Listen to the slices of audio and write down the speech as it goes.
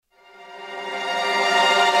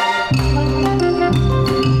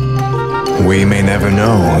We may never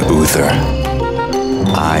know, Uther.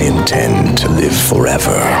 I intend to live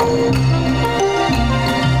forever.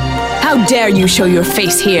 How dare you show your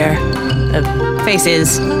face here?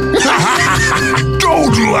 Faces.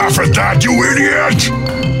 Don't laugh at that, you idiot!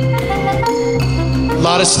 A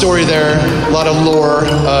lot of story there, a lot of lore.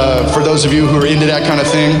 For those of you who are into that kind of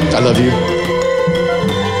thing, I love you.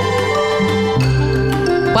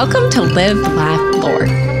 Welcome to Live, Laugh, Lore,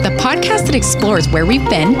 the podcast that explores where we've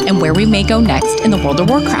been and where we may go next in the world of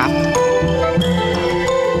Warcraft.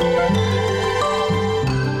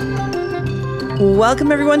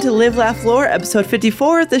 Welcome everyone to Live, Laugh, Lore, episode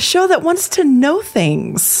 54, the show that wants to know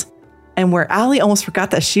things. And where Allie almost forgot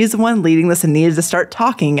that she's the one leading this and needed to start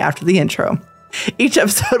talking after the intro. Each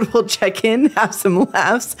episode we'll check in, have some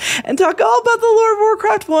laughs, and talk all about the lore of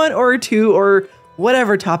Warcraft 1 or 2 or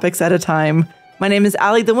whatever topics at a time. My name is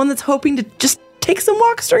Allie, the one that's hoping to just take some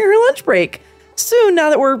walks during her lunch break. Soon, now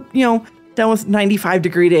that we're, done with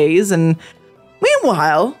 95-degree days. And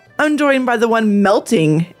meanwhile, I'm joined by the one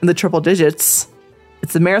melting in the triple digits.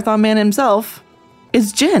 It's the marathon man himself.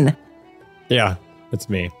 It's Jin. Yeah, it's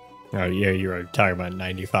me. Oh, yeah, you were talking about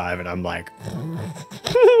 95, and I'm like...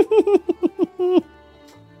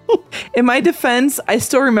 In my defense, I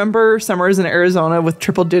still remember summers in Arizona with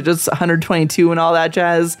triple digits, 122 and all that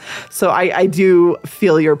jazz. So I do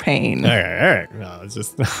feel your pain. All right. No, it's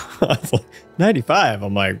just it's like 95.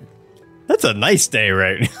 I'm like, that's a nice day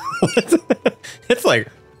right now. It's like,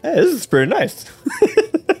 hey, this is pretty nice.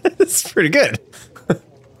 It's pretty good.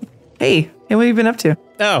 Hey, what have you been up to?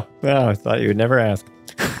 Oh, well, I thought you would never ask.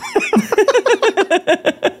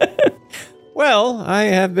 Well, I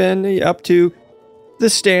have been up to the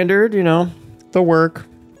standard, the work,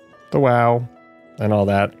 the WoW, and all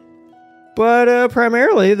that. But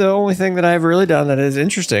primarily, the only thing that I've really done that is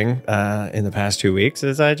interesting in the past 2 weeks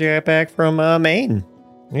is I got back from Maine.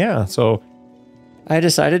 Yeah, so I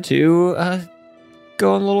decided to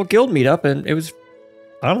go on a little guild meetup, and it was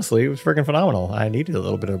freaking phenomenal. I needed a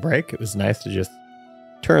little bit of a break. It was nice to just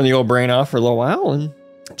turn the old brain off for a little while and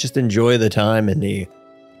just enjoy the time in the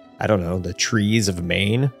trees of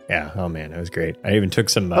Maine. Yeah. Oh man, it was great. I even took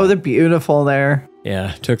some. They're beautiful there.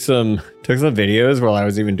 Yeah. Took some videos while I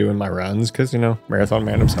was even doing my runs because marathon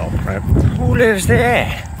man himself, right? Who lives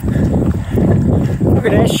there? Look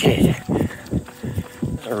at that shit.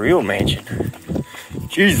 A real mansion.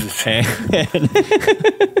 Jesus.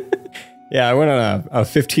 Yeah, I went on a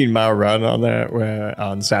 15-mile run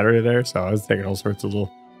on Saturday there, so I was taking all sorts of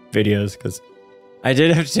little videos because I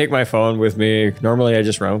did have to take my phone with me. Normally, I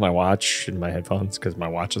just run with my watch and my headphones because my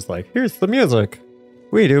watch is like, here's the music.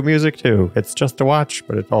 We do music too. It's just a watch,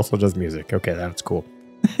 but it also does music. Okay, that's cool.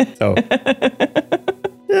 So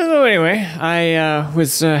anyway, I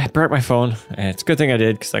brought my phone, and it's a good thing I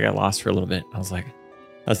did because I got lost for a little bit. I was like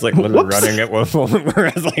literally running at one moment where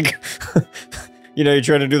I was like, you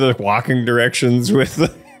try to do the walking directions with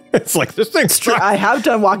it's like this thing's I have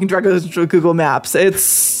done walking directions with Google Maps.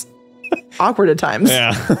 It's awkward at times.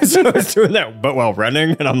 Yeah. So I was doing that, but while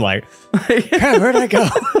running, and I'm like, where'd I go?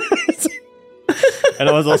 And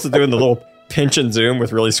I was also doing the little pinch and zoom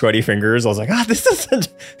with really sweaty fingers. I was like, this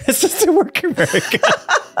isn't working very good.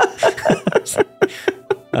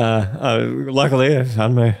 Luckily, I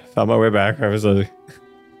found my way back.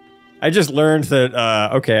 I just learned that,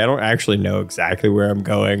 I don't actually know exactly where I'm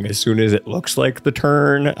going. As soon as it looks like the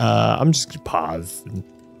turn, I'm just going to pause and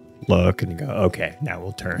look and go, okay, now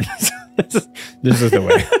we'll turn. This is the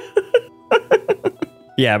way.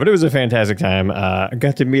 Yeah, but it was a fantastic time. I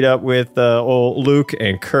got to meet up with old Luke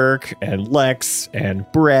and Kirk and Lex and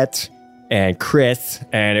Brett and Chris,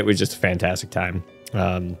 and it was just a fantastic time.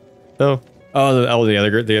 The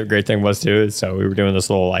other great thing was too, is so we were doing this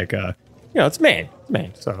little it's Maine.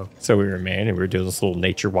 So we were in Maine and we were doing this little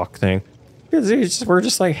nature walk thing. We're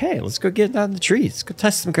just like, hey, let's go get down the trees. Let's go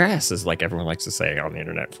touch some grass, as like everyone likes to say on the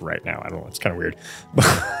internet for right now. I don't know. It's kind of weird.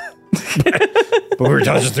 But we were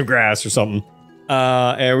touching some grass or something.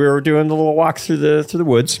 And we were doing the little walk through the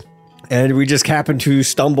woods. And we just happened to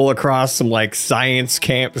stumble across some like science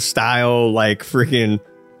camp style, like freaking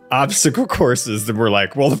obstacle courses. And we're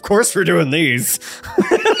like, well, of course we're doing these.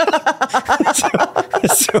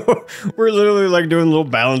 So we're literally like doing little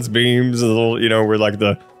balance beams and little, where like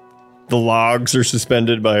the logs are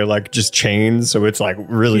suspended by like just chains, so it's like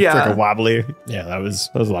really freaking wobbly. Yeah, that was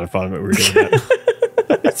a lot of fun that we were doing that.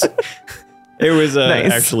 It was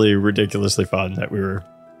nice. Actually ridiculously fun that we were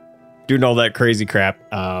doing all that crazy crap.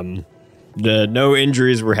 No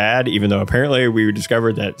injuries were had, even though apparently we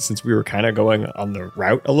discovered that since we were kind of going on the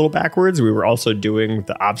route a little backwards, we were also doing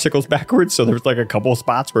the obstacles backwards. So there was like a couple of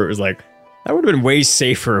spots where it was like, that would have been way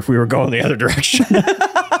safer if we were going the other direction.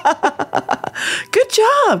 Good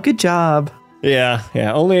job. Good job. Yeah.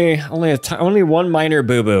 Only one minor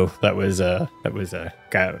boo boo that was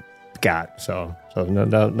got. So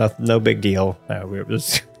no big deal.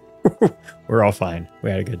 We're all fine. We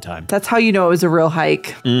had a good time. That's how you know it was a real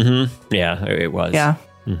hike. Mm-hmm. Yeah, it was. Yeah.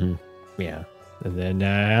 Mm-hmm. Yeah. And then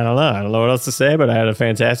I don't know what else to say, but I had a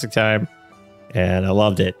fantastic time and I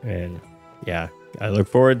loved it. And yeah, I look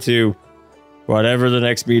forward to whatever the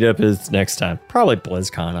next meetup is next time. Probably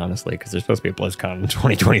BlizzCon, honestly, because there's supposed to be a BlizzCon in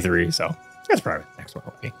 2023. So that's probably the next one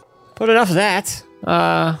will be. But enough of that.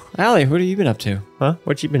 Allie, what have you been up to? Huh?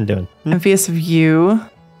 What you been doing? Envious of you.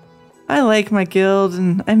 I like my guild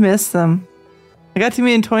and I miss them. I got to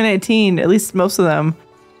meet in 2019, at least most of them.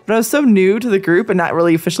 But I was so new to the group and not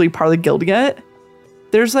really officially part of the guild yet.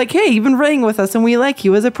 There's like, hey, you've been raiding with us and we like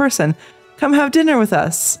you as a person. Come have dinner with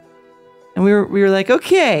us. And we were like,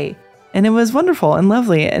 okay. And it was wonderful and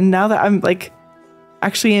lovely. And now that I'm like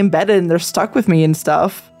actually embedded and they're stuck with me and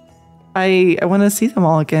stuff, I want to see them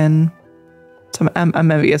all again. So I'm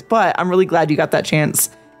envious, but I'm really glad you got that chance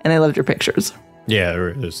and I loved your pictures. Yeah,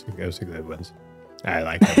 those are good ones. I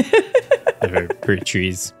like them. They're pretty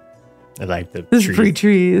trees. I like the trees. Pretty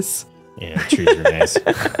trees. Yeah, the trees are nice.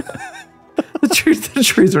 The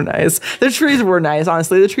trees were nice. The trees were nice.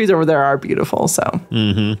 Honestly, the trees over there are beautiful. So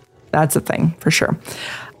that's a thing for sure.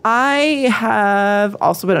 I have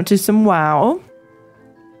also been up to some WoW.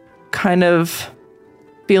 Kind of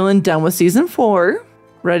feeling done with season 4.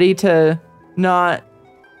 Ready to not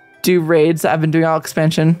do raids. I've been doing all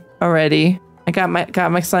expansion already. I got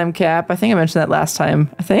my slime cap. I think I mentioned that last time.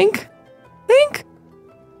 I think.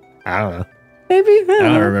 I don't know. Maybe. I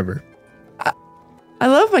don't remember. I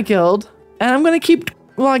love my guild, and I'm going to keep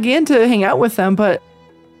logging in to hang out with them, but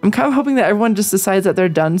I'm kind of hoping that everyone just decides that they're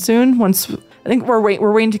done soon. Once I think we're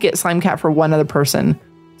waiting to get slime cap for one other person.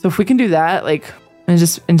 So if we can do that, like, and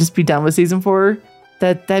just be done with season 4,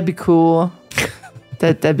 that'd be cool.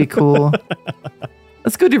 That'd be cool.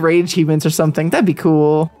 Let's go do raid achievements or something. That'd be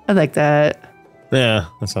cool. I like that. Yeah,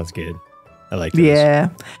 that sounds good. I like those. Yeah,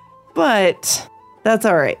 but that's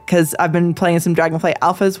all right because I've been playing some Dragonflight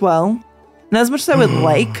Alpha as well. And as much as I would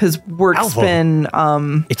like, because work's Alpha. been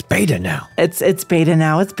It's beta now. It's beta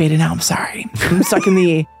now. I'm sorry. I'm stuck in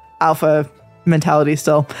the alpha mentality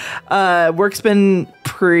still. Work's been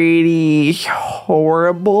pretty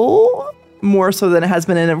horrible, more so than it has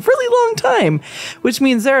been in a really long time, which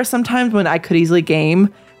means there are some times when I could easily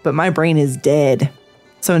game, but my brain is dead.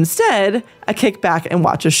 So instead, I kick back and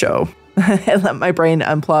watch a show and let my brain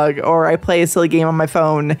unplug, or I play a silly game on my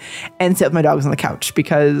phone and sit with my dogs on the couch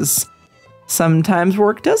because sometimes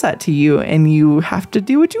work does that to you and you have to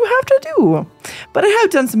do what you have to do. But I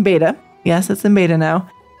have done some beta. Yes, it's in beta now.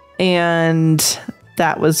 And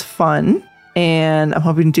that was fun. And I'm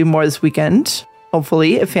hoping to do more this weekend.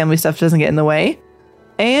 Hopefully, if family stuff doesn't get in the way.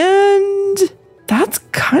 And that's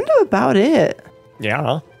kind of about it.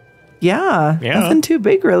 Yeah. Yeah. Nothing too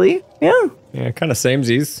big, really. Yeah. Yeah, kind of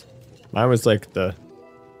samesies. Mine was like the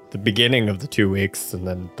beginning of the 2 weeks, and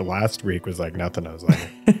then the last week was like nothing. I was like,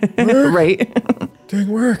 Right. doing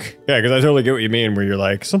work. Yeah, because I totally get what you mean, where you're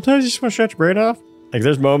like, sometimes you just want to shut your brain off. Like,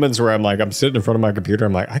 there's moments where I'm like, I'm sitting in front of my computer,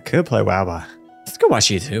 I'm like, I could play WoW, but let's go watch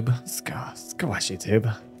YouTube. Let's go watch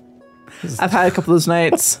YouTube. I've had a couple of those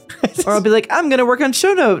nights. Or I'll be like, I'm going to work on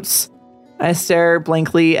show notes. I stare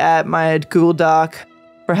blankly at my Google Doc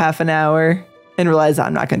for half an hour and realize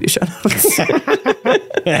I'm not going to do show notes.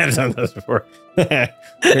 I've done this before.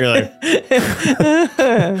 You're like,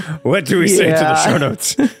 what do we say to the show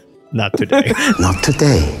notes? Not today. Not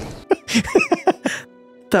today.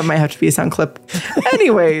 That might have to be a sound clip.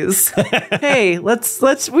 Anyways, hey,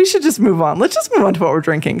 we should just move on. Let's just move on to what we're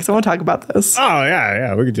drinking because I want to talk about this. Oh,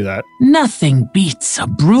 yeah, we could do that. Nothing beats a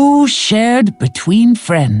brew shared between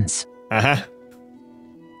friends. Uh-huh.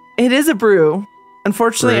 It is a brew.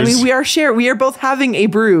 Unfortunately, Brews. I mean, we are both having a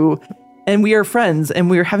brew and we are friends and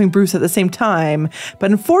we are having brews at the same time.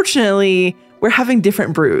 But unfortunately, we're having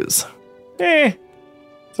different brews.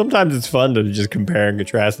 Sometimes it's fun to just compare and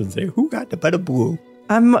contrast and say, who got the better brew?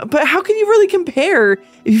 But how can you really compare if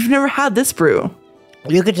you've never had this brew?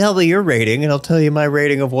 You can tell me your rating, and I'll tell you my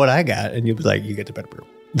rating of what I got, and you'll be like, you get the better brew.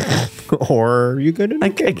 Or you get it. I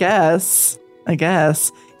guess.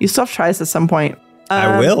 You still have to try this at some point.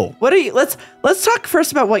 I will. What are you? Let's talk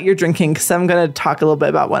first about what you're drinking, because I'm going to talk a little bit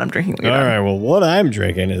about what I'm drinking. All right. Well, what I'm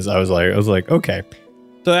drinking is I was like, okay.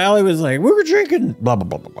 So Allie was like, we were drinking blah blah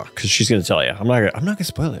blah blah blah, because she's going to tell you. I'm not gonna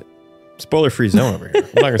spoil it. Spoiler-free zone over here.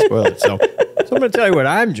 I'm not gonna spoil it. So I'm gonna tell you what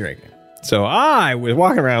I'm drinking. So I was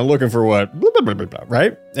walking around looking for what blah, blah, blah, blah, blah,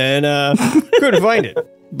 right, and couldn't find it.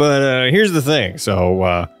 But here's the thing.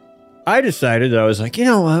 So I decided that I was like, you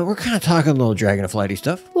know what? We're kind of talking a little Dragonflighty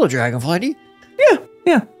stuff. A little Dragonflighty.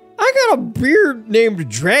 Yeah. I got a beer named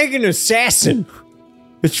Dragon Assassin.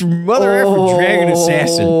 It's mother effer Dragon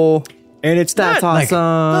Assassin. And it's That's not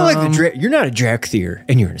awesome. Like the you're not a Dracthyr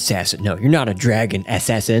and you're an assassin. No, you're not a dragon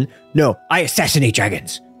assassin. No, I assassinate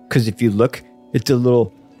dragons. Because if you look at the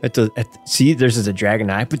little, see, there's a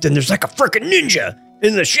dragon eye, but then there's like a freaking ninja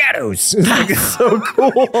in the shadows. It's like, it's so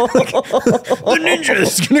cool. The ninja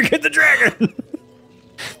is going to get the dragon.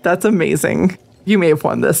 That's amazing. You may have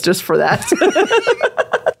won this just for that.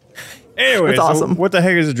 Anyway, That's awesome. What the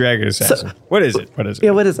heck is a dragon assassin? What is it?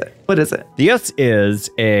 Yeah, what is it? This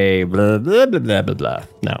is a blah blah blah blah blah blah.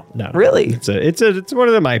 No. Really? It's one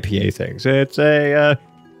of them IPA things. It's a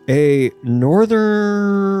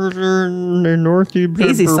northeast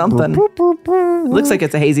Hazy something. Looks like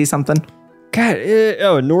it's a hazy something. God,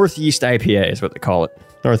 Northeast IPA is what they call it.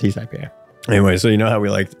 Northeast IPA. Anyway, so you know how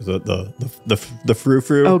we like the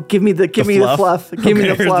frou-frou? Oh, give me the fluff. Give me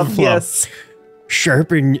the fluff. Yes.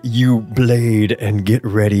 Sharpen you blade and get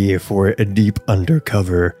ready for a deep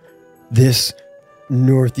undercover. This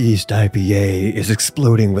Northeast IPA is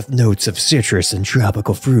exploding with notes of citrus and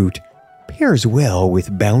tropical fruit. Pairs well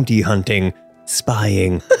with bounty hunting,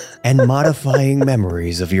 spying, and modifying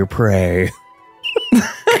memories of your prey.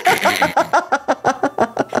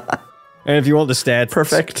 And if you want the stats,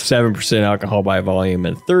 perfect. 7% alcohol by volume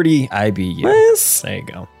and 30 IBU. Nice. There you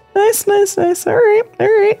go. Nice. All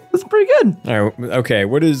right. That's pretty good. All right. Okay.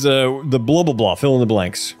 What is the blah, blah, blah? Fill in the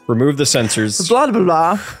blanks. Remove the censors. Blah, blah,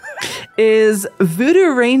 blah is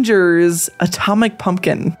Voodoo Ranger's Atomic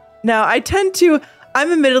Pumpkin. Now,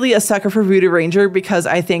 I'm admittedly a sucker for Voodoo Ranger because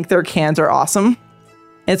I think their cans are awesome.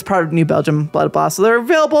 It's part of New Belgium, blah, blah, blah. So they're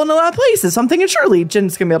available in a lot of places. So I'm thinking surely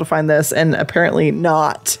Jin's going to be able to find this, and apparently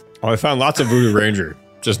not. Oh, I found lots of Voodoo Ranger.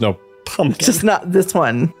 Just no pumpkin. Just not this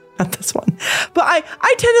one. Not this one. But I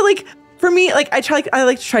tend to like, for me, like I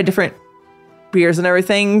like to try different beers and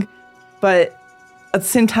everything. But at the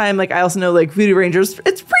same time, like I also know like Voodoo Rangers,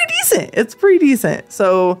 it's pretty decent.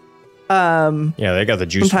 So yeah, they got the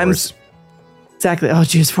Juice Force. Exactly. Oh,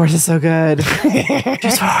 Juice Force is so good.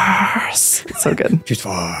 Juice Force. It's so good. Juice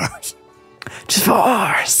Force. Juice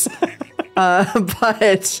Force.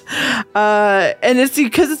 But and it's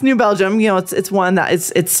because it's New Belgium, you know, it's one that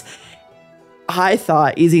it's I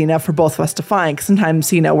thought easy enough for both of us to find, because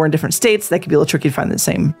sometimes, you know, we're in different states, that could be a little tricky to find the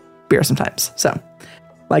same beer sometimes. So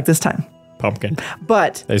like this time. Pumpkin.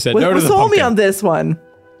 But they said no to the pumpkin. Sold me on this one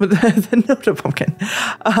with the no to pumpkin.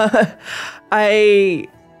 I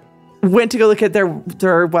went to go look at their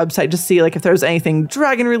website to see like if there was anything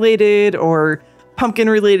dragon related or pumpkin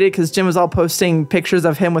related, because Jim was all posting pictures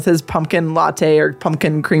of him with his pumpkin latte or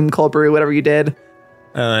pumpkin cream cold brew, whatever you did.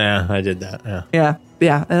 Oh yeah, I did that. Yeah.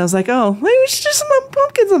 And I was like, oh, maybe we should do some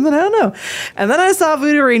pumpkin something. I don't know. And then I saw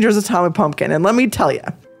Voodoo Ranger's Atomic Pumpkin, and let me tell you,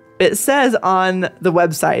 it says on the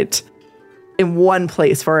website in one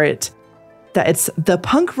place for it that it's the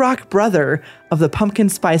punk rock brother of the pumpkin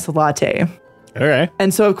spice latte. Okay.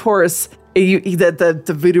 And so, of course, the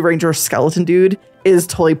Voodoo Ranger skeleton dude is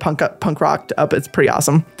totally punk rocked up. It's pretty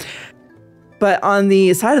awesome. But on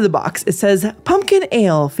the side of the box, it says pumpkin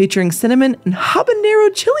ale featuring cinnamon and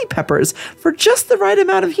habanero chili peppers for just the right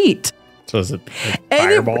amount of heat. So is it like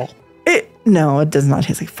Fireball? No, it does not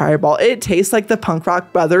taste like Fireball. It tastes like the punk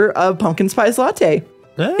rock brother of pumpkin spice latte.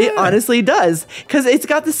 Ah. It honestly does, because it's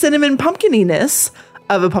got the cinnamon pumpkininess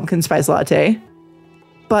of a pumpkin spice latte,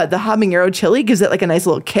 but the habanero chili gives it like a nice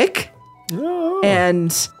little kick. Oh.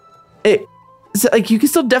 And so like you can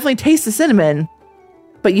still definitely taste the cinnamon,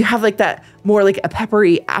 but you have like that more like a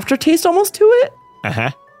peppery aftertaste almost to it.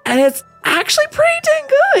 Uh-huh. And it's actually pretty dang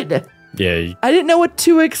good. Yeah. I didn't know what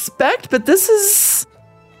to expect, but this is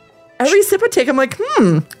every sip I take, I'm like,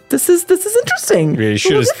 this is interesting. Yeah, it's a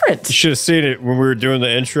little different. You should have seen it when we were doing the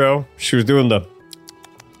intro. She was doing the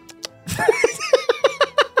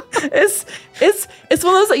It's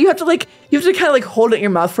one of those that you have to kind of like hold it in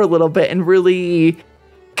your mouth for a little bit and really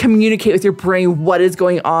communicate with your brain what is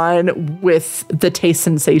going on with the taste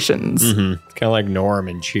sensations. Mm-hmm. Kind of like Norm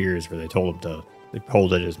in Cheers, where they told him to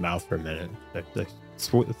hold it in his mouth for a minute. They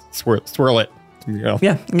swirl it. You know?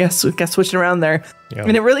 Yeah, got switching around there. Yeah.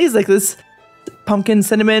 And it really is like this pumpkin,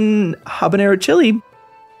 cinnamon, habanero chili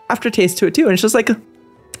aftertaste to it too. And it's just like,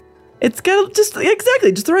 it's got just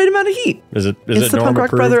the right amount of heat. Is it the Norm punk rock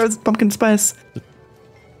approved? brother of pumpkin spice.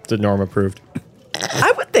 Is it Norm approved?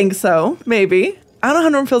 I would think so, maybe. I don't know how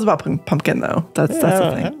Norm feels about pumpkin though. That's the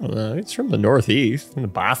thing. I don't know. He's from the Northeast, from the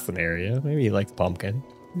Boston area. Maybe he likes pumpkin.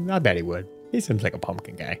 I bet he would. He seems like a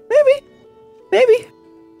pumpkin guy. Maybe.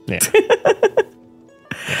 Yeah.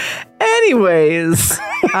 Anyways,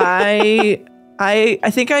 I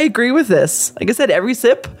think I agree with this. Like I said, every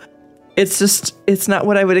sip, it's not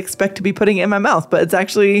what I would expect to be putting in my mouth, but it's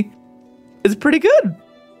pretty good.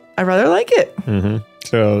 I rather like it.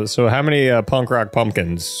 Mm-hmm. So how many punk rock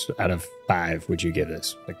pumpkins out of 5 would you give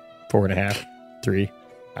this? Like 4.5, 3?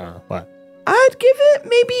 I don't know what. I'd give it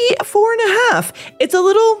maybe a 4.5. It's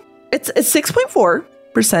it's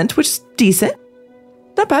 6.4%, which is decent.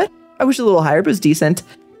 Not bad. I wish a little higher, but it's decent.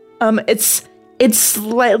 It's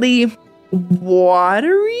slightly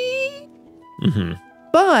watery,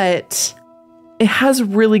 but it has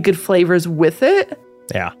really good flavors with it.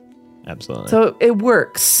 Yeah, absolutely. So it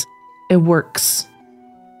works.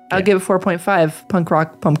 I'll give it 4.5 punk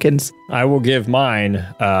rock pumpkins. I will give mine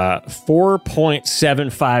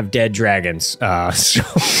 4.75 dead dragons.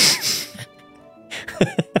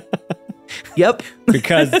 Yep.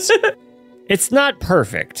 Because it's not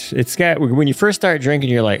perfect. It's got, when you first start drinking,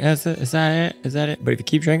 you're like, is that it? But if you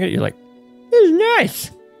keep drinking it, you're like, this is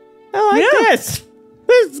nice. I like this.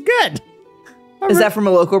 This is good. Is that from a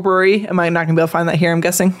local brewery? Am I not going to be able to find that here, I'm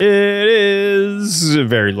guessing? It is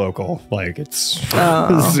very local. Like, it's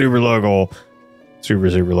super local. Super,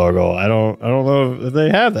 super local. I don't know if they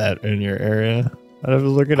have that in your area. I'd have to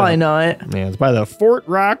look it Probably up. not. Yeah, it's by the Fort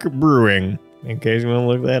Rock Brewing, in case you want to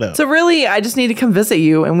look that up. So really, I just need to come visit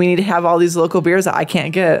you, and we need to have all these local beers that I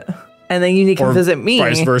can't get. And then you need to come visit me.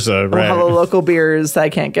 Vice versa, right? All the local beers that I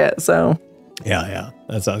can't get, so. Yeah.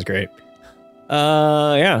 That sounds great.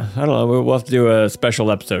 Yeah, I don't know. We'll have to do a special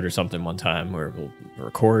episode or something one time where we'll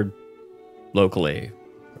record locally or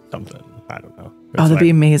something. I don't know. That'd be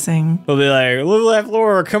amazing. We'll be like, Live Laugh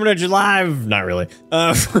Lore coming at you live. Not really.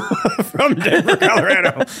 From Denver,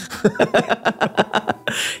 Colorado.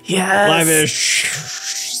 Yes.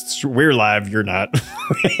 Live-ish. We're live. You're not.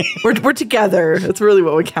 We're together. That's really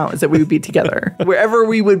what would count, is that we would be together. Wherever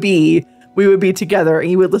we would be together, and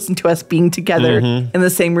you would listen to us being together in the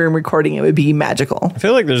same room recording. It would be magical. I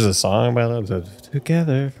feel like there's a song about that.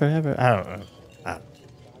 Together forever. I don't know.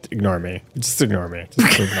 Ignore me. Just ignore me.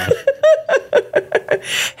 Just move on.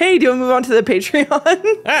 Hey, do you want to move on to the Patreon?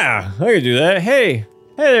 I can do that. Hey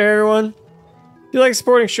there, everyone. Do you like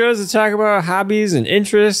supporting shows that talk about hobbies and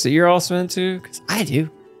interests that you're also into? Because I do.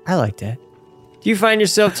 I like that. Do you find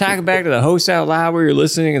yourself talking back to the host out loud while you're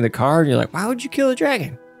listening in the car and you're like, why would you kill a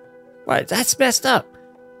dragon? Why? That's messed up.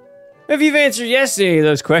 If you've answered yes to any of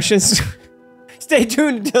those questions, stay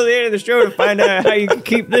tuned until the end of the show to find out how you can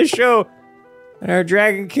keep this show and our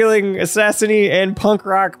dragon killing, assassiny, and punk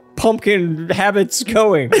rock pumpkin habits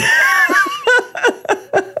going.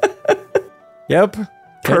 Yep.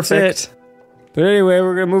 Perfect. But anyway,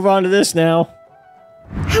 we're going to move on to this now.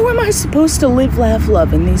 How am I supposed to live, laugh,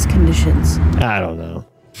 love in these conditions? I don't know.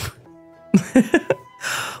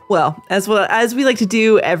 Well, as we like to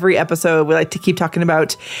do every episode, we like to keep talking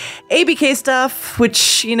about ABK stuff,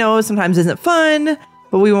 which, sometimes isn't fun,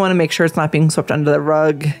 but we want to make sure it's not being swept under the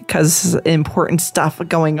rug because important stuff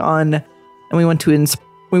going on, and we want to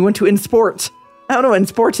in-sport. I don't know what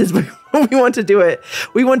in-sport is, but we want to do it.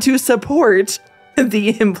 We want to support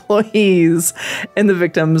the employees and the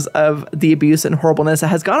victims of the abuse and horribleness that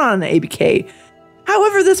has gone on in ABK.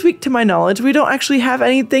 However, this week, to my knowledge, we don't actually have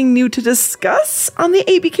anything new to discuss on the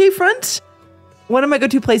ABK front. One of my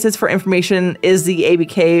go-to places for information is the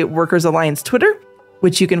ABK Workers Alliance Twitter,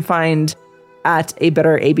 which you can find at A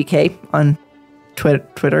Better ABK on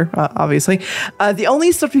Twitter, obviously. The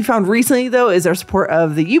only stuff we found recently, though, is our support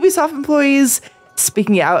of the Ubisoft employees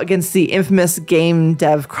speaking out against the infamous game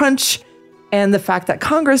dev crunch, and the fact that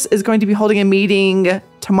Congress is going to be holding a meeting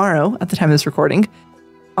tomorrow, at the time of this recording,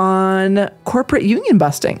 on corporate union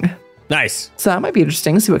busting. Nice. So that might be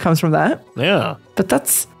interesting to see what comes from that. Yeah. But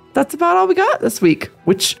that's about all we got this week,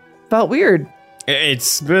 which felt weird.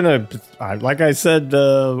 It's been like I said,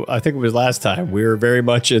 I think it was last time, we were very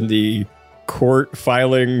much in the court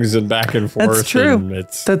filings and back and forth. That's true.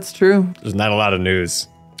 That's true. There's not a lot of news.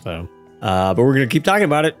 So, but we're going to keep talking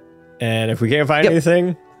about it. And if we can't find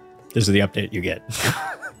anything, this is the update you get.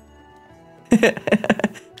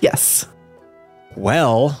 Yes.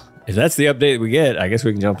 Well, if that's the update we get, I guess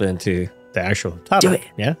we can jump into the actual topic. Do it.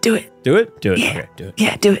 Yeah? Do it. Do it? Do it. Yeah. Okay, do it.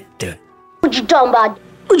 Yeah, do it. Do it. What you talking about?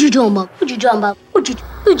 What you talking about? What you talking about? What you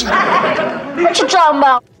talking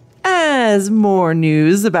about? As more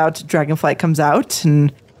news about Dragonflight comes out,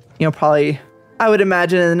 and, probably, I would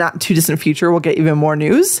imagine in the not too distant future, we'll get even more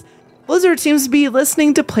news. Blizzard seems to be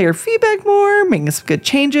listening to player feedback more, making some good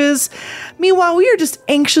changes. Meanwhile, we are just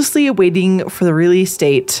anxiously awaiting for the release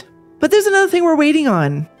date. But there's another thing we're waiting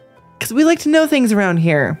on, because we like to know things around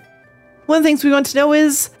here. One of the things we want to know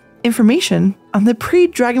is information on the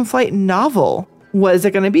pre-Dragonflight novel. What is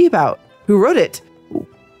it going to be about? Who wrote it?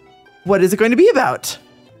 What is it going to be about?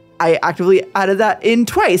 I actively added that in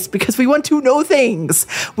twice because we want to know things.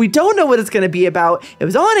 We don't know what it's going to be about. It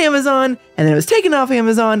was on Amazon and then it was taken off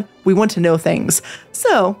Amazon. We want to know things.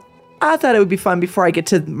 So I thought it would be fun before I get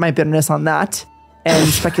to my bitterness on that and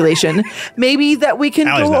speculation. Maybe that we can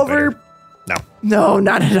go over. Bitter. No. No,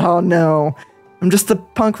 not at all. No. I'm just the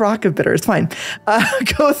punk rock of bitter. It's fine.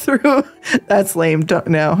 Go through. That's lame.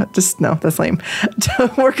 No, that's lame.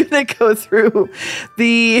 We're going to go through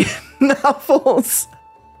the novels.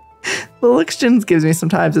 The Lixtions gives me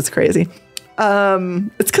sometimes. It's crazy.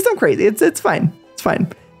 It's because I'm crazy. It's fine. It's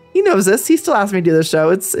fine. He knows this. He still asked me to do this show.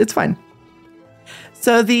 It's fine.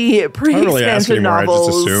 So the pre-expansion novels.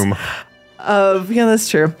 I just assume. Yeah, that's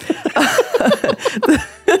true.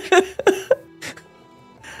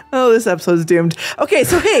 Oh, this episode's doomed. Okay,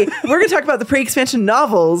 so hey, we're going to talk about the pre-expansion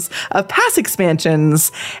novels of past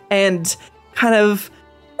expansions and kind of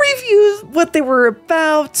review what they were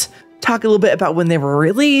about, talk a little bit about when they were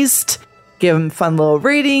released, give them fun little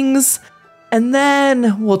ratings, and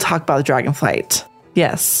then we'll talk about Dragonflight.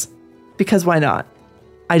 Yes, because why not?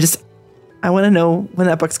 I want to know when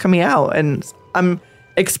that book's coming out, and I'm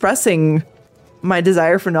expressing my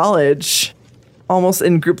desire for knowledge almost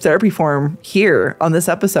in group therapy form here on this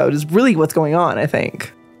episode is really what's going on, I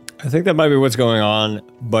think. I think that might be what's going on,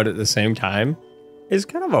 but at the same time, it's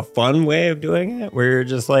kind of a fun way of doing it where you're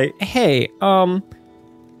just like, hey,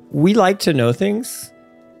 we like to know things.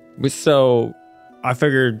 So I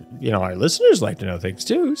figured, our listeners like to know things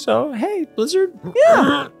too. So, hey, Blizzard,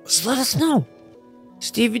 just let us know.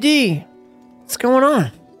 Stevie D, what's going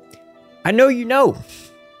on? I know you know.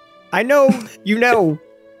 I know you know.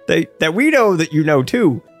 That we know that you know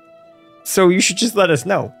too. So you should just let us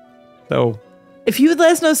know. So if you would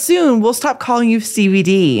let us know soon, we'll stop calling you Stevie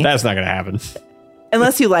D. That's not going to happen.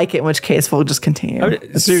 Unless you like it, in which case we'll just continue.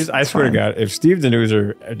 Seriously, I swear to God, if Steve the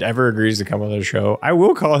Newser ever agrees to come on the show, I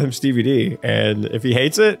will call him Stevie D. And if he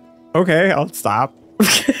hates it, okay, I'll stop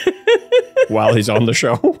while he's on the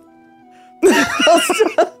show.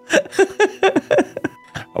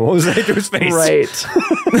 I won't say to his face. Right.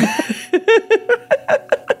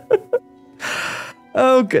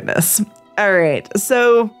 Oh, goodness. All right.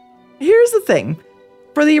 So here's the thing.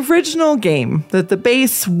 For the original game, the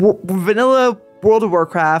base vanilla World of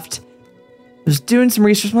Warcraft, I was doing some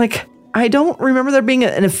research. I'm like, I don't remember there being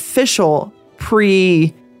an official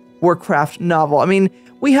pre-Warcraft novel. I mean,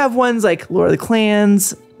 we have ones like Lord of the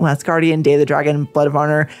Clans, Last Guardian, Day of the Dragon, Blood of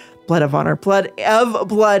Blood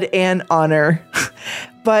and Honor.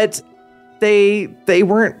 But they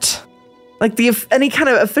weren't like any kind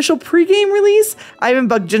of official pregame release. I even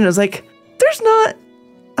bugged Jen. I was like, there's not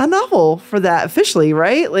a novel for that officially,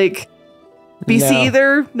 right? Like BC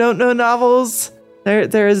either. No novels.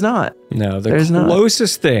 There is not. No, the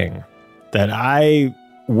closest thing that I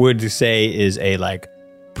would say is a like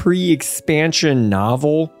pre-expansion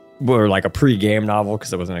novel or like a pre-game novel,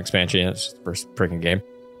 because it wasn't an expansion yet, it's just the first freaking game,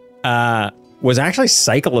 was actually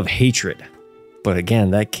Cycle of Hatred. But again,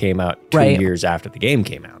 that came out 2 years after the game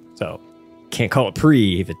came out. So can't call it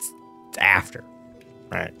pre if it's after.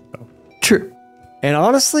 Right. So. True. And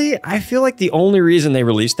honestly, I feel like the only reason they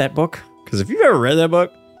released that book, because if you've ever read that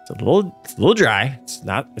book, it's a little dry. It's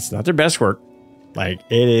not their best work. Like,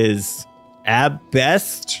 it is at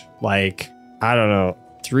best, like, I don't know,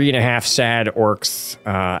 3.5 sad orcs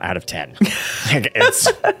out of 10. Like,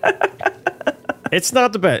 it's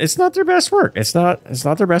not the best. It's not their best work. It's not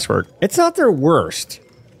their best work. It's not their worst.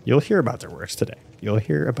 You'll hear about their worst today. You'll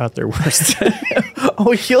hear about their worst.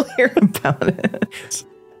 Oh, you'll hear about it.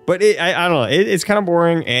 But I don't know. It's kind of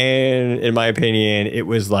boring, and in my opinion, it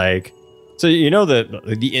was like, so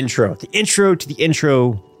the intro to the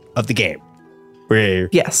intro of the game, where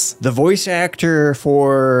the voice actor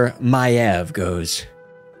for Maiev goes,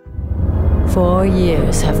 4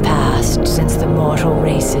 years have passed since the mortal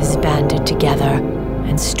races banded together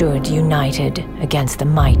and stood united against the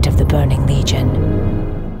might of the Burning Legion.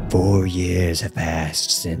 4 years have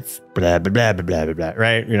passed since blah, blah, blah, blah, blah, blah, blah.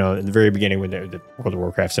 Right? In the very beginning when the World of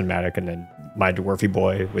Warcraft cinematic, and then my dwarfy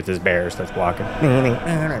boy with his bear starts walking.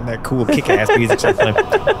 That cool kick-ass music starts playing.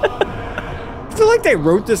 I feel like they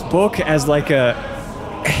wrote this book as like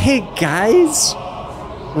hey guys,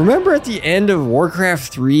 remember at the end of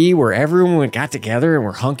Warcraft 3 where everyone got together and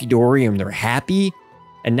were hunky-dory and they're happy,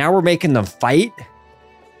 and now we're making them fight?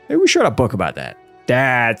 Maybe we should write a book about that.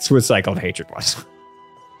 That's what Cycle of Hatred was.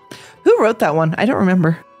 Who wrote that one? I don't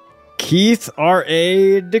remember. Keith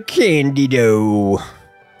R.A. DeCandido.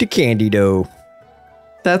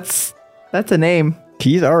 That's a name.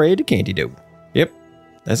 Keith R.A. DeCandido. Yep,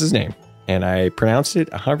 that's his name. And I pronounced it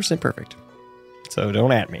 100% perfect. So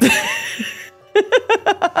don't at me.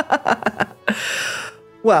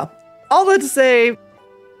 Well, all that to say,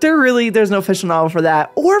 there's no official novel for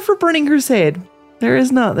that, or for Burning Crusade. There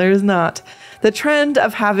is not. The trend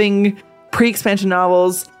of having pre-expansion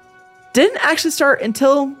novels didn't actually start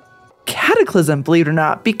until Cataclysm, believe it or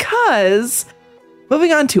not, because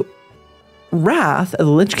moving on to Wrath of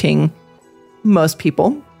the Lich King, most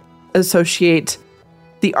people associate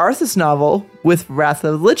the Arthas novel with Wrath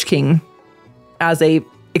of the Lich King as a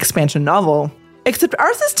expansion novel. Except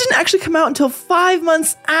Arthas didn't actually come out until 5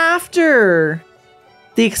 months after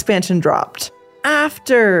the expansion dropped. But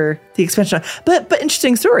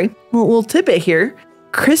interesting story. Little tidbit here.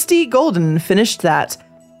 Christie Golden finished that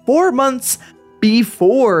 4 months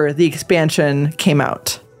before the expansion came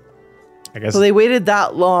out. I guess so they waited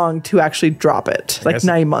that long to actually drop it,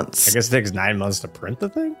 9 months. I guess it takes 9 months to print the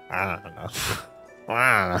thing? I don't know.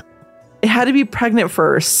 It had to be pregnant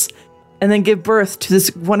first and then give birth to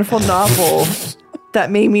this wonderful novel that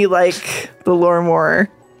made me like the lore more.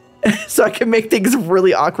 So I can make things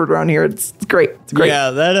really awkward around here. It's great. It's great.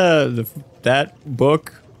 Yeah, that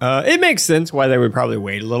book, it makes sense why they would probably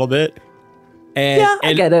wait a little bit.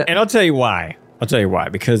 I get it. And I'll tell you why.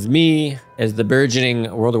 Because me, as the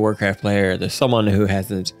burgeoning World of Warcraft player, there's someone who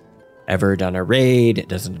hasn't ever done a raid,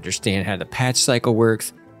 doesn't understand how the patch cycle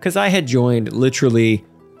works. Because I had joined literally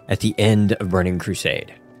at the end of Burning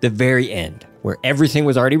Crusade. The very end, where everything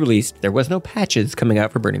was already released. There was no patches coming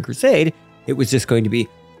out for Burning Crusade. It was just going to be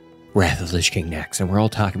Wrath of the Lich King next. And we're all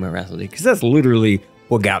talking about Wrath of the Lich King. Because that's literally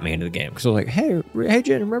what got me into the game. Because I was like, hey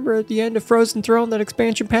Jen, remember at the end of Frozen Throne, that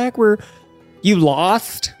expansion pack where you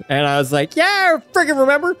lost? And I was like, yeah, I freaking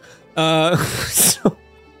remember. So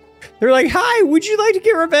they're like, hi, would you like to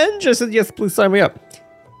get revenge? I said, yes, please sign me up.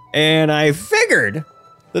 And I figured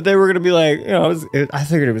that they were going to be like, I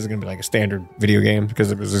figured it was going to be like a standard video game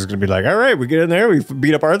because it was just going to be like, all right, we get in there, we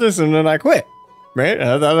beat up Arthas, and then I quit. Right?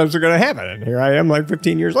 I thought that was going to happen. And here I am like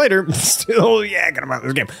 15 years later, still yakking about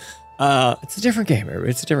this game. It's a different game.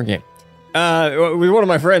 It's a different game. With one of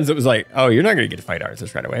my friends, it was like, oh, you're not going to get to fight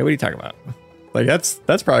Arthas right away. What are you talking about? Like, that's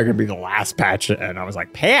probably going to be the last patch. And I was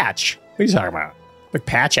like, patch? What are you talking about? Like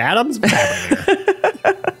Patch Adams? What's happening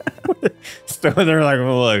here? So they're like,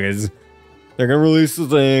 well, look, they're going to release the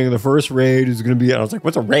thing. The first raid is going to be... I was like,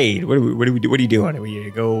 what's a raid? What are you doing? Are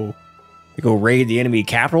we go raid the enemy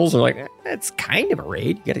capitals? They're like, that's kind of a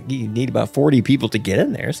raid. You need about 40 people to get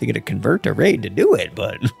in there, so you got to convert to raid to do it.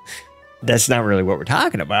 But that's not really what we're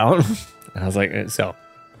talking about. And I was like, so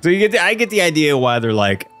I get the idea why they're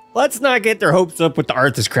like, let's not get their hopes up with the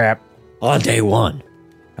Arthas crap on day one.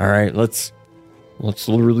 All right, let's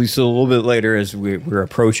release it a little bit later as we're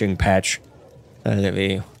approaching patch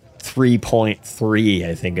 3.3,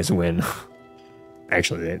 I think, is when.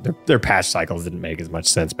 Actually, their patch cycles didn't make as much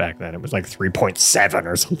sense back then. It was like 3.7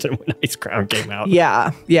 or something when Icecrown came out.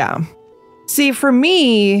 Yeah. See, for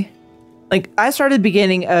me, like, I started the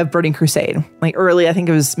beginning of Burning Crusade. Like, early, I think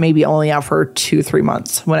it was maybe only out for 2-3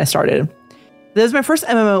 months when I started. This was my first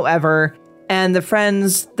MMO ever, and the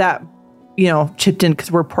friends that, chipped in, because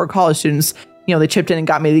we're poor college students, they chipped in and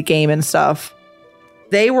got me the game and stuff.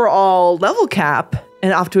 They were all level cap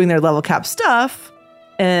and off doing their level cap stuff.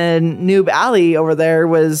 And Noob Alley over there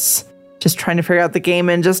was just trying to figure out the game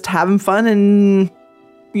and just having fun and,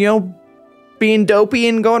 being dopey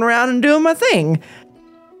and going around and doing my thing.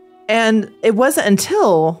 And it wasn't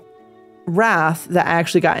until Wrath that I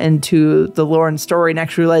actually got into the lore and story and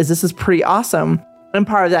actually realized this is pretty awesome. And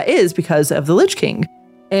part of that is because of the Lich King.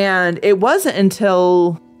 And it wasn't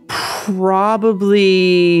until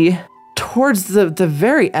probably towards the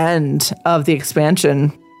very end of the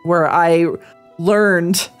expansion where I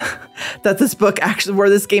learned that this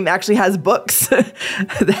game actually has books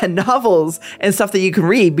and novels and stuff that you can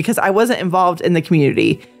read, because I wasn't involved in the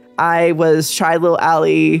community. I was shy little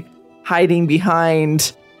Allie hiding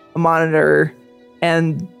behind a monitor,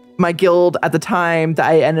 and my guild at the time that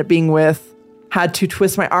I ended up being with had to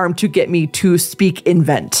twist my arm to get me to speak in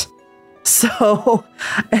Vent. So,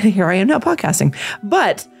 and here I am now podcasting.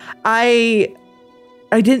 But I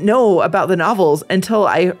didn't know about the novels until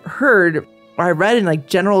I heard, or I read in like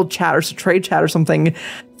general chat or trade chat or something,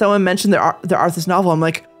 someone mentioned the Arthas novel. I'm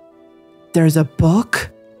like, there's a book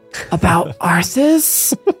about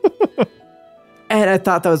Arthas? And I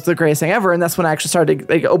thought that was the greatest thing ever. And that's when I actually started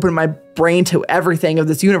to open my brain to everything of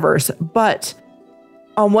this universe. But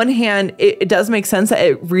on one hand, it does make sense that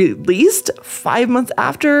it released 5 months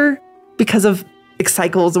after because of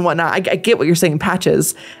cycles and whatnot. I get what you're saying,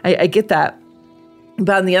 patches. I get that.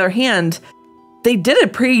 But on the other hand, they did a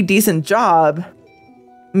pretty decent job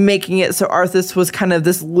making it so Arthas was kind of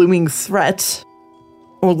this looming threat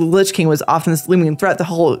or the Lich King was often this looming threat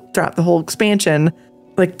throughout the whole expansion.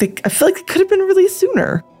 Like, I feel like it could have been released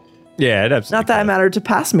sooner. Yeah, it absolutely Not that it mattered to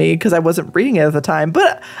pass me because I wasn't reading it at the time,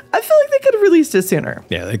 but I feel like they could have released it sooner.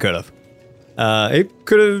 Yeah, they could have. It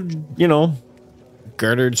could have,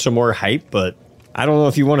 garnered some more hype, but I don't know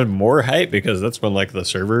if you wanted more hype because that's when like the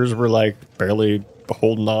servers were like barely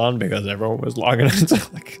holding on because everyone was logging into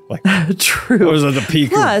like True. That was at the peak.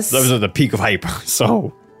 Plus, that was at the peak of hype.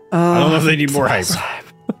 So I don't know if they need more hype.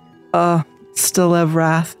 Still love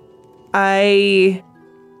Wrath. I,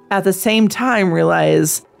 at the same time,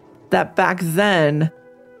 realize that back then,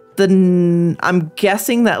 I'm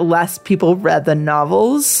guessing that less people read the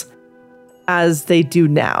novels as they do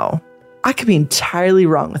now. I could be entirely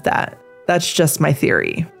wrong with that. That's just my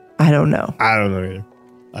theory. I don't know. I don't know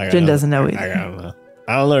either. Jen doesn't know either. I don't know.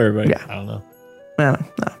 I don't know, everybody. Yeah. I don't know. I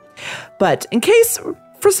don't know. But in case,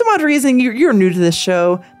 for some odd reason, you're new to this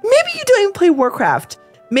show, maybe you don't even play Warcraft.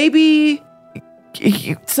 Maybe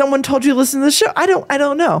someone told you to listen to the show. I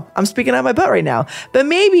don't know. I'm speaking out of my butt right now. But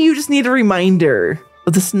maybe you just need a reminder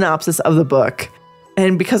of the synopsis of the book.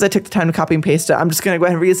 And because I took the time to copy and paste it, I'm just going to go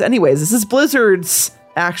ahead and read this anyways. This is Blizzard's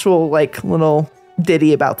actual little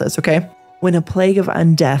ditty about this, okay? When a plague of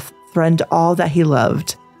undeath threatened all that he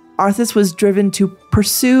loved, Arthas was driven to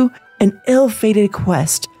pursue an ill-fated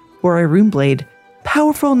quest for a runeblade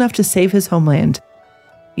powerful enough to save his homeland.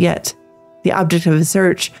 Yet, the object of his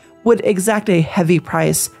search would exact a heavy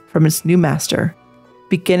price from its new master,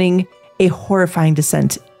 beginning a horrifying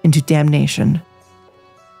descent into damnation.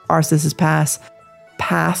 Arthas'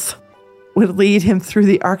 path would lead him through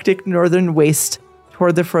the Arctic northern waste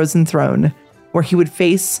toward the frozen throne, where he would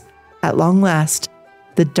face, at long last,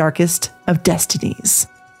 the darkest of destinies.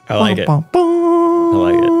 I like it. Bum, bum, bum.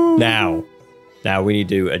 I like it. Now we need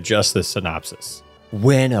to adjust the synopsis.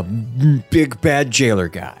 When a big bad jailer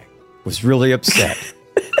guy was really upset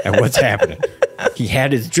at what's happening, he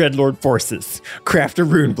had his Dreadlord forces craft a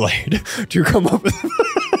rune blade to come up with.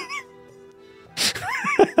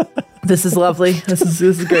 This is lovely. This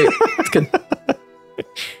is great. It's good.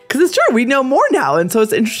 Because it's true. We know more now. And so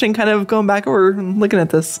it's interesting kind of going back over and looking at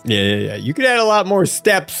this. Yeah. You could add a lot more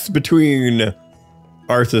steps between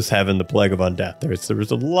Arthas having the Plague of Undeath. There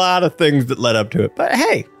was a lot of things that led up to it. But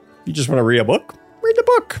hey, you just want to read a book? Read the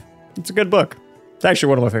book. It's a good book. It's actually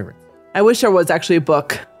one of my favorites. I wish there was actually a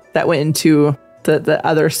book that went into the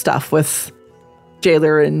other stuff with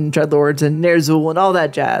Jailer and Dreadlords and Ner'zhul and all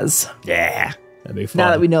that jazz. Yeah. That'd be fun. Now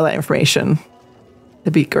that we know that information,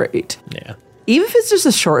 it'd be great. Yeah. Even if it's just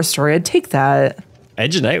a short story, I'd take that.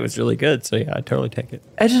 Edge of Night was really good, so yeah, I'd totally take it.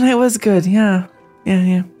 Edge of Night was good, yeah.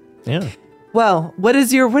 Yeah. Well, what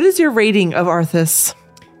is your rating of Arthas?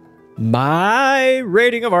 My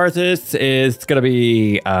rating of Arthas is gonna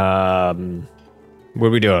be what are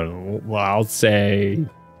we doing? Well, I'll say I'm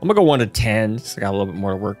gonna go 1 to 10. Just got a little bit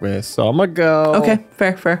more to work with, so I'm gonna go. Okay,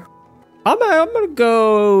 fair. I'm gonna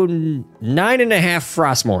go 9.5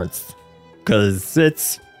 Frostmournes because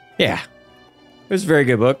it's a very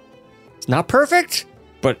good book. It's not perfect,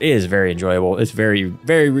 but it is very enjoyable. It's very,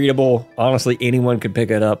 very readable. Honestly, anyone could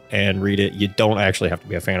pick it up and read it. You don't actually have to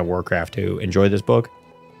be a fan of Warcraft to enjoy this book,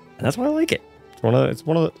 and that's why I like it. It's one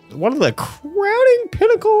of the crowning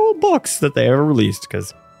pinnacle books that they ever released,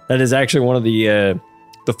 because that is actually one of the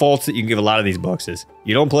faults that you can give a lot of these books is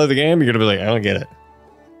you don't play the game, you're gonna be like, I don't get it.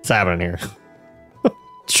 What's happening here?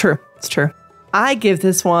 It's true. I give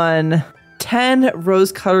this one 10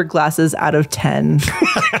 rose-colored glasses out of 10.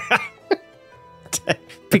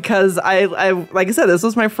 Because I like I said, this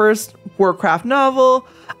was my first Warcraft novel.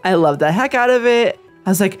 I loved the heck out of it. I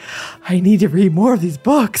was like, I need to read more of these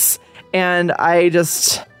books. And I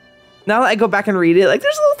just, now that I go back and read it, like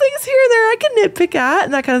there's little things here and there I can nitpick at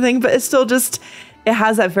and that kind of thing, but it's still just, it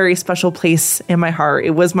has that very special place in my heart.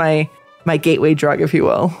 It was my gateway drug, if you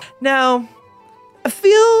will. Now, I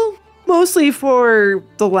feel mostly for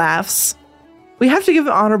the laughs, we have to give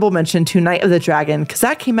an honorable mention to Night of the Dragon, because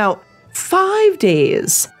that came out 5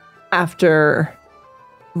 days after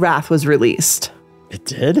Wrath was released. It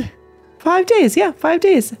did? 5 days, yeah, 5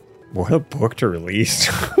 days. What a book to release.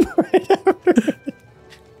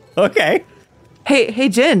 Okay. Hey,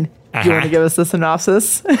 Jen, do you want to give us the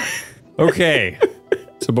synopsis? Okay.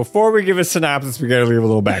 So before we give a synopsis, we got to leave a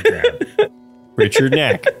little background. Richard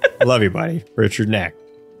Neck. I love you, buddy. Richard Neck.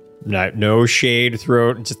 No shade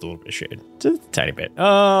throughout. Just a little bit of shade. Just a tiny bit.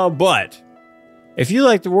 But if you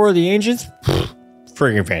like the War of the Ancients,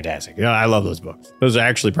 freaking fantastic. I love those books. Those are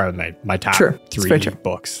actually probably my top 3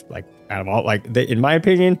 books. Like, out of all, in my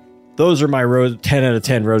opinion, those are my 10 out of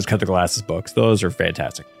 10 rose-colored glasses books. Those are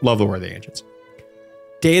fantastic. Love the War of the Ancients.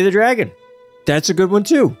 Day of the Dragon. That's a good one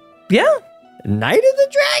too. Yeah. Night of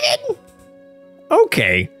the Dragon?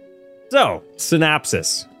 Okay. So,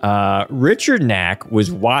 synopsis. Richard Knack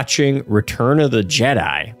was watching Return of the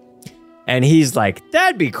Jedi, and he's like,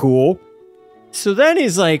 that'd be cool. So then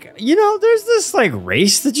he's like, there's this like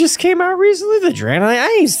race that just came out recently, the Draenei. I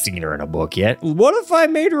ain't seen her in a book yet. What if I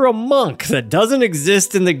made her a monk that doesn't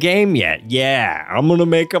exist in the game yet? Yeah, I'm gonna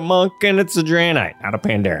make a monk and it's a Draenei, not a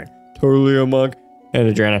Pandaren. Totally a monk and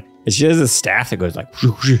a Draenei. And she has a staff that goes like,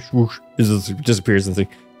 whoosh, whoosh, it just disappears and things.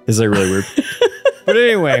 It's like really weird. But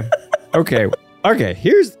anyway, okay,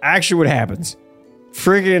 here's actually what happens.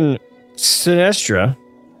 Friggin' Sinestra.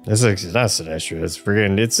 It's like, it's not Sinestra. It's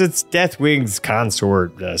friggin', it's Deathwing's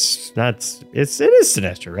consort. It is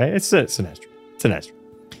Sinestra, right? It's Sinestra.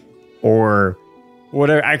 Or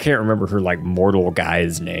whatever. I can't remember her like mortal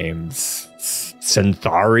guy's name.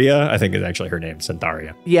 Syntharia, I think is actually her name.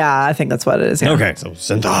 Syntharia. Yeah, I think that's what it is. Yeah. Okay, so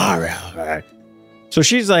Syntharia. Right. So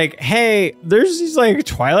she's like, hey, there's these like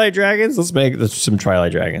Twilight Dragons. Let's make some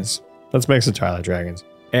Twilight Dragons.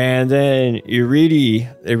 And then Iridi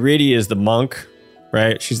is the monk.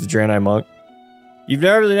 Right? She's the Draenei monk. You've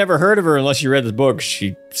never heard of her unless you read the book.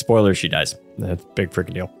 She dies. That's a big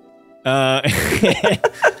freaking deal.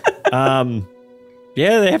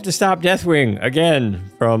 Yeah, they have to stop Deathwing again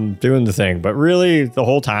from doing the thing. But really, the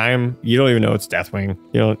whole time, you don't even know it's Deathwing.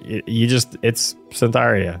 It's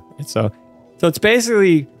Syntharia. So it's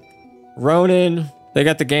basically Ronan. They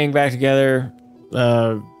got the gang back together.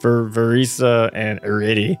 Varisa and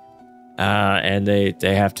Iridi. And they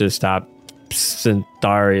have to stop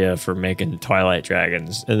Syntharia for making Twilight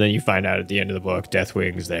Dragons. And then you find out at the end of the book,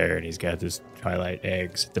 Deathwing's there and he's got this Twilight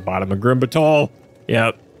eggs at the bottom of Grimbatol.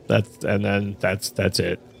 Yep. That's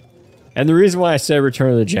it. And the reason why I said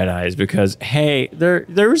Return of the Jedi is because, hey,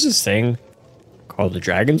 there was this thing called the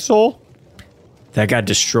Dragon Soul that got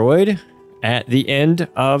destroyed at the end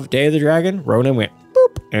of Day of the Dragon. Ronan went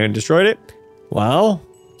boop and destroyed it. Well,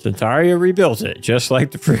 Syntharia rebuilt it, just like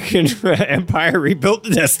the freaking Empire rebuilt the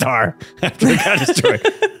Death Star after it got destroyed.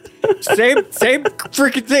 Same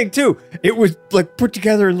freaking thing too. It was like put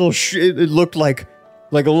together in little. It looked like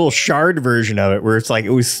a little shard version of it, where it's like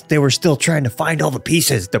they were still trying to find all the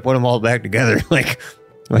pieces to put them all back together, like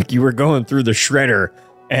you were going through the shredder.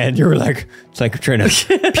 And you were like, it's like trying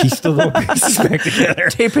to piece the little pieces back together,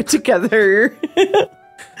 tape it together.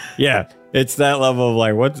 Yeah, it's that level of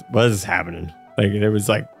like what is happening. Like there was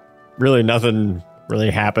like really nothing really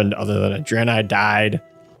happened other than a Draenei died.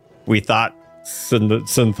 We thought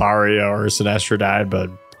Syntharia or Sinestra died, but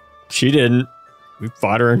she didn't. We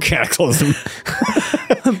fought her in Cataclysm.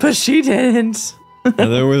 But she didn't. And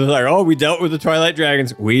then it was like, oh, we dealt with the Twilight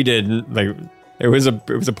Dragons. We didn't. Like it was a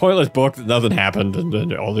pointless book that nothing happened, and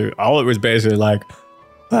then all it was basically like,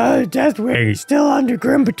 Deathwing, he's still under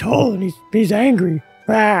Grimbatol and he's angry.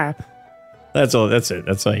 Ah. That's all. That's it.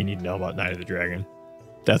 That's all you need to know about Night of the Dragon.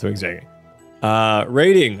 Deathwing's angry.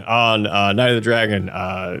 Rating on Night of the Dragon.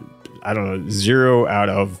 I don't know, 0 out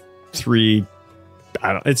of 3.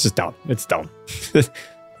 It's just dumb. It's dumb.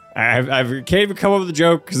 I can't even come up with a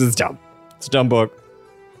joke because it's dumb. It's a dumb book.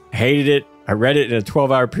 I hated it. I read it in a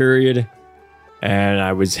 12-hour period, and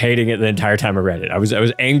I was hating it the entire time I read it. I was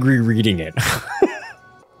angry reading it.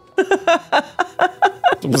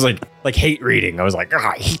 It was like hate reading. I was like,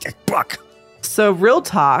 I hate this book. So real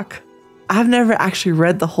talk, I've never actually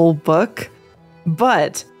read the whole book,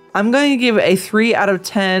 but I'm going to give it a 3 out of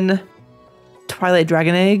 10 Twilight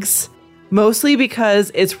Dragon eggs, mostly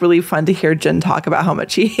because it's really fun to hear Jen talk about how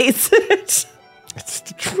much he hates it.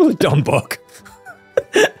 It's a really dumb book.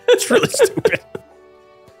 It's really stupid.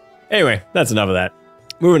 Anyway, that's enough of that.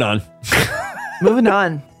 Moving on. Moving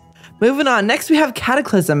on. Next, we have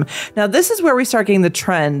Cataclysm. Now, this is where we start getting the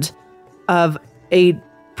trend of a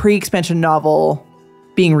pre-expansion novel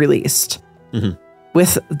being released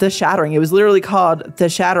with The Shattering. It was literally called The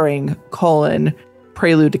Shattering,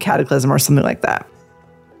 Prelude to Cataclysm or something like that.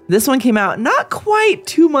 This one came out not quite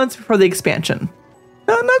 2 months before the expansion.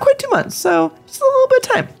 No, not quite 2 months. So just a little bit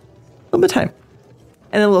of time.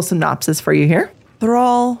 And a little synopsis for you here.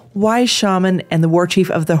 Thrall, wise shaman, and the war chief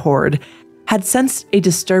of the Horde had sensed a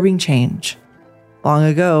disturbing change. Long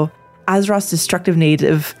ago, Azeroth's destructive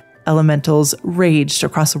native elementals raged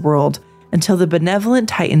across the world until the benevolent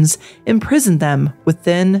titans imprisoned them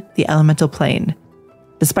within the elemental plane.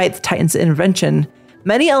 Despite the titans' intervention,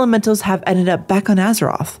 many elementals have ended up back on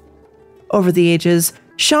Azeroth. Over the ages,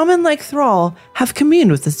 shaman like Thrall have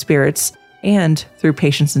communed with the spirits and, through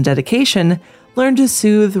patience and dedication, learned to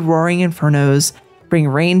soothe roaring infernos, bring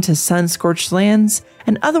rain to sun-scorched lands,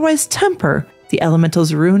 and otherwise temper the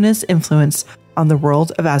elemental's ruinous influence on the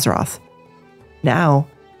world of Azeroth. Now,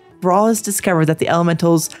 Thrall has discovered that the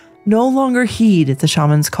elementals no longer heed the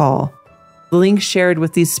shaman's call. The link shared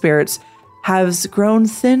with these spirits has grown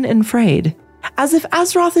thin and frayed, as if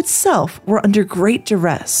Azeroth itself were under great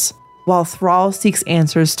duress. While Thrall seeks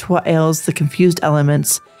answers to what ails the confused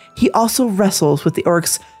elements, he also wrestles with the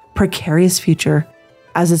orc's precarious future,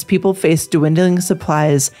 as his people face dwindling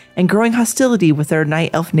supplies and growing hostility with their night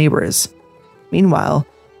elf neighbors. Meanwhile,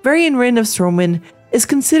 Varian Wrynn of Stormwind is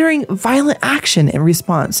considering violent action in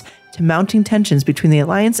response to mounting tensions between the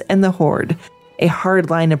Alliance and the Horde, a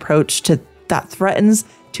hardline approach that threatens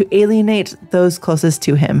to alienate those closest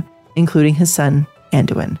to him, including his son,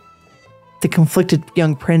 Anduin. The conflicted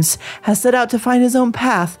young prince has set out to find his own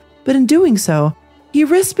path, but in doing so, he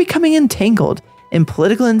risks becoming entangled in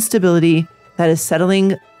political instability that is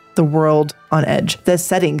setting the world on edge. The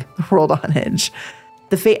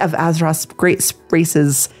fate of Azeroth's great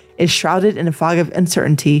races is shrouded in a fog of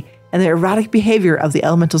uncertainty and the erratic behavior of the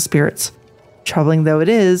elemental spirits. Troubling though it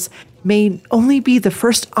is, may only be the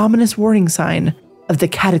first ominous warning sign of the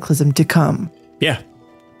cataclysm to come. Yeah,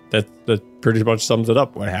 that pretty much sums it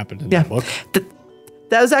up, what happened in that book.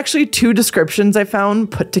 That was actually 2 descriptions I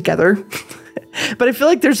found put together. But I feel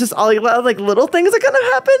like there's just all like little things that kind of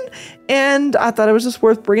happen. And I thought it was just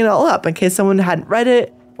worth bringing it all up in case someone hadn't read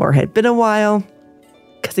it or had been a while.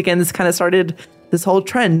 Because again, this kind of started this whole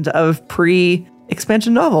trend of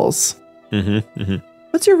pre-expansion novels.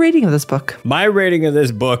 What's your rating of this book? My rating of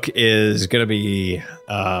this book is going to be,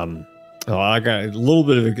 I got a little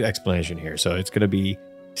bit of explanation here. So it's going to be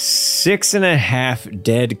 6.5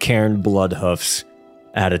 dead Cairn Bloodhoofs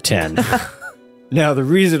out of 10. Now, the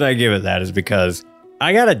reason I give it that is because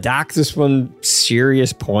I got to dock this one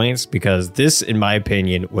serious points, because this, in my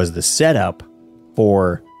opinion, was the setup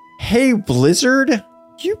for, hey, Blizzard,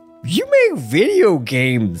 you make video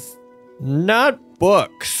games, not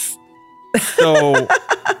books. So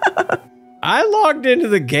I logged into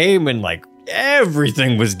the game and like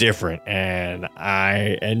everything was different, and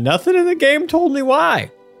nothing in the game told me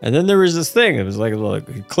why. And then there was this thing. It was like,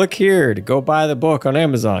 look, click here to go buy the book on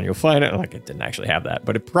Amazon. You'll find it. Like, it didn't actually have that,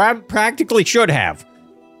 but it practically should have,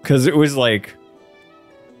 because it was like,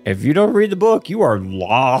 if you don't read the book, you are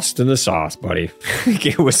lost in the sauce, buddy.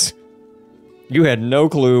 You had no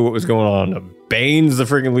clue what was going on. Bane's the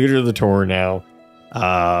freaking leader of the Tor now.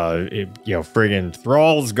 Friggin'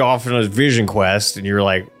 Thrall's off on his vision quest, and you're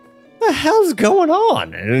like, what the hell's going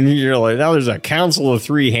on? And you're like, now there's a council of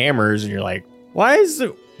 3 hammers, and you're like, why is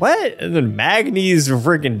it? What? And then Magni's a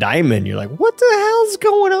freaking diamond. You're like, what the hell's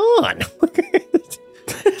going on?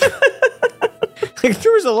 Like,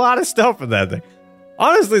 there was a lot of stuff in that thing.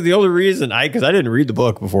 Honestly, the only reason because I didn't read the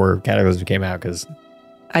book before Cataclysm came out, because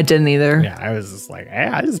I didn't either. Yeah, I was just like, hey,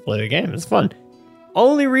 I just play the game. It's fun.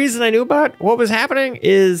 Only reason I knew about what was happening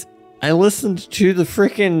is I listened to the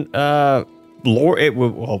freaking lore,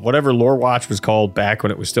 whatever Lore Watch was called back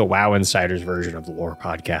when it was still WoW Insider's version of the Lore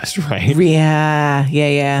podcast, right?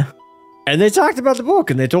 Yeah. And they talked about the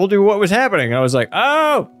book, and they told you what was happening. I was like,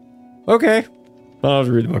 oh, okay. I don't have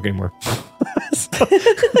to read the book anymore.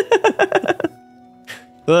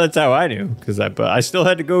 So that's how I knew, because I still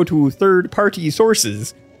had to go to third-party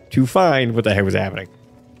sources to find what the heck was happening.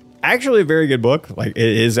 Actually, a very good book. Like, it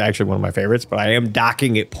is actually one of my favorites, but I am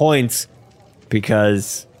docking it points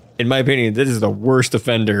because, in my opinion, this is the worst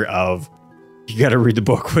offender of, you got to read the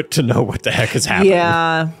book to know what the heck is happening.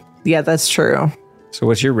 Yeah, that's true. So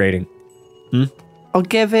what's your rating? I'll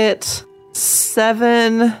give it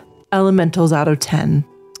 7 elementals out of 10.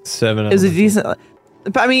 7 It was a decent,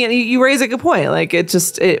 but I mean, you raise a good point. Like, it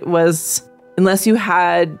was, unless you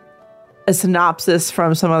had a synopsis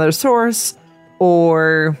from some other source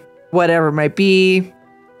or whatever it might be,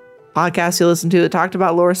 podcasts you listen to that talked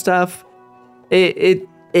about lore stuff, it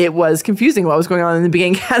was confusing what was going on in the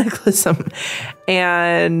beginning Cataclysm.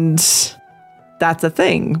 And that's a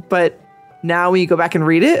thing. But now when you go back and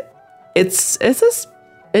read it, it's a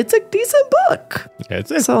decent book.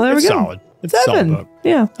 It's solid. It's a solid book.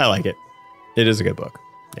 Yeah. I like it. It is a good book.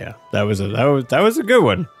 Yeah. That was a good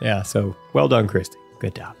one. Yeah. So well done, Christy.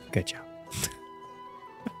 Good job.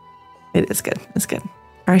 It is good. It's good.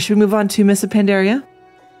 All right. Should we move on to Mists of Pandaria?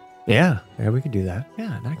 Yeah, we could do that.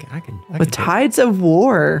 Yeah, I can. With Tides of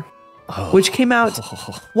War, which came out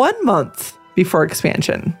 1 month before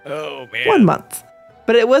expansion. Oh, man. 1 month.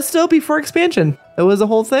 But it was still before expansion. It was a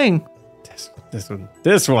whole thing. This one.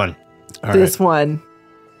 All this right. one.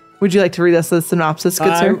 Would you like to read us the synopsis,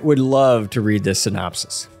 good sir? I would love to read this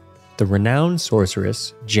synopsis. The renowned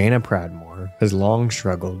sorceress, Jaina Proudmoore, has long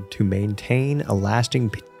struggled to maintain a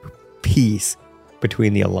lasting peace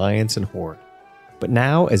between the Alliance and Horde. But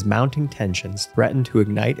now, as mounting tensions threaten to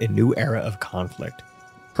ignite a new era of conflict,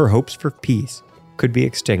 her hopes for peace could be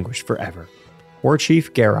extinguished forever. War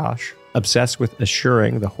Chief Garrosh, obsessed with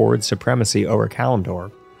assuring the Horde's supremacy over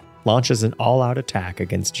Kalimdor, launches an all-out attack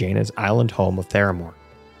against Jaina's island home of Theramore.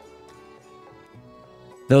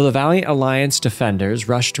 Though the valiant Alliance defenders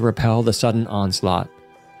rush to repel the sudden onslaught,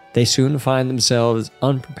 they soon find themselves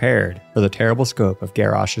unprepared for the terrible scope of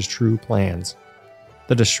Garrosh's true plans.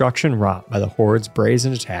 The destruction wrought by the Horde's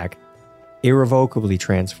brazen attack irrevocably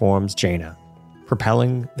transforms Jaina,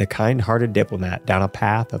 propelling the kind-hearted diplomat down a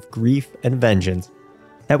path of grief and vengeance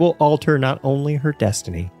that will alter not only her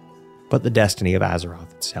destiny, but the destiny of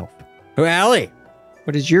Azeroth itself. So, Allie,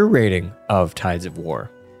 what is your rating of Tides of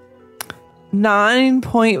War?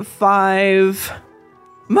 9.5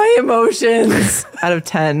 my emotions out of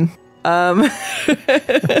 10.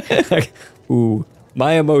 Ooh,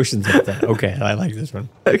 my emotions at that. Okay, I like this one.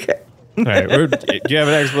 Okay. All right. Do you have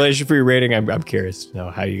an explanation for your rating? I'm curious to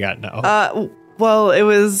know how you got now. Well, it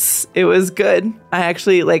was good. I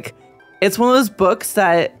actually it's one of those books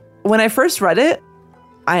that when I first read it,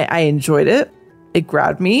 I enjoyed it. It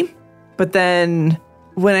grabbed me. But then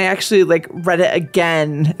when I actually read it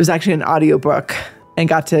again, it was actually an audiobook and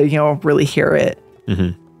got to, really hear it.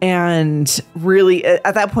 Mm-hmm. And really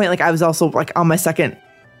at that point, I was also on my second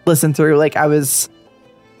listen through, I was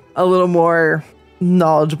a little more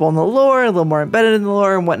knowledgeable in the lore, a little more embedded in the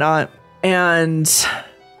lore and whatnot. And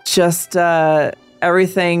just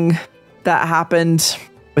everything that happened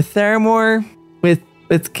with Theramore, with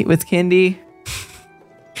Kindy.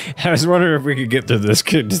 I was wondering if we could get through this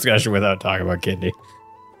discussion without talking about Kindy.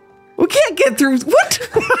 We can't get through what?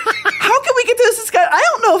 How can we get through this discussion? I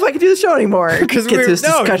don't know if I can do the show anymore. Because we're just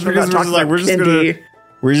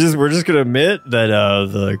gonna admit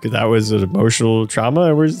that that was an emotional trauma,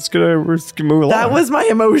 and we're just gonna move along. That was my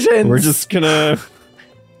emotions. We're just gonna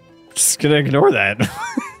ignore that.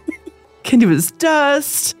 Kindy was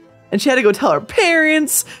dust, and she had to go tell her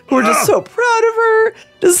parents, who were just so proud of her.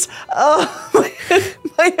 Just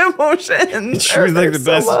my emotions. She was the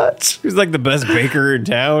best. Much. She was the best baker in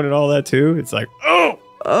town and all that too. It's it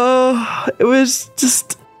was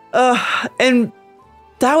just and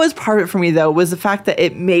that was part of it for me though, was the fact that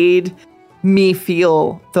it made me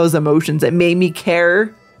feel those emotions. It made me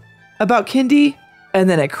care about Kindy, and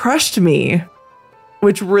then it crushed me,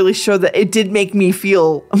 which really showed that it did make me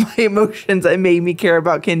feel my emotions. It made me care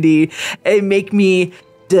about Kindy. It made me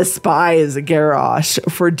despise Garrosh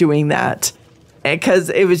for doing that,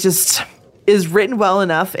 because it was just is written well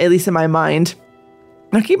enough, at least in my mind.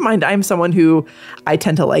 Now keep in mind, I'm someone who I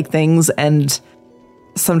tend to like things, and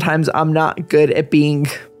sometimes I'm not good at being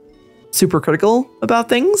super critical about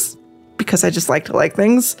things because I just like to like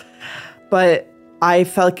things. But I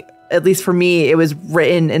felt like, at least for me, it was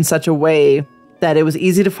written in such a way that it was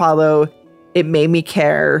easy to follow. It made me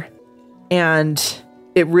care, and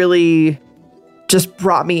it really just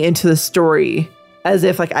brought me into the story as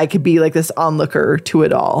if I could be this onlooker to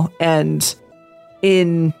it all, and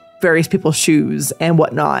in various people's shoes and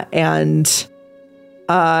whatnot. And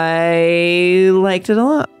I liked it a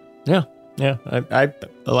lot. Yeah. I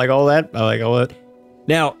like all that. I like all that.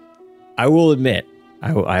 Now, I will admit,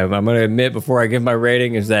 I'm going to admit before I give my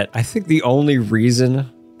rating, is that I think the only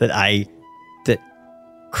reason that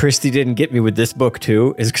Christy didn't get me with this book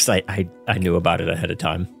too is because I knew about it ahead of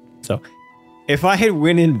time. So if I had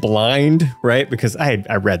went in blind, right, because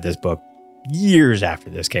I read this book years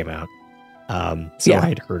after this came out. I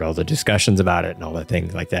had heard all the discussions about it and all the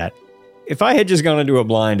things like that. If I had just gone into it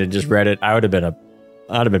blind and just read it, I'd have been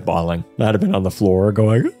bawling. I'd have been on the floor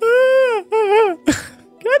going,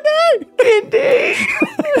 Kindy!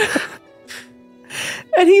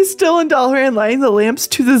 And he's still in Dalaran lighting the lamps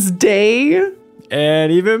to this day.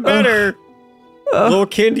 And even better, little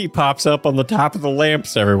Kindy pops up on the top of the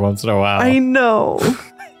lamps every once in a while. I know.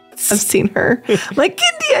 I've seen her.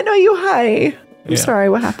 Kindy, I know you. Hi. I'm sorry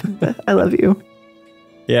what happened, but I love you.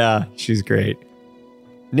 Yeah, she's great.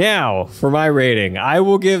 Now, for my rating, I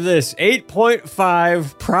will give this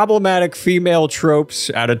 8.5 problematic female tropes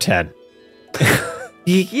out of 10.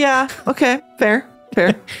 Yeah, okay, fair.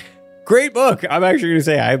 Great book. I'm actually going to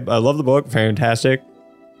say I love the book. Fantastic.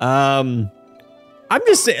 I'm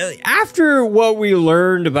just saying, after what we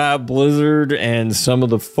learned about Blizzard and some of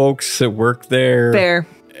the folks that work there, fair.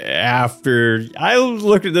 After I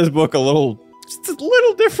looked at this book just a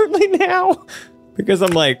little differently now, because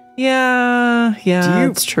I'm yeah,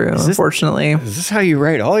 it's true. Unfortunately, is this how you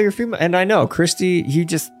write all your female? And I know Christy,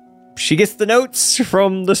 she gets the notes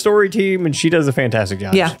from the story team, and she does a fantastic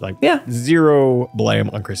job. Yeah, zero blame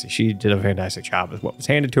on Christy. She did a fantastic job with what was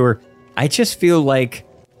handed to her. I just feel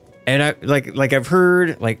and I I've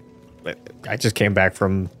heard, I just came back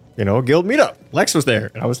from guild meetup. Lex was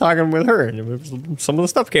there, and I was talking with her, and some of the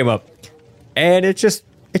stuff came up. And it just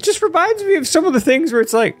reminds me of some of the things where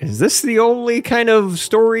it's like, is this the only kind of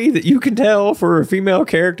story that you can tell for a female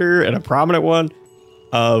character, and a prominent one,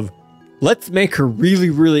 of let's make her really,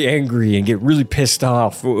 really angry and get really pissed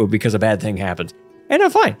off because a bad thing happens. And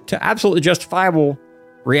fine, to absolutely justifiable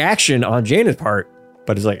reaction on Jaina's part,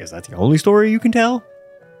 but it's like, is that the only story you can tell?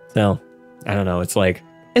 So, I don't know, it's like...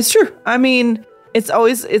 It's true. I mean, it's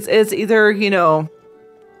either,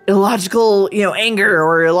 illogical, anger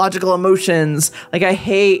or illogical emotions. Like, I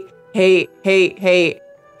hate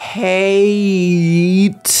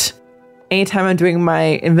anytime I'm doing my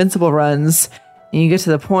invincible runs and you get to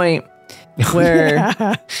the point where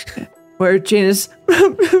where Jaina's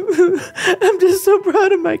I'm just so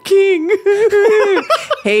proud of my king.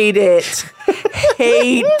 Hate it.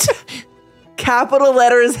 Hate. Capital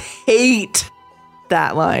letters hate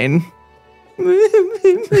that line.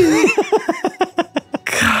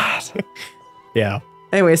 God. Yeah.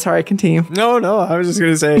 Anyway, sorry, continue. No, I was just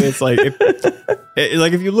going to say, it's like,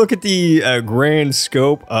 if you look at the grand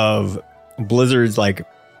scope of Blizzard's,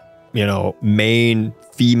 main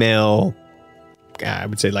female, I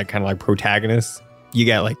would say, kind of like protagonists, you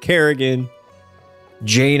got, Kerrigan,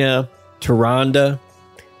 Jaina, Tyrande,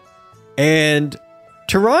 and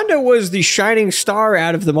Tyrande was the shining star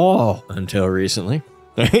out of them all until recently,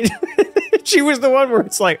 right? She was the one where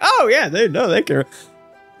it's like, oh, yeah, they care.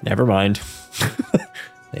 Never mind.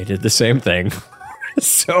 They did the same thing.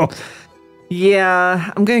 So,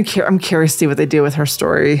 yeah, I'm curious to see what they do with her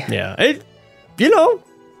story. Yeah,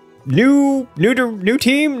 new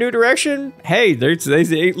team, new direction. Hey, they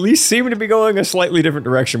at least seem to be going a slightly different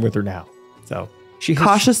direction with her now. So she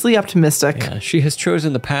cautiously optimistic. Yeah, she has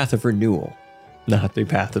chosen the path of renewal, not the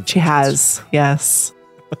path of. She has, yes.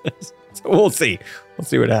 So we'll see. We'll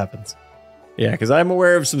see what happens. Yeah, because I'm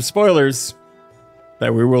aware of some spoilers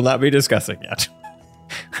that we will not be discussing yet.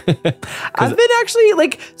 I've been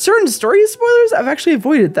actually, certain story spoilers, I've actually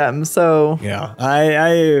avoided them, so... Yeah,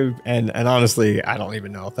 I honestly, I don't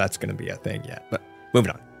even know if that's going to be a thing yet, but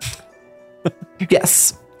moving on.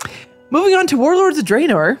 Yes. Moving on to Warlords of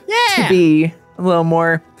Draenor, to be a little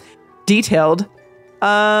more detailed.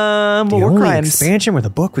 The War only Crimes. expansion where the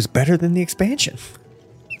book was better than the expansion.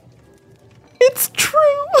 It's true.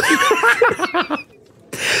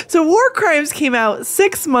 So War Crimes came out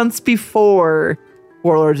 6 months before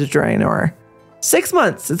Warlords of Draenor. 6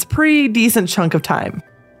 months. It's a pretty decent chunk of time.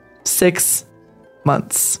 6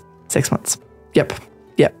 months. 6 months. Yep.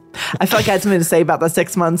 I feel like I had something to say about the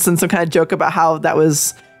 6 months and some kind of joke about how that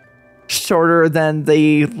was shorter than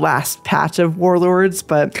the last patch of Warlords.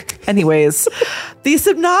 But anyways, the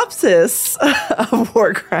synopsis of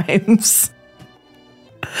War Crimes.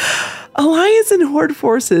 Alliance and Horde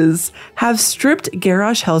forces have stripped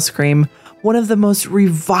Garrosh Hellscream, one of the most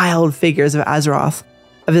reviled figures of Azeroth,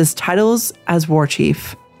 of his titles as war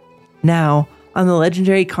chief. Now, on the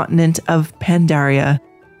legendary continent of Pandaria,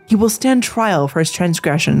 he will stand trial for his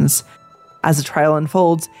transgressions. As the trial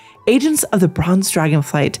unfolds, agents of the Bronze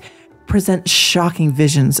Dragonflight present shocking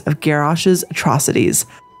visions of Garrosh's atrocities.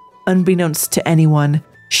 Unbeknownst to anyone,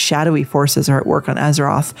 shadowy forces are at work on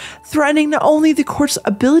Azeroth, threatening not only the court's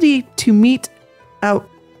ability to mete out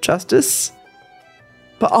justice,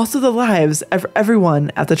 but also the lives of everyone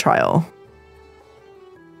at the trial.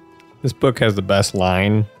 This book has the best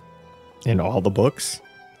line in all the books.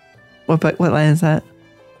 What line is that?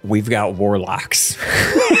 We've got warlocks.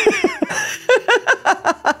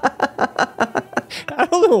 I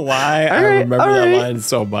don't know why I remember that line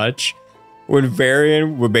so much. When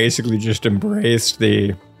Varian would basically just embrace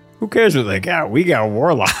the, who cares what they got? We got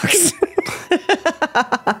warlocks.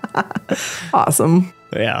 Awesome.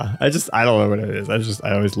 Yeah, I don't know what it is.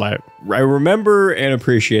 I always like, I remember and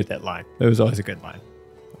appreciate that line. It was always a good line.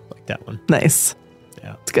 I like that one. Nice.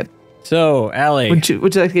 Yeah. It's good. So, Allie. Would you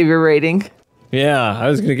like to give your rating? Yeah, I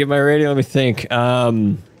was going to give my rating. Let me think.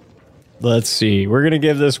 Let's see. We're going to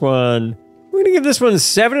give this one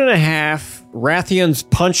 7.5 Rathians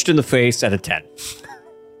punched in the face out of 10.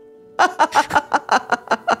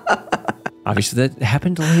 Obviously, that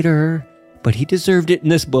happened later, but he deserved it in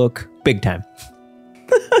this book big time.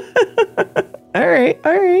 All right.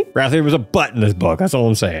 Rathian was a butt in this book. That's all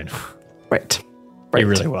I'm saying. Right. He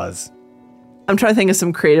really was. I'm trying to think of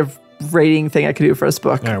some creative rating thing I could do for this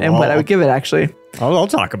book, right, and what I would give it. Actually, I'll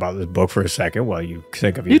talk about this book for a second while you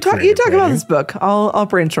think of you talk about this book. I'll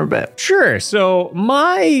brainstorm a bit. Sure. So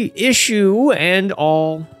my issue and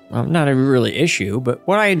all, well, not a really issue, but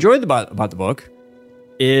what I enjoyed about the book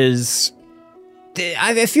is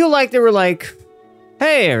I feel like they were like,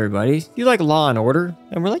 hey everybody, you like Law and Order?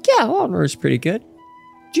 And we're like, yeah, Law and Order is pretty good.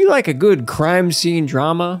 Do you like a good crime scene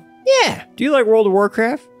drama? Yeah. Do you like World of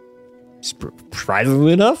Warcraft?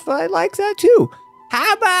 Surprisingly enough, I like that too.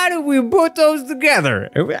 How about if we put those together?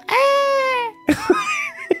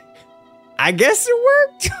 I guess it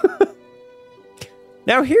worked.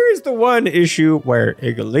 Now, here's the one issue where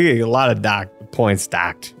a lot of points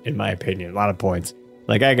docked, in my opinion. A lot of points.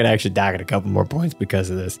 Like, I could actually dock it a couple more points because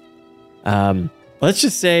of this. Let's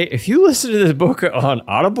just say, if you listen to this book on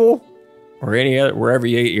Audible or any other, wherever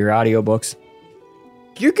you get your audiobooks,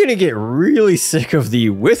 you're going to get really sick of the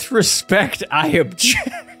 "with respect, I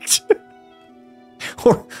object."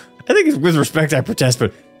 Or, I think it's "with respect, I protest,"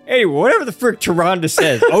 but anyway, whatever the frick Tyrande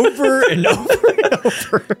says over and over and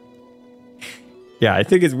over. Yeah, I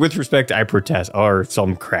think it's "with respect, I protest," or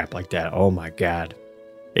some crap like that. Oh my God.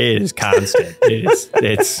 It is constant. It's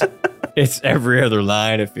every other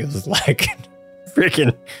line, it feels like.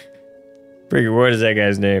 Freaking, what is that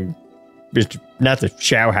guy's name? Not the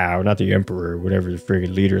Xiao Hao, not the Emperor, whatever the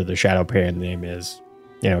freaking leader of the Shadow Pan name is.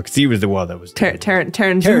 You know, because he was the one that was Terran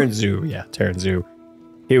Zhu. Yeah, Terran Zhu.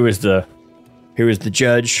 He was the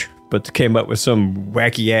judge, but came up with some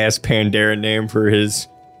wacky ass Pandaren name for his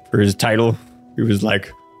title. He was like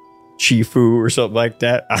Chifu or something like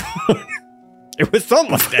that. It was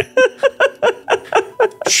something like that.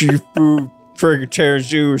 Chifu, friggin' Terran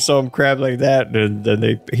Zhu or some crap like that. And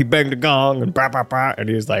then he banged a gong and and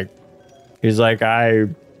he's like, I,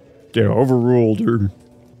 overruled or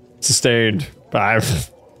sustained. It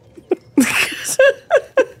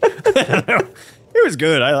was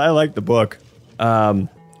good. I liked the book.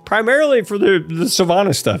 Primarily for the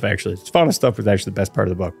Sylvanas stuff, actually. Sylvanas stuff was actually the best part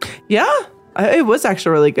of the book. Yeah, it was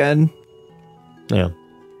actually really good. Yeah.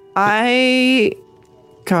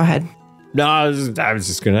 Go ahead. No, I was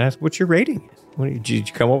just going to ask what your rating is. Did you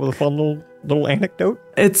come up with a fun little anecdote?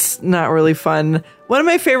 It's not really fun. One of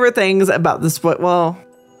my favorite things about this book,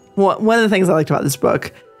 one of the things I liked about this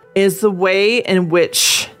book is the way in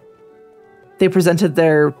which they presented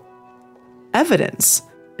their evidence,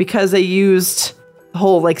 because they used the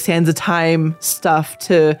whole like Sands of Time stuff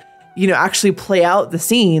to, actually play out the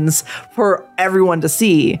scenes for everyone to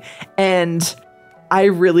see. And I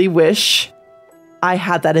really wish I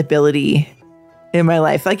had that ability in my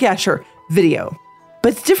life. Like, yeah, sure, video,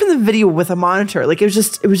 but it's different than video with a monitor. Like, it was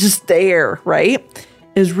just there, right?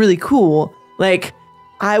 It was really cool. Like,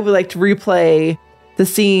 I would like to replay the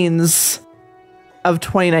scenes of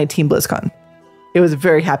 2019 BlizzCon. It was a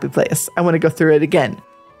very happy place. I want to go through it again.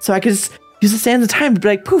 So I could just use the Sands of Time to be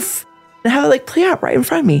like, poof, and have it like play out right in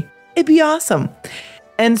front of me. It'd be awesome.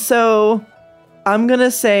 And so I'm going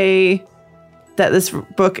to say that this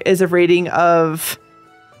book is a rating of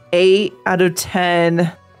 8 out of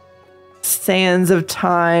 10 Sands of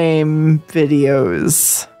Time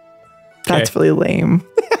videos. That's really lame.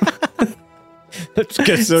 It's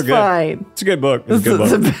good. So it's good. Fine. It's a good book. It's a good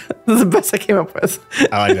book. This is the best I came up with.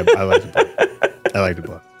 I like the book. I like the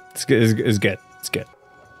book. It's good. It's good. It's good.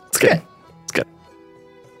 It's good. It's good.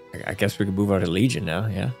 I guess we can move on to Legion now.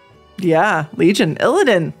 Yeah. Yeah. Legion.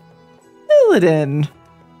 Illidan.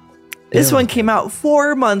 This one came out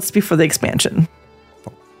 4 months before the expansion.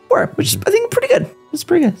 4, which is, I think, pretty good. It's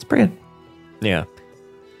pretty good. Yeah.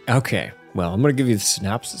 Okay. Well, I'm going to give you the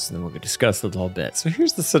synopsis, and then we're going to discuss it a little bit. So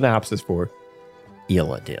here's the synopsis for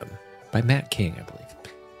Illidan by Matt King, I believe.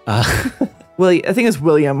 I think it's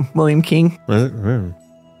William King.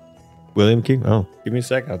 William King? Oh, give me a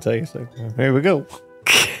second. I'll tell you a second. Here we go.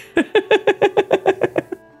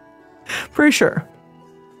 Pretty sure.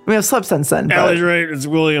 We have slept since then. Allie's right. It's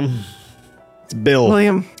William. It's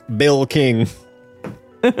Bill. Bill King.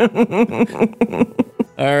 All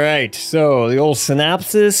right. So the old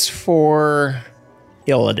synopsis for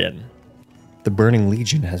Illidan. The Burning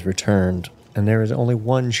Legion has returned, and there is only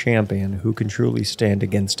one champion who can truly stand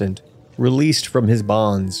against it. Released from his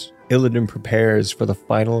bonds, Illidan prepares for the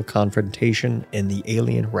final confrontation in the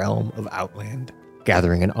alien realm of Outland,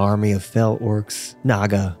 gathering an army of fell orcs,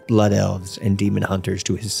 naga, blood elves, and demon hunters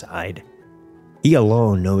to his side. He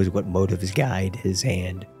alone knows what motives guide his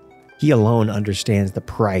hand. He alone understands the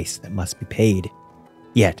price that must be paid.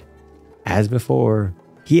 Yet, as before,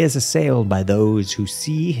 he is assailed by those who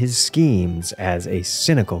see his schemes as a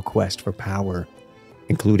cynical quest for power,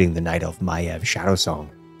 including the Night Elf Maiev Shadowsong.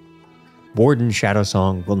 Warden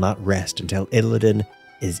Shadowsong will not rest until Illidan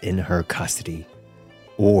is in her custody,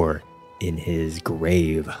 or in his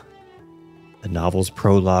grave. The novel's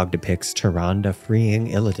prologue depicts Tyrande freeing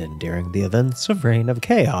Illidan during the events of Reign of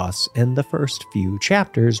Chaos, and the first few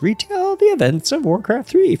chapters retell the events of Warcraft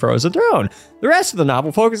 3 Frozen Throne. The rest of the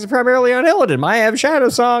novel focuses primarily on Illidan, Maiev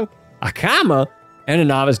Shadowsong, Akama, and a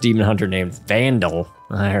novice demon hunter named Vandal.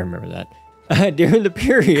 I remember that. during the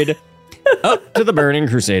period up to the Burning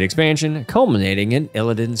Crusade expansion, culminating in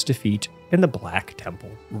Illidan's defeat in the Black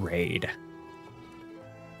Temple raid.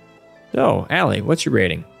 So, Allie, what's your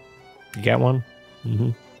rating? You got one? Mm-hmm.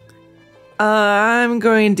 I'm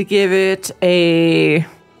going to give it a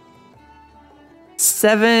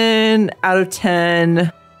 7 out of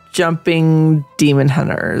 10 jumping demon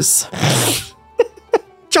hunters.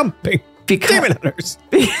 Jumping demon hunters.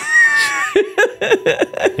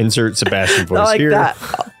 Insert Sebastian voice I like here.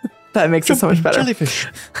 That makes it so much better. Jellyfish.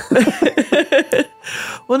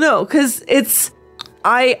 Well, no, because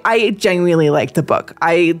I genuinely like the book.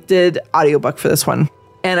 I did audiobook for this one,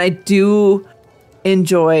 and I do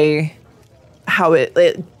enjoy how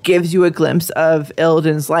it gives you a glimpse of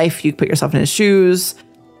Illidan's life. You put yourself in his shoes,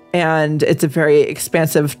 and it's a very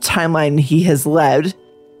expansive timeline he has led. So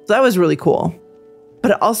that was really cool.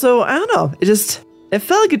 But also, I don't know, it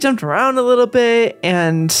felt like it jumped around a little bit,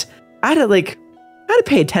 and I had to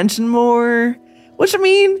pay attention more. Which, I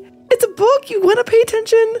mean, it's a book, you want to pay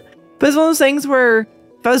attention. But it's one of those things where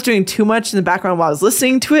if I was doing too much in the background while I was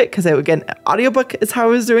listening to it, because I would get an audiobook is how I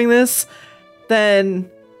was doing this, then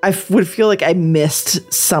I would feel like I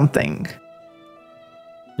missed something.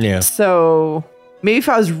 Yeah. So maybe if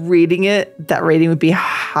I was reading it, that rating would be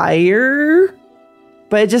higher.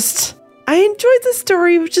 But I enjoyed the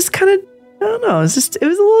story. It was just kind of, I don't know, it was a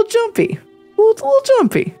little jumpy. A little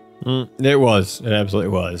jumpy. It was. It absolutely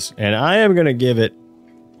was. And I am going to give it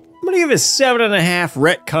 7.5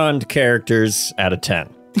 retconned characters out of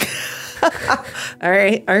 10. All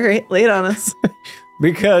right. Lay it on us.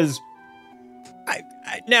 Because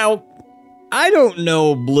now, I don't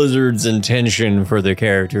know Blizzard's intention for the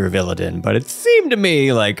character of Illidan, but it seemed to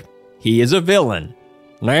me like he is a villain,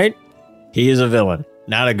 right? He is a villain,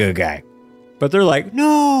 not a good guy. But they're like,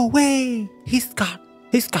 no way, he's got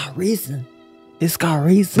reason. He's got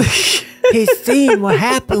reason. He's seen what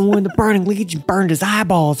happened when the Burning Legion burned his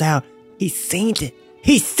eyeballs out. He's seen it.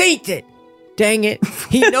 Dang it.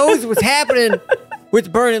 He knows what's happening with the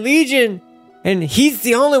Burning Legion, and he's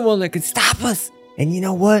the only one that can stop us. And you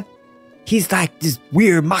know what? He's like this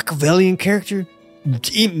weird Machiavellian character.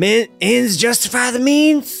 Ends justify the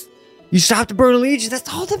means. You stop the Burning Legion,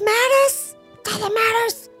 that's all that matters.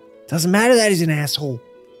 Doesn't matter that he's an asshole.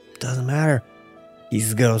 Doesn't matter.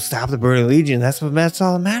 He's gonna stop the Burning Legion. That's all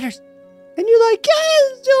that matters. And you're like, yeah,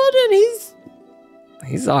 Jordan,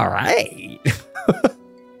 he's all right.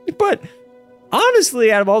 But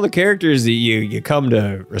honestly, out of all the characters that you come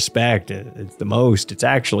to respect, it's the most. It's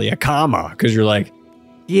actually Akama, because you're like,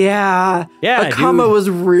 yeah, Akama was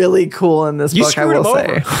really cool in this book. I will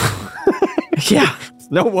say, yeah.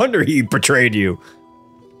 No wonder he betrayed you.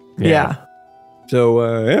 Yeah.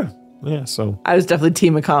 So yeah. So I was definitely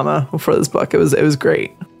Team Akama for this book. It was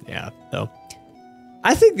great. Yeah. So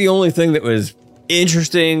I think the only thing that was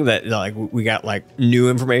interesting that we got new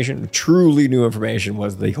information, truly new information,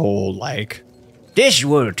 was the whole this is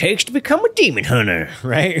what it takes to become a demon hunter,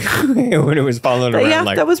 right? When it was following around.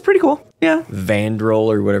 Yeah, that was pretty cool. Yeah.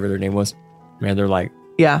 Vandrel or whatever their name was. Man, they're like,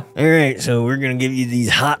 yeah. All right, so we're gonna give you these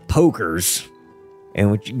hot pokers. And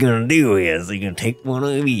what you're going to do is you're going to take one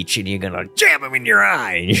of each and you're going to jam them in your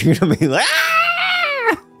eye. And you're going to be like,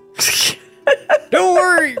 ah! Don't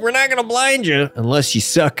worry, we're not going to blind you unless you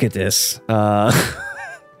suck at this. But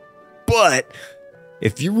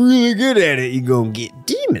if you're really good at it, you're going to get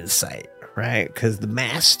demon sight, right? Because the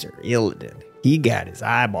master, Illidan, he got his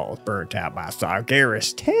eyeballs burnt out by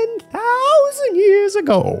Sargeras 10,000 years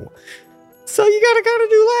ago. So you got to kind of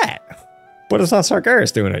do that. But it's not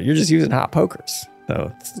Sargeras doing it. You're just using hot pokers.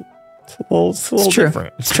 So it's a little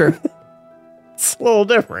different. It's true. It's a little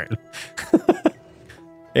different.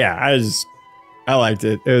 Yeah, I liked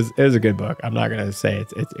it. It was a good book. I'm not gonna say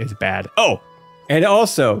it's bad. Oh, and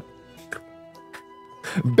also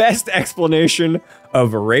best explanation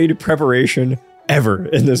of raid preparation ever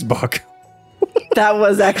in this book. That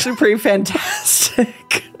was actually pretty fantastic.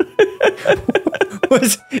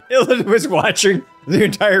 Illidan was watching the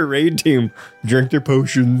entire raid team drink their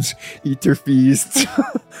potions, eat their feasts,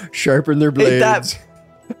 sharpen their blades.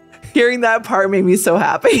 Hearing that part made me so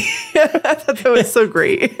happy. I thought that was so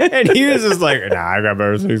great. And he was just like, nah, I got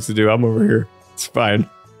better things to do. I'm over here. It's fine.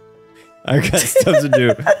 I got stuff to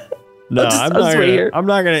do. No, I'm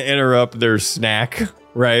not gonna interrupt their snack,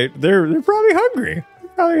 right? They're probably hungry.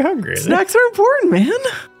 Snacks are important, man.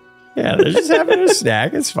 Yeah, they're just having a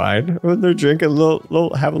snack. It's fine. When they're drinking a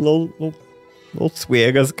little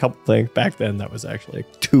swig as a couple things. Back then, that was actually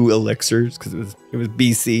 2 elixirs because it was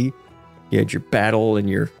BC. You had your battle and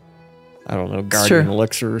your, I don't know, guardian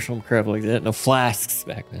elixir or some crap like that. No flasks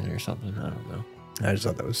back then or something. I don't know. I just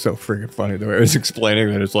thought that was so freaking funny the way I was explaining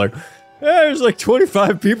that. It's like, there's like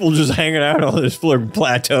 25 people just hanging out on this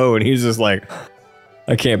plateau, and he's just like,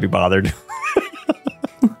 I can't be bothered.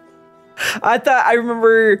 I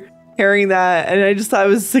remember hearing that, and I just thought it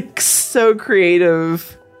was like so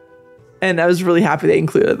creative, and I was really happy they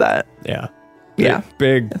included that. Yeah. Yeah.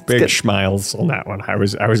 Big smiles on that one. I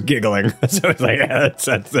was giggling. So I was like, yeah, that's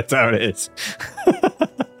how it is.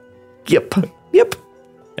 Yep.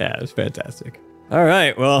 Yeah, it was fantastic. All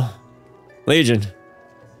right, well, Legion.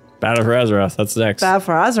 Battle for Azeroth. That's next. Battle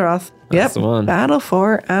for Azeroth. That's the one. Battle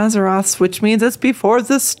for Azeroth, which means it's before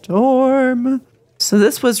the storm. So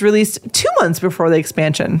this was released 2 months before the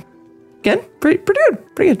expansion. Again, pretty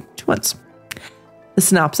good. 2 months. The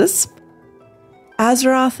synopsis.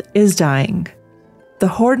 Azeroth is dying. The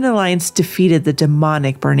Horde and Alliance defeated the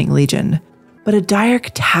demonic Burning Legion, but a dire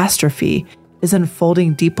catastrophe is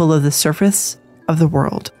unfolding deep below the surface of the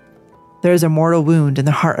world. There is a mortal wound in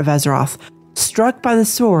the heart of Azeroth, struck by the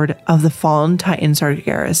sword of the fallen Titan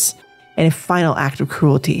Sargeras, in a final act of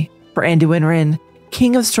cruelty. For Anduin Wrynn,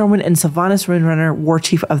 King of Stormwind and Sylvanas Windrunner, War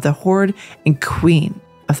Chief of the Horde and Queen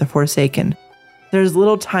of the Forsaken, there is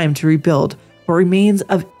little time to rebuild what remains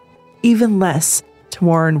of even less to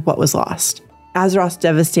mourn what was lost. Azeroth's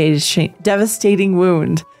devastating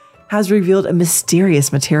wound has revealed a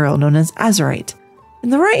mysterious material known as Azerite. In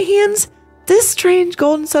the right hands, this strange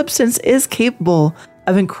golden substance is capable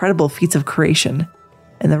of incredible feats of creation.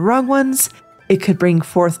 In the wrong ones, it could bring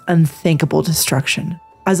forth unthinkable destruction.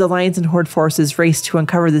 As Alliance and Horde forces race to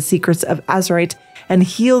uncover the secrets of Azerite and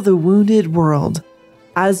heal the wounded world,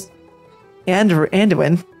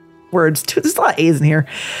 Anduin, there's a lot of A's in here.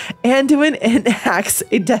 Anduin enacts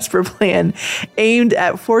a desperate plan aimed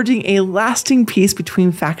at forging a lasting peace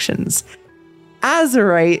between factions.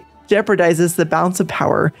 Azerite jeopardizes the balance of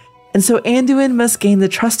power, and so Anduin must gain the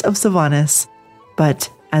trust of Sylvanas. But,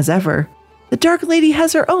 as ever, the Dark Lady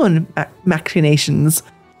has her own machinations.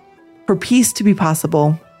 For peace to be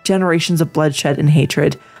possible, generations of bloodshed and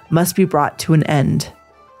hatred must be brought to an end.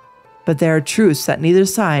 But there are truths that neither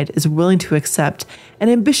side is willing to accept and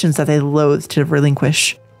ambitions that they loathe to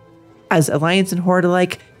relinquish. As Alliance and Horde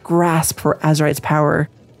alike grasp for Azerite's power,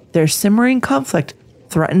 their simmering conflict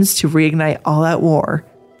threatens to reignite all-out war.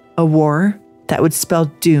 A war that would spell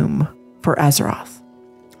doom for Azeroth.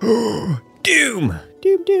 Doom!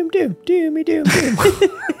 Doom, doom, doom, doomy, doom, doom.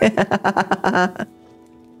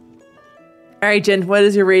 All right, Jen, what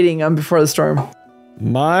is your rating on Before the Storm?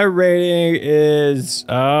 My rating is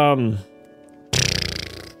Before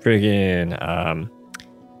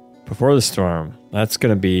the Storm. That's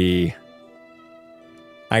gonna be,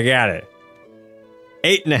 I got it,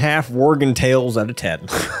 8.5 Worgen tails out of 10.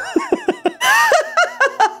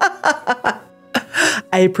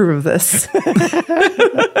 I approve of this.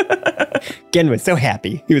 Gen was so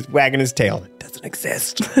happy. He was wagging his tail. It doesn't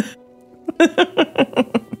exist.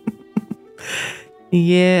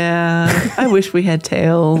 Yeah, I wish we had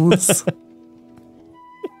tails.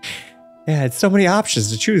 Yeah, it's so many options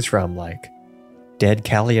to choose from, like dead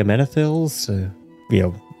Caliamenethils,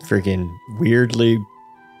 freaking weirdly,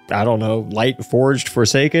 I don't know, light forged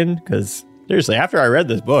Forsaken. Because seriously, after I read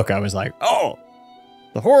this book, I was like, oh,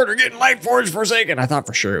 the Horde are getting light forged Forsaken. I thought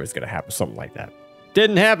for sure it was going to happen, something like that.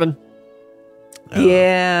 Didn't happen.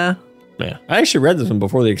 Yeah. Yeah, I actually read this one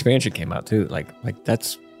before the expansion came out too. Like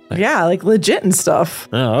that's. Yeah, like legit and stuff.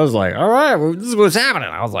 I was like, all right, well, this is what's happening.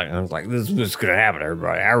 I was like, this is what's going to happen,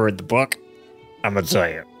 everybody. I read the book. I'm going to tell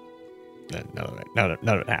you. None of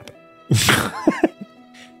it happened.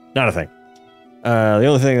 Not a thing. The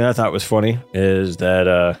only thing that I thought was funny is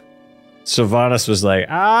that Sylvanas was like,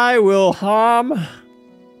 I will harm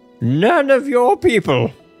none of your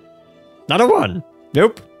people. Not a one.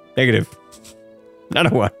 Nope. Negative.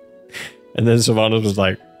 Not a one. And then Sylvanas was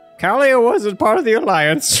like, Kalia wasn't part of the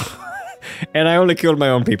Alliance, and I only killed my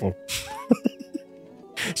own people.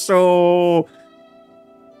 So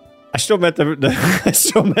I still met I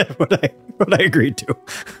still met what I agreed to.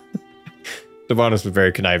 Sylvanas was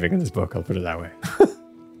very conniving in this book, I'll put it that way.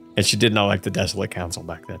 And she did not like the Desolate Council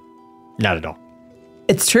back then. Not at all.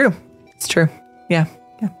 It's true. It's true. Yeah.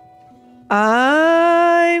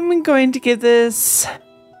 I'm going to give this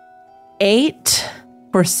 8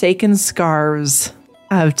 Forsaken Scarves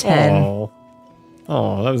out of 10.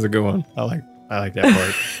 Oh, that was a good one. I like that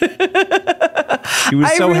part. She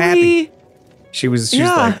was so happy. She was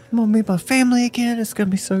like, I'm gonna meet my family again. It's gonna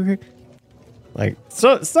be so great. Like,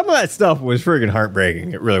 so some of that stuff was freaking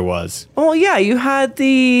heartbreaking. It really was. Well, yeah, you had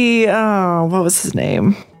the what was his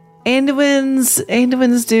name?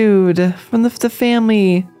 Anduin's dude from the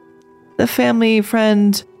family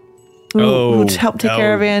friend who helped take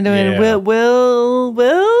care of Anduin. Yeah. Will.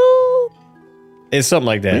 It's something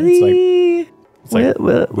like that. Really? It's like It's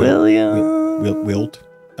like William. Wilt.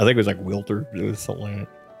 I think it was like Wilter. It was something like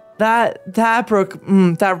that. That broke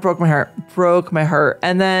my heart. Broke my heart.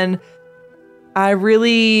 And then I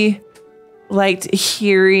really liked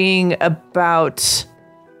hearing about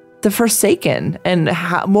the Forsaken and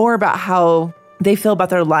more about how they feel about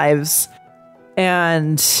their lives.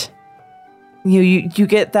 And you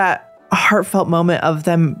get that heartfelt moment of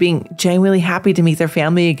them being genuinely happy to meet their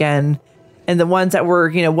family again. And the ones that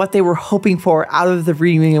were, what they were hoping for out of the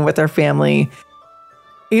reunion with their family.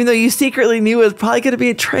 Even though you secretly knew it was probably going to be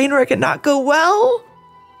a train wreck and not go well,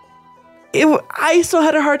 I still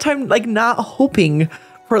had a hard time not hoping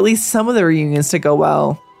for at least some of the reunions to go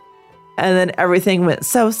well. And then everything went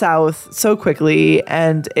so south so quickly.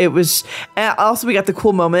 And also we got the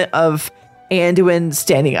cool moment of Anduin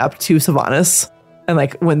standing up to Sylvanas. And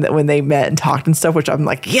when they met and talked and stuff, which I'm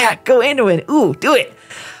like, yeah, go Anduin. Ooh, do it.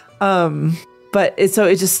 But it's one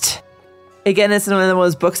of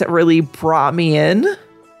those books that really brought me in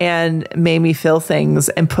and made me feel things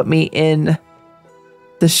and put me in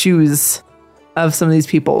the shoes of some of these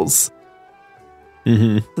peoples.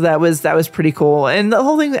 Mm-hmm. So that was pretty cool. And the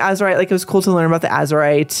whole thing with Azurite, it was cool to learn about the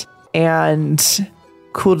Azurite and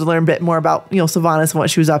cool to learn a bit more about, Sylvanas and what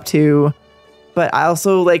she was up to. But I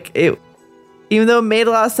also it, even though it made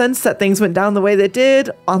a lot of sense that things went down the way they did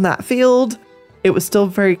on that field, it was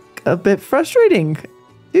still a bit frustrating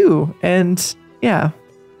too. And yeah.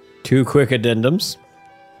 2 quick addendums.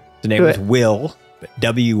 The name is Will.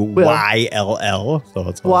 W-Y-L-L. So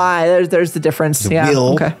it's why there's the difference. Yeah.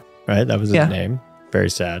 Will. Okay. Right. That was his name.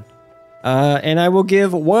 Very sad. And I will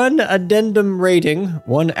give 1 addendum rating,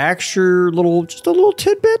 one just a little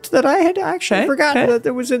tidbit that I had actually forgotten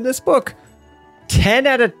that was in this book. 10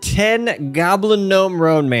 out of 10 goblin gnome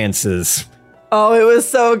romances. Oh, it was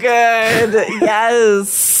so good.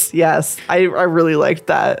 Yes. Yes. I really liked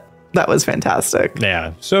that. That was fantastic.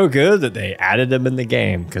 Yeah. So good that they added them in the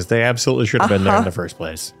game because they absolutely should have been there in the first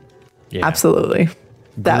place. Yeah. Absolutely.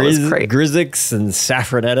 That was great. Grizzix and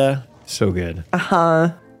Saffronetta. So good.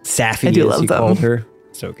 Saffy, I do as love you them. called her.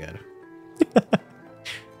 So good.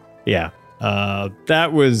 Yeah.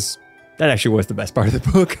 That actually was the best part of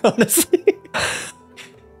the book, honestly.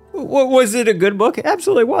 Was it a good book? It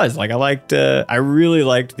absolutely was. I really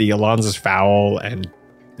liked the Alonza's Fowl and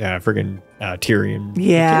friggin' Tyrion.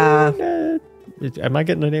 Yeah. Am I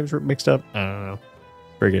getting the names mixed up? I don't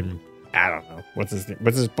know. I don't know. What's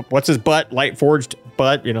his butt? Light forged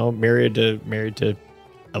butt, married to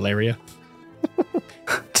Ilaria.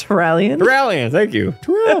 Turallion, thank you.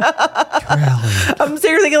 Turallion. I'm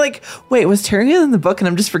seriously thinking wait, was Tyrion in the book and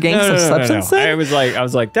I'm just forgetting substance then? I was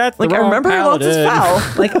like, that's the wrong I remember paladin.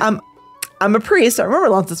 Launce's Fowl. I'm a priest. I remember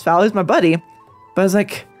Launce's Fowl. He's my buddy. But I was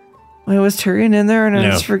like, wait, was Tyrion in there and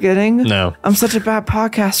I'm just forgetting? No. I'm such a bad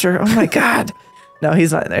podcaster. Oh my God. No,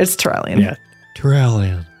 he's not in there. It's Turallion. Yeah.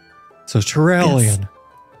 Turallion. So Turallion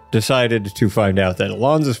decided to find out that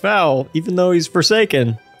Alonza's Fowl, even though he's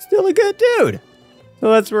forsaken, still a good dude.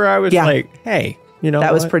 So that's where I was like, hey,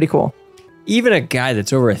 that was pretty cool. Even a guy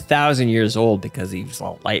that's over 1,000 years old because he was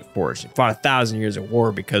all light forged and fought 1,000 years of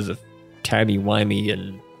war because of timey-wimey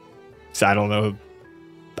and I don't know,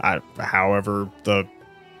 however the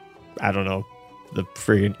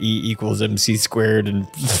friggin' E equals MC squared and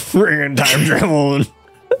friggin' time travel and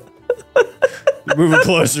moving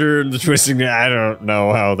closer and the twisting. I don't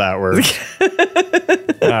know how that works.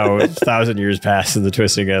 How 1,000 years passed and the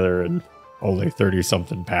twisting together and only 30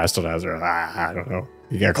 something passed when I was I don't know.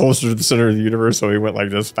 He got closer to the center of the universe, so he went like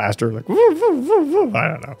this faster. Like, woo, woo, woo, woo. I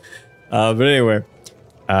don't know. But anyway,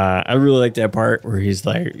 I really like that part where he's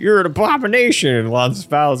like, "You're an abomination," and Alonza's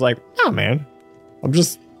Fowl is like, "Oh man, I'm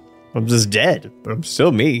just dead, but I'm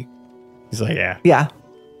still me." He's like, "Yeah,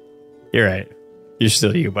 you're right. You're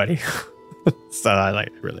still you, buddy." So I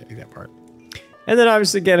really like that part. And then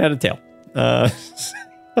obviously again had a tail.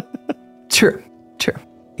 True.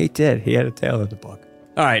 He did. He had a tail in the book.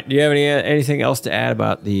 All right. Do you have anything else to add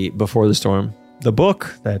about the Before the Storm? The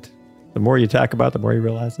book that the more you talk about, the more you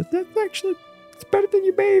realize that that's actually it's better than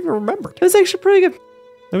you may even remembered. It was actually pretty good.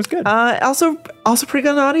 It was good. Also pretty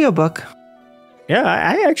good on audiobook. Yeah,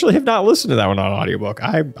 I actually have not listened to that one on audiobook.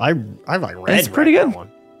 I've read it's pretty good. That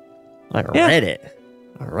one. I read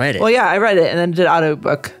it. Well, yeah, I read it and then did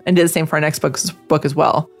audiobook and did the same for our next book as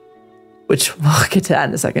well, which we'll get to that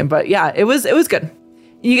in a second. But yeah, it was good.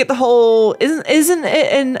 You get the whole isn't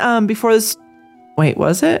it in Before this? Wait,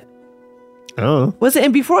 was it? Oh, was it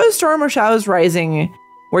in Before the Storm or Shadows Rising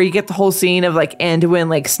where you get the whole scene of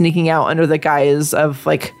Anduin sneaking out under the guise of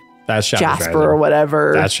that's Jasper Rising. or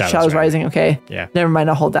whatever. That's Shadows Rising. Okay. Yeah. Never mind.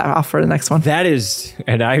 I'll hold that off for the next one. That is,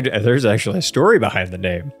 and there's actually a story behind the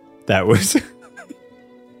name that was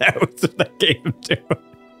That was what I gave him to.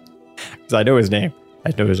 Because I know his name.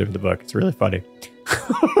 I know his name in the book. It's really funny.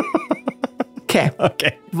 Okay.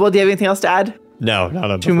 Okay. Well, do you have anything else to add? No, not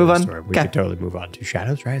on the Should we move on? story. We could totally move on to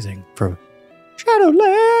Shadows Rising from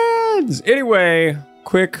Shadowlands. Anyway,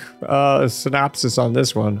 quick synopsis on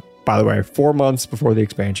this one. By the way, 4 months before the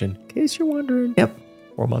expansion. In case you're wondering. Yep.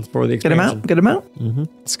 4 months before the expansion. Get him out. Mm-hmm.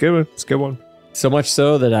 It's a good one. It's a good one. So much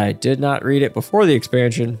so that I did not read it before the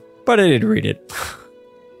expansion, but I did read it.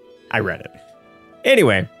 I read it.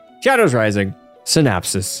 Anyway, Shadows Rising.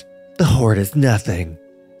 Synopsis. The Horde is nothing.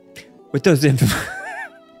 With those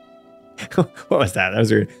what was that? That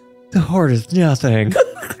was weird. The Horde is nothing.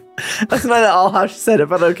 That's not at all how she said it,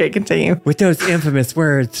 but okay, continue. With those infamous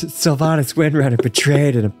words, Sylvanas Windrunner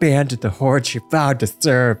betrayed and abandoned the Horde she vowed to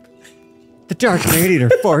serve. The Dark Lady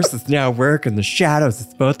and her forces now work in the shadows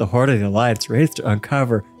as both the Horde and the Alliance race to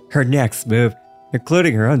uncover her next move,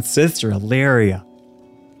 including her own sister, Illyria.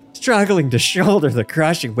 Struggling to shoulder the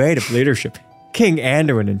crushing weight of leadership, King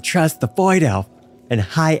Anduin entrusts the Void Elf and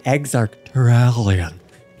High Exarch Turalyon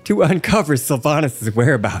to uncover Sylvanas'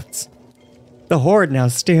 whereabouts. The Horde now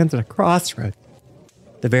stands at a crossroads.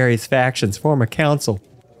 The various factions form a council,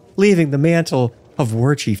 leaving the mantle of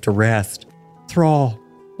Warchief to rest. Thrall,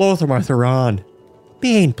 Lothar Thuron,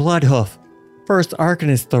 Bane Bloodhoof, First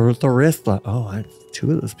Arcanist Thoristla. Oh, I have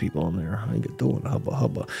 2 of those people in there. How you doing? Hubba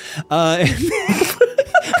hubba.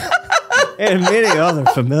 And many other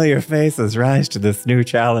familiar faces rise to this new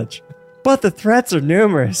challenge. But the threats are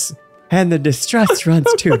numerous, and the distrust runs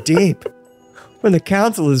too deep. When the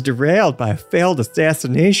council is derailed by a failed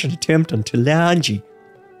assassination attempt on Talanji,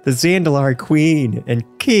 the Zandalari Queen and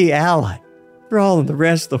key ally, Thrall and the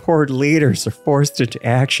rest of the Horde leaders are forced into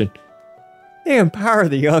action. They empower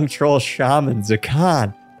the young troll shaman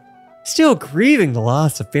Zakan, still grieving the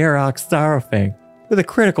loss of Varrock Starrowfang, with a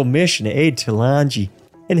critical mission to aid Talanji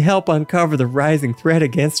and help uncover the rising threat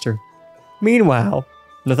against her. Meanwhile,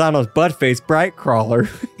 Nathano's butt-faced Brightcrawler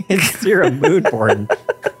and Sierra Moonborn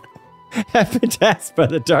have been tasked by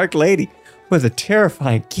the Dark Lady with a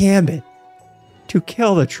terrifying gambit to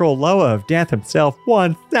kill the troll Loa of Death himself,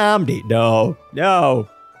 one Samdi. No,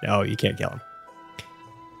 you can't kill him.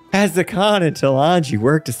 As the Khan and Talanji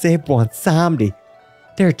work to save one Samdi,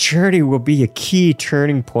 their journey will be a key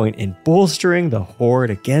turning point in bolstering the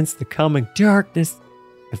Horde against the coming darkness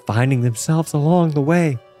and finding themselves along the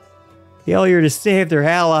way. Failure to save their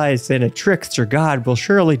allies and a trickster god will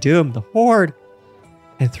surely doom the Horde,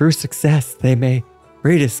 and through success they may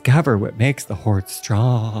rediscover what makes the Horde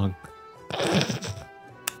strong.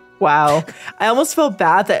 Wow. I almost felt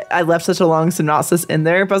bad that I left such a long synopsis in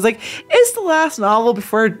there, but I was like, it's the last novel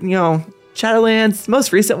before, Shadowlands,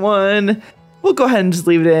 most recent one. We'll go ahead and just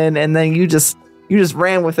leave it in, and then you just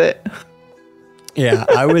ran with it. Yeah,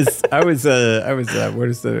 I was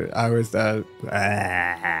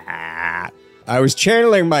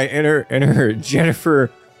channeling my inner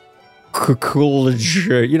Jennifer Coolidge,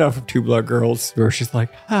 from Two Blood Girls, where she's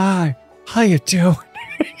like, "Hi, how you doing?"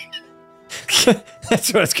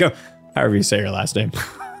 That's what it's going. However you say your last name.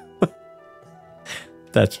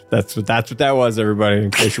 That's what that was, everybody.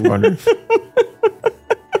 In case you're wondering.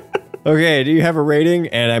 Okay, do you have a rating?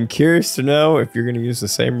 And I'm curious to know if you're going to use the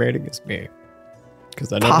same rating as me.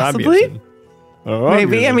 Because I know possibly.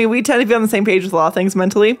 Maybe. I mean, we tend to be on the same page with a lot of things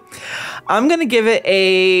mentally. I'm going to give it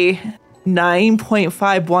a 9.51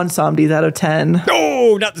 Somdies out of 10.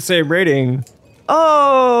 No, not the same rating.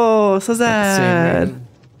 Oh, so sad.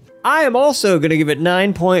 I am also going to give it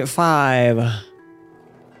 9.5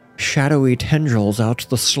 shadowy tendrils out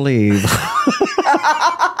the sleeve.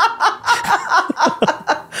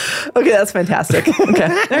 Okay, that's fantastic. Okay.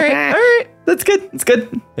 All right. That's good. It's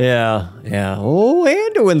good. Yeah. Oh,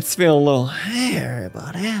 Anduin's feeling a little, hey,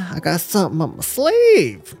 everybody, I got something up my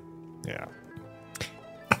sleeve.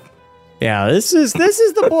 Yeah, this is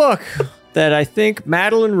the book that I think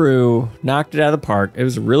Madeline Rue knocked it out of the park. It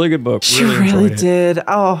was a really good book. She really did.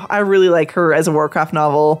 Oh, I really like her as a Warcraft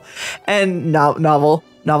novel and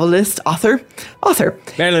novelist, author.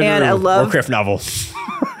 Madeline and Rue, I love Warcraft novel.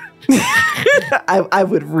 I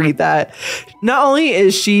would read that. Not only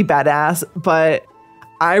is she badass, but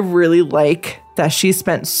I really like that she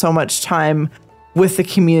spent so much time with the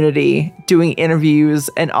community doing interviews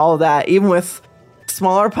and all of that, even with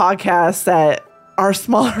smaller podcasts that are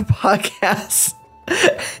smaller podcasts.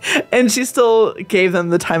 And she still gave them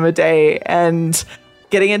the time of day, and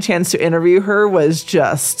getting a chance to interview her was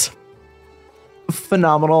just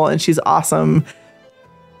phenomenal, and she's awesome.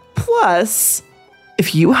 Plus,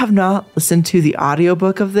 if you have not listened to the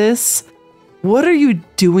audiobook of this, what are you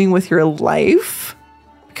doing with your life?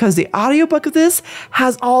 because the audiobook of this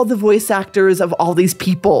has all the voice actors of all these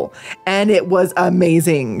people, and it was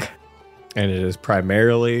amazing. And it is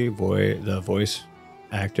primarily the voice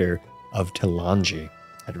actor of Talanji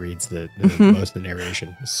that reads the most of the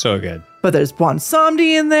narration. It's so good. But there's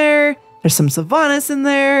Bwonsamdi in there. There's some Sylvanas in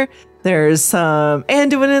there. There's some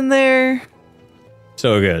Anduin in there.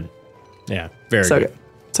 So good. Yeah, very good.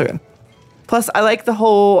 So good. Plus, I like the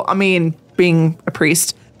whole, being a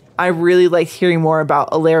priest, I really like hearing more about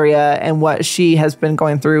Ilaria and what she has been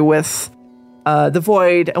going through with the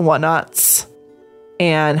Void and whatnots,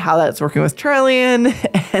 and how that's working with Trillian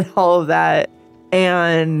and all of that.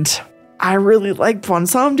 And I really liked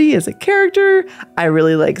Bwonsamdi as a character. I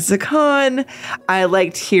really like Zakan. I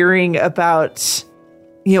liked hearing about,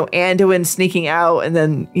 Anduin sneaking out and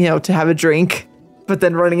then, to have a drink, but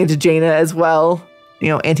then running into Jaina as well.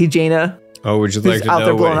 Auntie Jaina. Oh, would you like to out know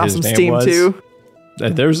there blowing what off his some name steam was? too.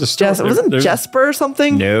 There's a story. It wasn't Jesper or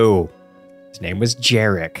something? No. His name was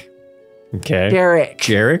Jarek. Okay.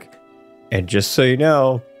 Jarek. And just so you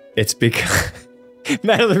know, it's because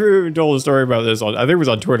Matt even told a story about this. I think it was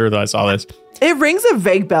on Twitter that I saw this. It rings a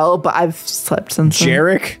vague bell, but I've slept since then.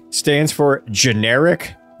 Jarek stands for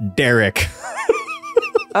generic Derek.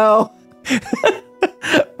 Oh.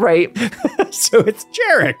 Right. So it's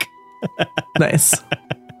Jarek. Nice.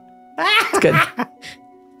 It's good.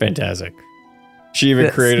 Fantastic. She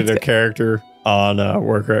even created a character on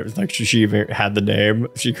Warcraft. Like she even had the name.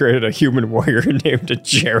 She created a human warrior named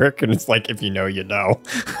Jarek, and it's like, if you know, you know.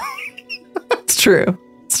 It's true.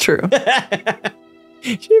 She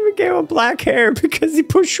even gave him black hair because he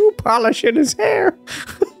put shoe polish in his hair.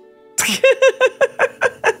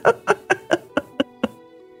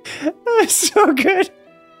 That's so good.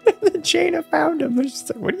 And then Jaina found him. She's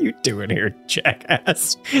like, what are you doing here,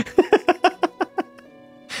 jackass?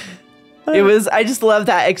 I just love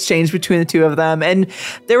that exchange between the two of them. And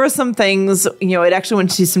there were some things, it actually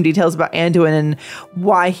went into some details about Anduin and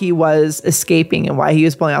why he was escaping and why he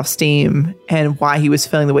was blowing off steam and why he was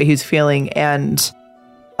feeling the way he was feeling. And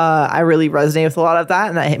I really resonated with a lot of that,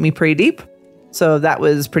 and that hit me pretty deep. So that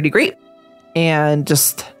was pretty great. And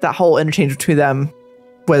just that whole interchange between them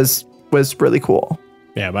was really cool.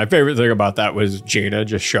 Yeah, my favorite thing about that was Jaina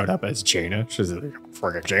just showed up as Jaina. She's like,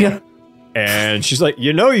 friggin' Jaina. Yeah. And she's like,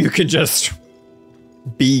 you can just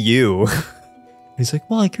be you. He's like,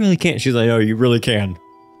 well, I really can't. She's like, no, you really can.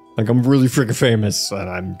 Like, I'm really freaking famous and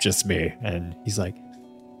I'm just me. And he's like,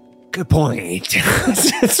 good point.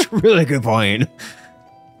 It's a really good point.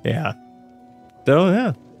 Yeah. So,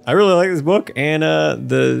 yeah. I really like this book. And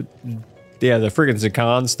the freaking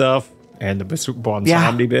Zakan stuff and the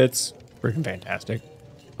Bwonsamdi bits. Freaking fantastic.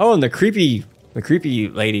 Oh, and the creepy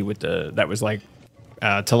lady with that was like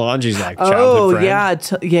Talanji's like childhood friend. Yeah.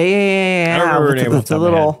 I don't remember her name off the top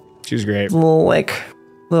of my head. She was great.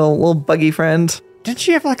 Little buggy friend. Didn't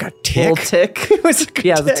she have like a tick? Little tick. It was like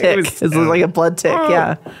a tick. It was like a blood tick.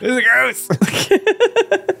 Yeah. It was gross.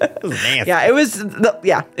 It was nasty.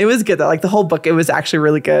 Yeah, it was good though. Like the whole book, it was actually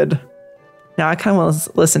really good. Now I kind of want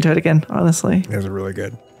to listen to it again, honestly. It was really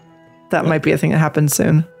good. That might be a thing that happens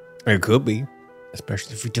soon. It could be.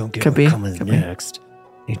 Especially if we don't get what coming next.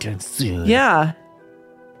 Anytime soon. Yeah.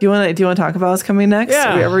 Do you want to talk about what's coming next?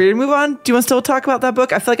 Yeah. Are we ready to move on? Do you want to still talk about that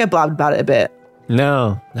book? I feel like I blabbed about it a bit.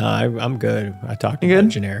 No, I'm good. I talked about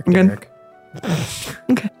generic Derek.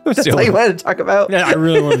 Okay. That's all you wanted to talk about? Yeah, I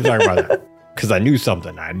really wanted to talk about that. Because I knew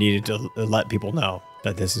something. I needed to let people know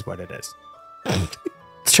that this is what it is.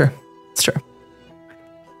 It's true.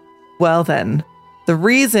 Well then, the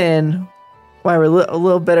reason why we're a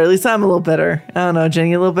little bitter, at least I'm a little bitter. I don't know,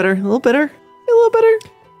 Jenny, a little bitter?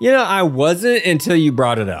 I wasn't until you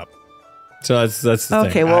brought it up. So that's the thing.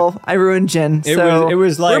 Okay, well, I ruined Jen. It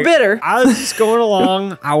was like we're bitter. I was just going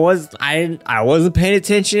along. I wasn't paying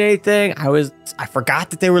attention to anything. I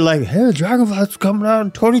forgot that they were like, hey, Dragonflight's coming out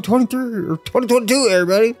in 2023 or 2022,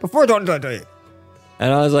 everybody, before 2023.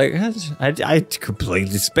 And I was like, I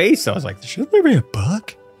completely spaced. I was like, should there be a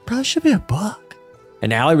book? Probably should be a book.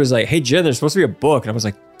 And Allie was like, hey, Jen, there's supposed to be a book. And I was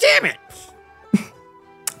like, damn it.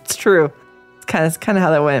 It's true. It's kind of how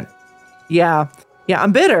that went. Yeah,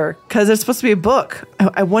 I'm bitter because there's supposed to be a book.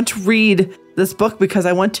 I want to read this book because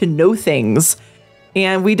I want to know things.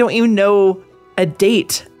 And we don't even know a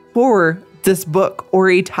date for this book or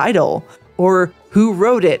a title or who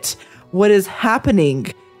wrote it, what is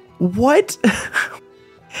happening, what...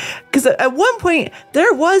 Because at one point,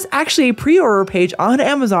 there was actually a pre-order page on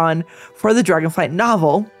Amazon for the Dragonflight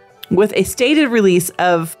novel with a stated release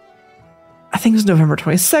of, I think it was November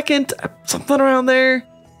 22nd, something around there.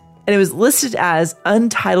 And it was listed as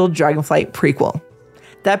Untitled Dragonflight Prequel.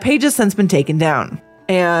 That page has since been taken down.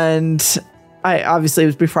 And obviously it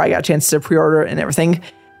was before I got a chance to pre-order and everything.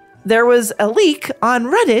 There was a leak on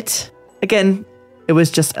Reddit. Again, it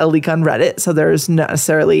was just a leak on Reddit, so there's not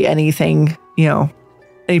necessarily anything,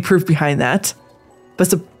 any proof behind that.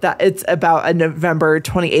 But that it's about a November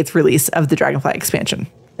 28th release of the Dragonflight expansion.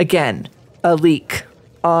 Again, a leak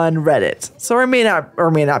on Reddit. So it may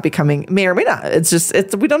not be coming, may or may not.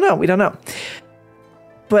 We don't know.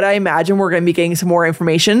 But I imagine we're going to be getting some more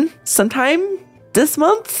information sometime this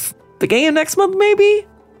month, beginning of next month, maybe,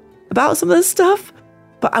 about some of this stuff.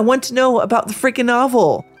 But I want to know about the freaking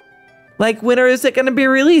novel. Like, when is it going to be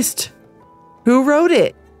released? Who wrote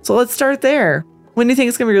it? So let's start there. When do you think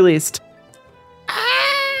it's going to be released?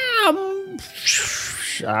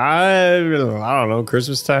 I don't know.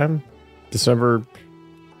 Christmas time? December.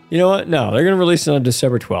 You know what? No, they're going to release it on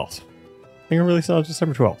December 12th. They're going to release it on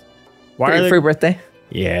December 12th. Why are they? Free birthday?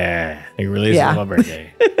 Yeah. They release it on my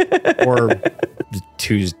birthday. Or the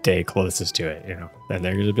Tuesday closest to it, And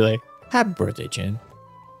they're going to be like, happy birthday, Jen.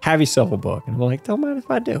 Have yourself a book. And I'm like, don't mind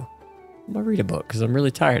if I do. I'm going to read a book because I'm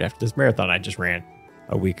really tired after this marathon I just ran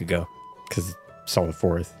a week ago. Because it's on the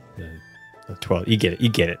 4th, the 12th. You get it.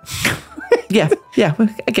 Yeah,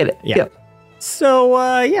 I get it. Yeah. Yep. So,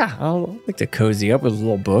 I'll like to cozy up with a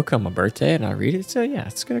little book on my birthday and I'll read it. So, yeah,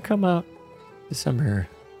 it's going to come out December,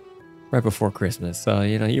 right before Christmas. So,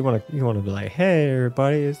 you want to be like, hey,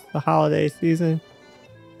 everybody, it's the holiday season.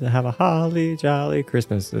 Have a holly jolly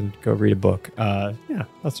Christmas and go read a book.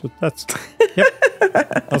 That's what's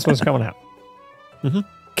coming out.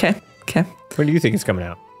 Okay. When do you think it's coming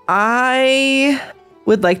out? I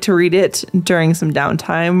would like to read it during some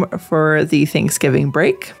downtime for the Thanksgiving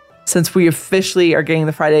break, since we officially are getting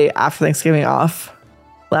the Friday after Thanksgiving off.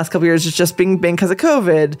 Last couple years it's just been because of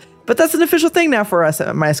COVID, but that's an official thing now for us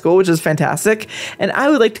at my school, which is fantastic. And I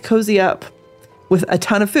would like to cozy up with a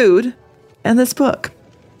ton of food and this book.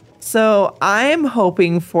 So I'm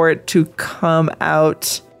hoping for it to come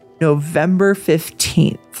out November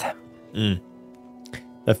 15th.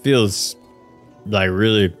 That feels like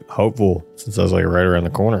really hopeful, since I was like right around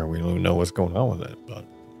the corner. We don't even know what's going on with it. But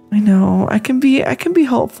I know I can be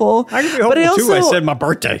hopeful. I can be hopeful too. I said my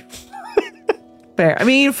birthday. Fair. I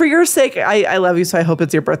mean, for your sake, I love you, so I hope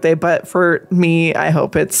it's your birthday. But for me, I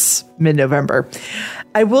hope it's mid-November.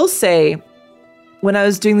 I will say, when I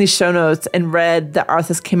was doing these show notes and read that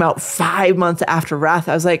Arthas came out 5 months after Wrath,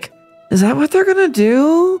 I was like, is that what they're going to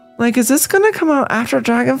do? Like, is this going to come out after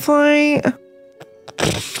Dragonflight?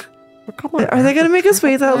 Are they going to make us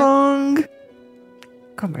wait that long?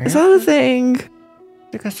 Come here. Is that a thing?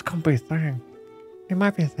 I think that's going to be a thing. It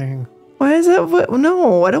might be a thing. Why is that?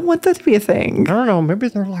 No, I don't want that to be a thing. I don't know. Maybe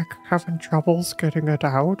they're like having troubles getting it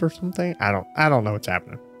out or something. I don't know what's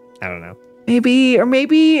happening. I don't know. Maybe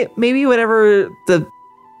whatever the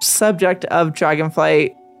subject of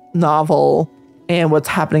Dragonflight novel and what's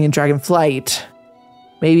happening in Dragonflight,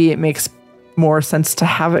 maybe it makes more sense to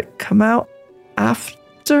have it come out after.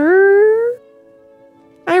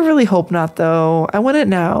 I really hope not, though. I want it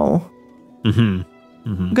now. I'm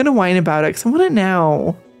gonna whine about it because I want it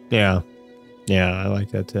now. Yeah, I like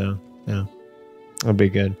that too. Yeah, that'll be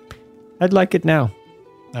good. I'd like it now.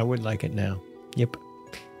 I would like it now. Yep.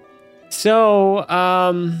 So,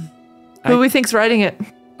 who we think's writing it?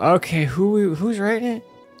 Okay, who's writing it?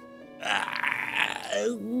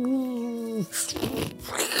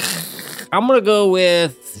 I'm gonna go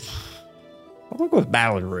with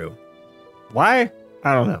Malin Rue. Why?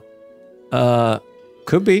 I don't know.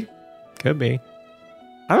 Could be. I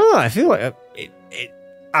don't know. I feel like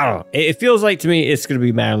I don't know. It feels like to me it's gonna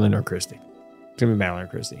be Madeline or Christy. It's gonna be Madeline or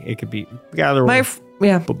Christy. It could be either one.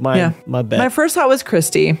 But my bet. My first thought was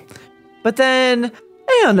Christy. But then,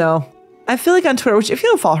 I don't know. I feel like on Twitter, which if you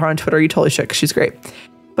don't follow her on Twitter, you totally should because she's great.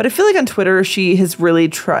 But I feel like on Twitter, she has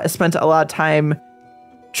really spent a lot of time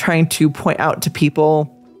trying to point out to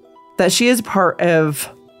people that she is part of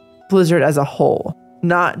Blizzard as a whole,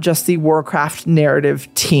 not just the Warcraft narrative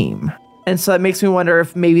team. And so that makes me wonder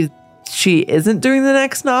if maybe she isn't doing the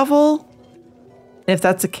next novel. And if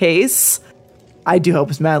that's the case, I do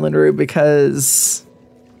hope it's Madeline Rue because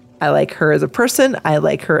I like her as a person. I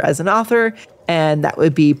like her as an author. And that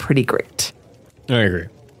would be pretty great. I agree.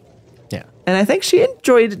 Yeah. And I think she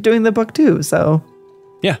enjoyed doing the book too. So.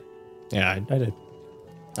 Yeah, I did.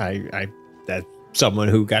 I that's someone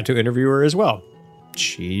who got to interview her as well.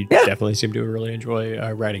 She definitely seemed to really enjoy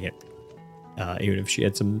writing it. Even if she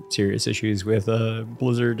had some serious issues with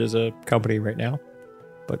Blizzard as a company right now.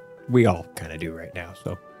 But we all kind of do right now.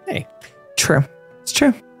 So, hey. True. It's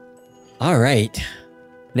true. All right.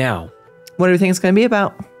 Now, what do you think it's going to be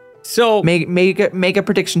about? So make a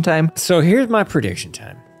prediction time. So here's my prediction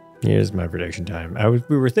time. Here's my prediction time.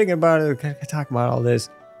 We were thinking about it, talking about all this,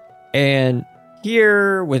 and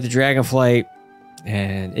here with the Dragonflight,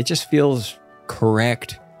 and it just feels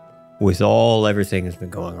correct with everything that's been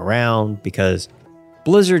going around, because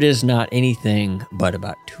Blizzard is not anything but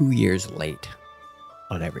about 2 years late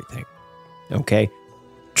on everything. Okay?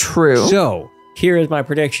 True. So, here is my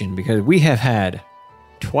prediction, because we have had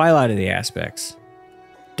Twilight of the Aspects,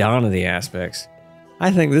 Dawn of the Aspects.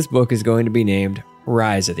 I think this book is going to be named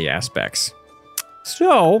Rise of the Aspects.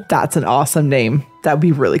 So, that's an awesome name. That would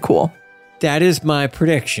be really cool. That is my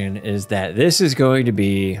prediction, is that this is going to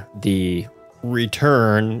be the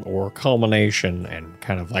return or culmination and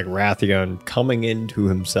kind of like Wrathion coming into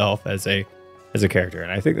himself as a character.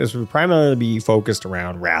 And I think this would primarily be focused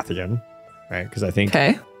around Wrathion, right? Because I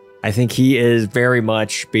think he is very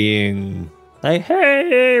much being like,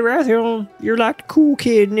 hey, Wrathion, you're like the cool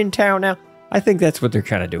kid in town now. I think that's what they're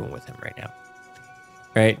kind of doing with him right now,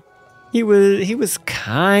 right? He was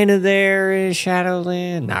kind of there in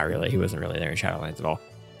Shadowland. Not really. He wasn't really there in Shadowlands at all.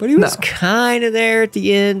 But he was kind of there at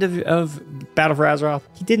the end of Battle for Azeroth.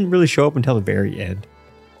 He didn't really show up until the very end,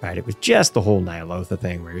 right? It was just the whole Ny'alotha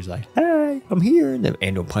thing where he's like, hey, I'm here. And then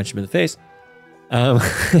Andal punched him in the face. And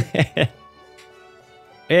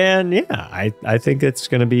yeah, I think it's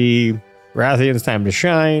going to be Wrathion's time to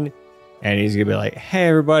shine. And he's going to be like, hey,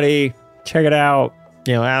 everybody, check it out.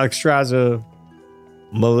 You know, Alexstrasza,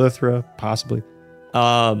 Melithra, possibly.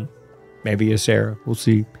 Maybe Ysera. We'll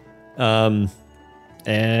see.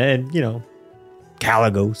 And, you know,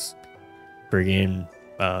 Kalecgos, friggin'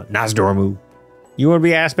 Nozdormu. You want to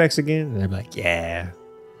be Aspects again? And they're like, yeah,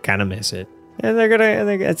 kind of miss it. And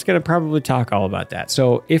it's gonna probably talk all about that.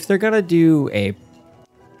 So if they're gonna do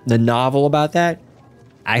the novel about that,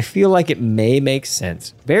 I feel like it may make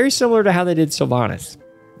sense. Very similar to how they did Sylvanas,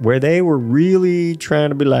 where they were really trying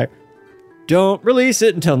to be like, don't release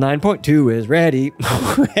it until 9.2 is ready.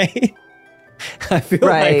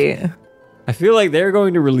 Right? I feel like they're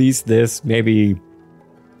going to release this maybe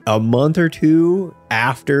a month or two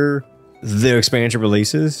after the expansion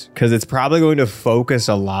releases, because it's probably going to focus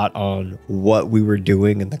a lot on what we were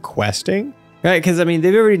doing in the questing, right? Because I mean,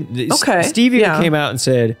 they've already Steve even came out and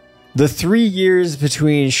said the 3 years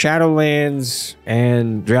between Shadowlands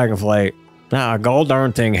and Dragonflight, a gall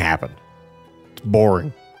darn thing happened. It's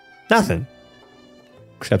boring, nothing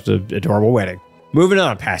except an adorable wedding. Moving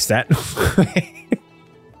on past that.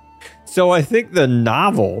 So I think the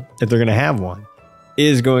novel, if they're going to have one,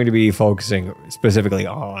 is going to be focusing specifically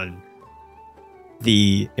on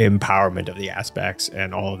the empowerment of the Aspects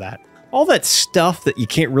and all of that. All that stuff that you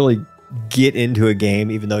can't really get into a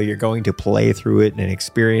game, even though you're going to play through it and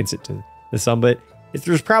experience it to some bit.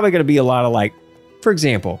 There's probably going to be a lot of like, for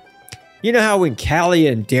example, you know how when Callie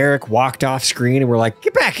and Derek walked off screen and were like,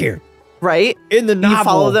 get back here. Right? In the novel, you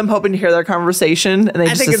follow them hoping to hear their conversation, and they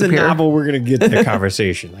just disappear. In the novel, we're going to get that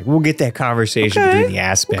conversation. Like, we'll get that conversation between the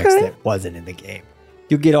Aspects that wasn't in the game.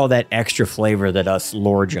 You'll get all that extra flavor that us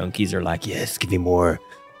lore junkies are like, yes, give me more.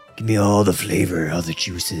 Give me all the flavor, all the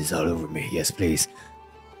juices all over me. Yes, please.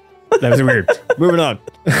 That was weird. Moving on.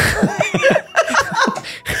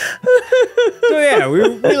 So yeah,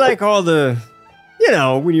 we like all the, you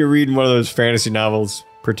know, when you're reading one of those fantasy novels,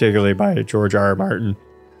 particularly by George R.R. Martin,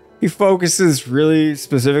 he focuses really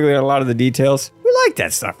specifically on a lot of the details. We like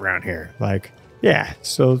that stuff around here. Like, yeah.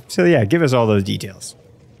 So yeah, give us all those details.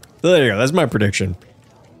 So there you go. That's my prediction.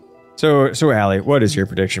 So Allie, what is your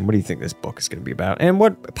prediction? What do you think this book is going to be about? And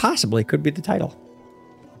what possibly could be the title?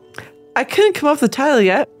 I couldn't come up with the title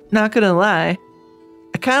yet. Not going to lie.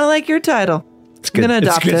 I kind of like your title. It's good. I'm going to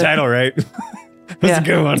adopt it. It's a good title, right? That's a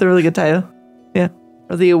good one. It's a really good title. Yeah.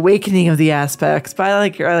 Or The Awakening of the Aspects. But I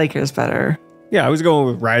like yours better. Yeah, I was going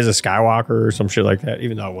with Rise of Skywalker or some shit like that,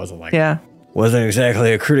 even though it wasn't like, wasn't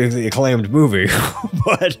exactly a critically acclaimed movie.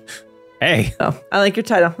 But hey. Oh, I like your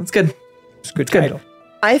title. It's good. It's a good title.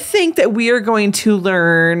 I think that we are going to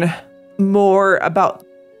learn more about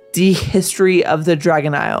the history of the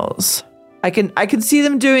Dragon Isles. I can see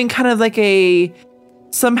them doing kind of like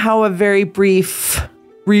somehow a very brief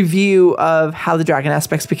review of how the Dragon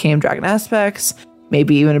Aspects became Dragon Aspects,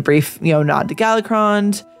 maybe even a brief, nod to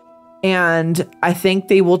Galakrond. And I think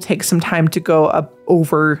they will take some time to go up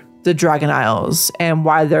over the Dragon Isles and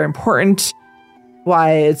why they're important,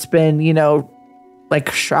 why it's been,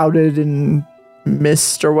 like shrouded in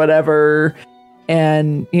mist or whatever,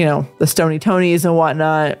 and, the Stony Tonys and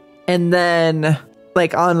whatnot. And then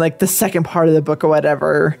like on like the second part of the book or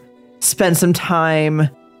whatever, spend some time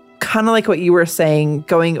kind of like what you were saying,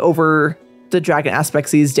 going over the Dragon Aspects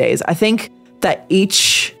these days. I think that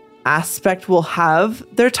each aspect will have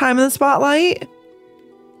their time in the spotlight,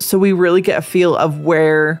 so we really get a feel of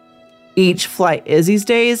where each flight is these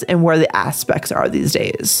days and where the aspects are these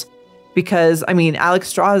days. Because, I mean,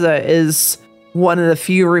 Alexstrasza is one of the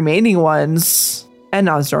few remaining ones, and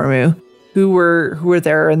Nozdormu, who were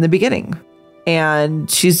there in the beginning.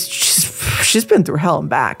 And she's been through hell and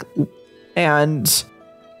back. And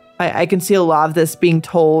I can see a lot of this being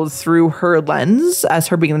told through her lens as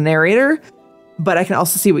her being the narrator. But I can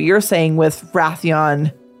also see what you're saying with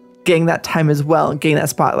Wrathion getting that time as well and getting that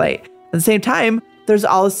spotlight. At the same time, there's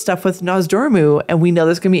all this stuff with Nozdormu, and we know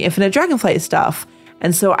there's going to be infinite Dragonflight stuff.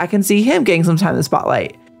 And so I can see him getting some time in the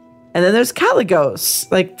spotlight. And then there's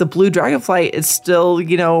Kalecgos. Like, the blue Dragonflight is still,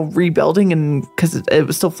 rebuilding, and because it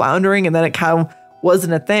was still floundering, and then it kind of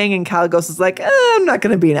wasn't a thing, and Kalecgos is like, I'm not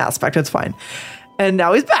going to be an aspect, it's fine. And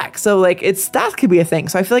now he's back. So, like, that could be a thing.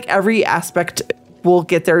 So I feel like every aspect will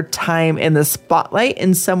get their time in the spotlight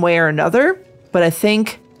in some way or another. But I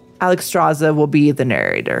think Alexstrasza will be the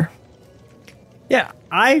narrator. Yeah,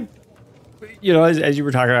 as you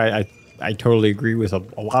were talking, I totally agree with a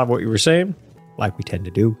lot of what you were saying, like we tend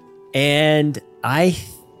to do. And I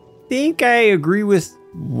think I agree with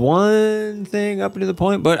one thing up to the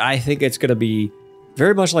point, but I think it's going to be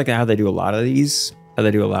very much like how they do a lot of these, how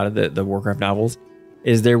they do a lot of the Warcraft novels,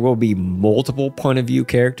 is there will be multiple point of view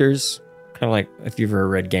characters. Kind of like if you've ever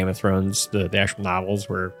read Game of Thrones, the actual novels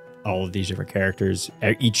where all of these different characters,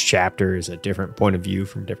 each chapter is a different point of view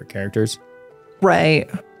from different characters. Right.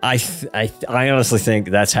 I honestly think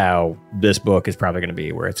that's how this book is probably going to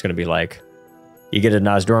be, where it's going to be like, you get a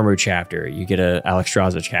Nozdormu chapter, you get a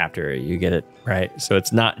Alexstrasza chapter, you get it, right? So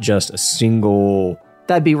it's not just a single...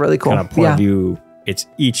 That'd be really cool. Kind of point of view. It's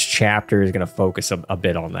each chapter is going to focus a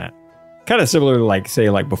bit on that. Kind of similar to, like, say,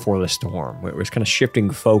 like Before the Storm, where it was kind of shifting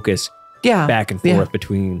focus back and forth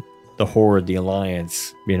between the Horde, the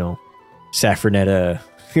Alliance, Safranetta,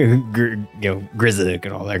 Grizzak,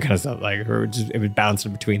 and all that kind of stuff. Like, it was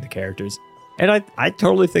bouncing between the characters. And I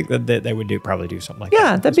totally think that they would probably do something like that.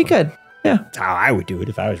 Yeah, that'd be good. Yeah. That's how I would do it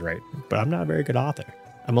if I was right. But I'm not a very good author.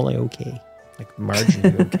 I'm only okay. Like,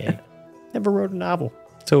 marginally okay. Never wrote a novel.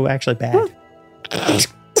 So actually bad.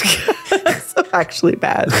 So actually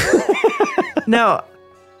bad. No.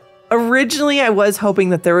 Originally, I was hoping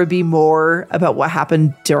that there would be more about what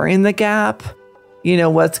happened during the gap.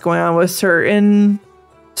 What's going on with certain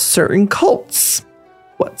cults.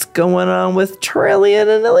 What's going on with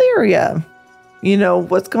Trillian and Illyria.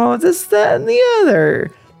 What's going on with this, that, and the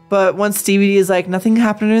other. But once DVD is like, nothing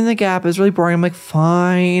happened during the gap, is really boring. I'm like,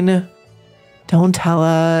 fine. Don't tell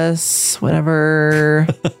us. Whatever.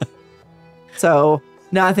 So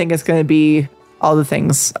now I think it's going to be all the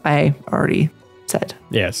things I already said.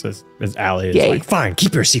 Yes, as Allie is like, fine,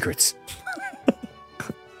 keep your secrets.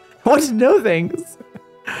 I want to know things.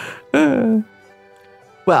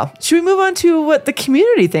 Well, should we move on to what the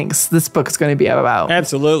community thinks this book is going to be about?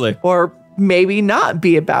 Absolutely. Or maybe not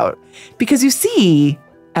be about. Because you see,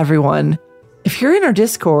 everyone, if you're in our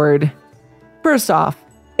Discord, first off,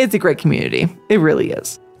 it's a great community. It really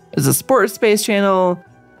is. It's a sports space channel.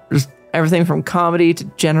 There's everything from comedy to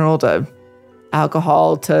general to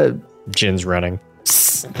alcohol to... Jin's running.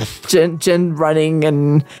 Jin running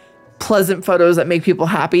and pleasant photos that make people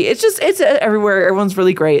happy. It's everywhere. Everyone's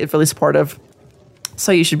really great. It's really supportive.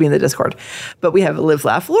 So you should be in the Discord. But we have a Live,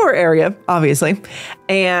 Laugh, Lore area, obviously.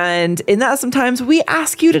 And in that, sometimes we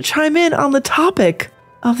ask you to chime in on the topic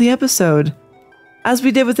of the episode, as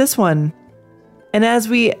we did with this one. And as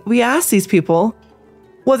we ask these people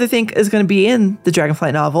what they think is going to be in the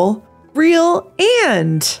Dragonflight novel, real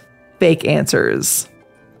and fake answers.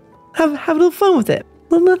 Have a little fun with it.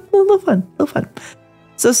 Little fun.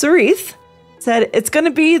 So Sarith said it's going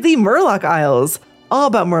to be the Murloc Isles, all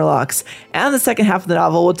about Murlocs. And the second half of the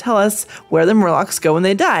novel will tell us where the Murlocs go when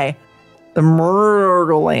they die. The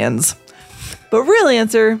Murglelands. But real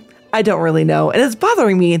answer, I don't really know. And it's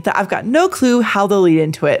bothering me that I've got no clue how they'll lead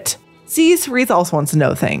into it. See, Sarith also wants to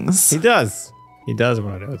know things. He does. He does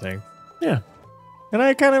want to know things. Yeah. And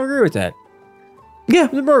I kind of agree with that. Yeah.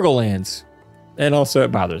 The Murglelands. And also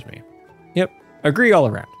it bothers me. Yep. Agree all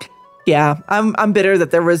around. Yeah. I'm bitter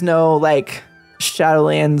that there was no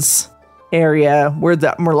Shadowlands area where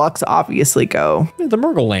the Murlocs obviously go. Yeah, the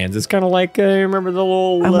Murglelands. It's kind of like, remember the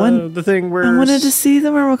little, the thing where... I wanted to see the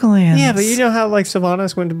Murglelands. Yeah, but you know how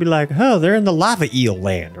Sylvanas going to be like, oh, they're in the lava eel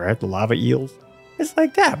land, right? The lava eels. It's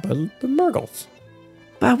like that, but the Murgles.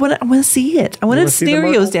 But I want to see it. I want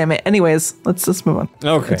scenarios, damn it. Anyways, let's move on.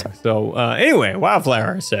 Okay. So anyway,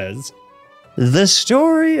 Wildflower says, the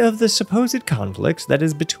story of the supposed conflicts that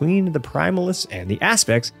is between the Primalists and the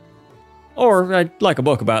Aspects, or I'd like a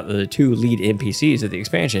book about the two lead NPCs of the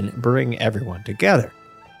expansion, bring everyone together.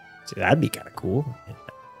 So that'd be kind of cool.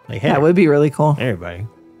 Like, hey, that would be really cool. Everybody.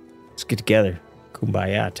 Let's get together.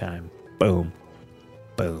 Kumbaya time. Boom.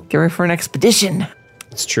 Boom. Get ready for an expedition.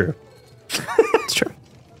 It's true. It's true.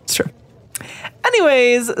 It's true.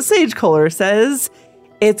 Anyways, Sage Kohler says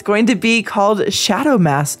it's going to be called Shadow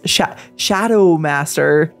Master,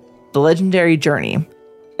 The Legendary Journey.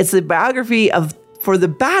 It's the biography for the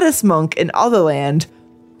baddest monk in all the land,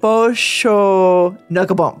 Bosho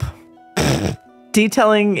Nukabump,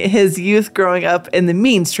 detailing his youth growing up in the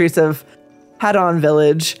mean streets of Hadon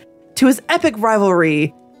Village to his epic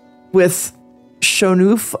rivalry with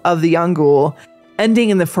Shonuf of the Yangul, ending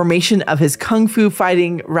in the formation of his kung fu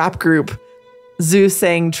fighting rap group,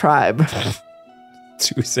 Zusang Tribe.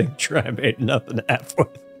 Zusang Tribe ain't nothing to F with.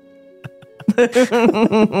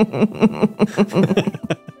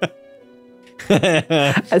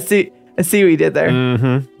 I see what you did there.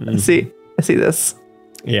 Mm-hmm. I see this.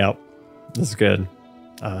 Yep. That's good.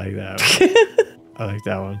 I like that. I like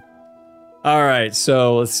that one. All right,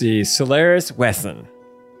 so let's see. Solaris Wesson,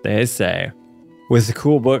 they say, with a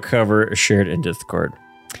cool book cover shared in Discord.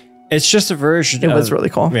 It's just a version. It was really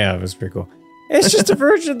cool. Yeah, it was pretty cool. It's just a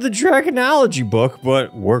version of the Dragonology book,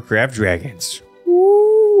 but Warcraft Dragons.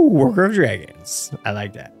 Woo, Warcraft Dragons. I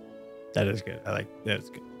like that. That is good. That's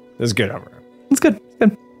good. That's good overall. It's good. It's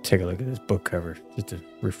good. Take a look at this book cover just to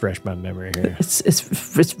refresh my memory here.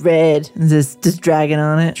 It's red. There's this dragon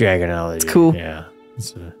on it. Dragonology. It's cool. Yeah.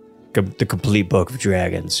 It's the complete book of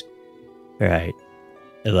dragons. All right.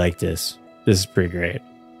 I like this. This is pretty great.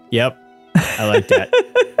 Yep. I like that.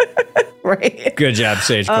 Right. Good job,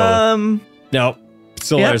 Sage Kohler. Nope.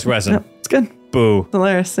 Solaris Wesson. Yep, it's good. Boo.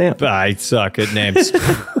 Solaris, yeah. I suck at names.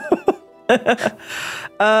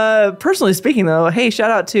 Personally speaking, though, hey, shout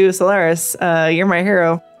out to Solaris. You're my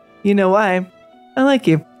hero. You know why. I like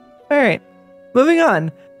you. All right. Moving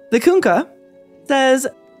on. The Kunkka says,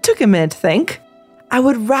 took a minute to think. I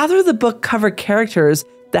would rather the book cover characters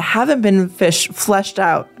that haven't been fleshed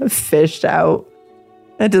out. Fished out.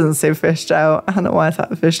 It doesn't say fished out. I don't know why I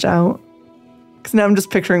thought fished out. Because now I'm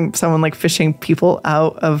just picturing someone like fishing people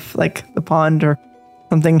out of like the pond or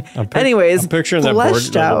something. Anyways, I'm picturing that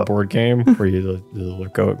little board game where you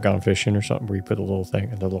go gone fishing or something, where you put a little thing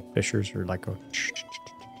and the little fishers are like go.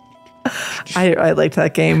 I liked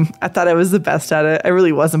that game. I thought I was the best at it. I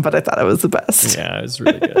really wasn't, but I thought I was the best. Yeah, it's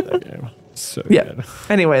really good, that game. So good.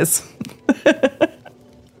 Anyways.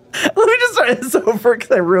 Let me just start this over because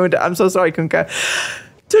I ruined it. I'm so sorry, Kunkka.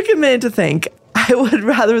 Took a minute to think. I would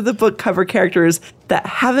rather the book cover characters that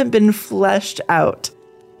haven't been fleshed out.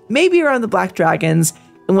 Maybe around the Black Dragons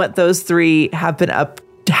and what those three have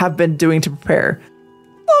been doing to prepare.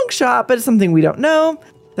 Long shot, but it's something we don't know.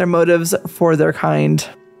 Their motives for their kind.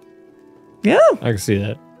 Yeah. I can see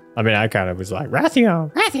that. I mean, I kind of was like,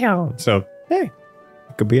 Rathion. So, hey,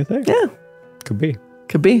 it could be a thing. Yeah. Could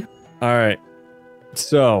be. All right.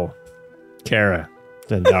 So, Kara,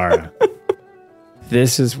 Zendara.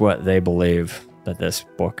 This is what they believe that this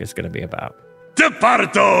book is going to be about.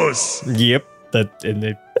 Departos! Yep. They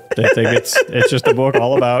think it's just a book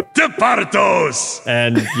all about Departos!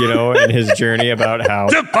 And, in his journey about how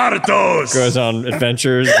Departos goes on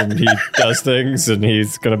adventures and he does things and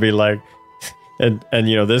he's going to be like, and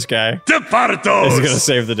this guy Departos is going to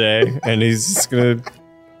save the day and he's going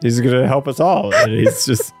to help us all. And he's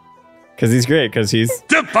just, because he's great, because he's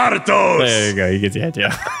Departos. There you go. You get the idea.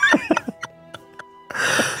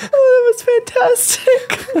 Oh, that was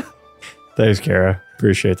fantastic. Thanks, Kara.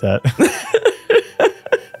 Appreciate that.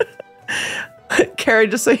 Kara,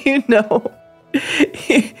 just so you know,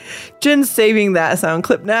 Jen's saving that sound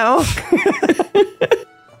clip now.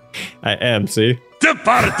 I am, see?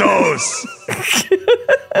 Departos!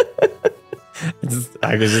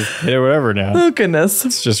 I can just hit it whatever now. Oh, goodness.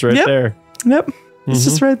 It's just right there. Yep. It's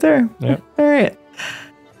just right there. Yep. All right.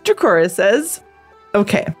 Dracora says,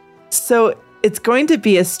 okay, so it's going to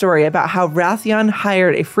be a story about how Rathion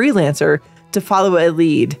hired a freelancer to follow a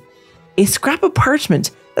lead. A scrap of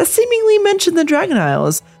parchment that seemingly mentioned the Dragon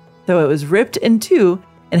Isles, though it was ripped in two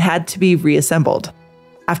and had to be reassembled.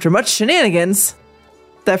 After much shenanigans,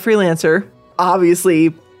 that freelancer,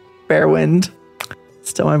 obviously Fairwind,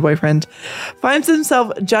 still my boyfriend, finds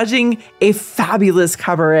himself judging a fabulous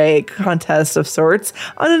cabaret contest of sorts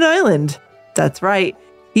on an island. That's right.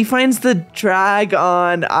 He finds the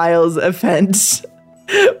Dragon Isles event,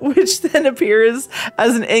 which then appears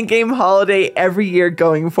as an in-game holiday every year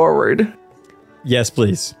going forward. Yes,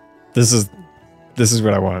 please. This is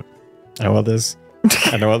what I want. I want this.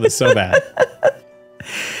 I want this so bad.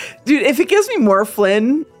 Dude, if it gives me more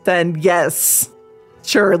Flynn, then yes.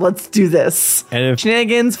 Sure, let's do this. And if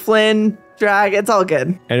shenanigans, Flynn, drag, it's all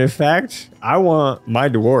good. And in fact, I want my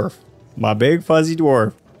dwarf, my big fuzzy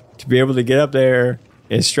dwarf, to be able to get up there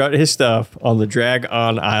and strut his stuff on the Drag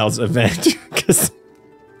on Isles event. Because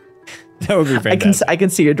that would be fantastic. I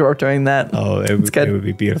can see your dwarf doing that. Oh, it would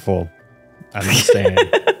be beautiful. I'm just saying.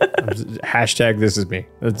 Hashtag this is me.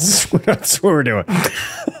 That's what we're doing.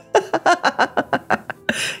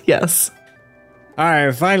 Yes. All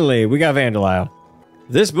right, finally, we got Vandelisle.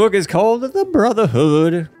 This book is called The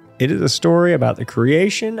Brotherhood. It is a story about the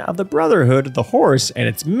creation of the Brotherhood of the Horse and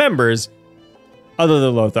its members, other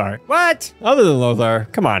than Lothar. What? Other than Lothar?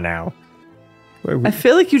 Come on now. I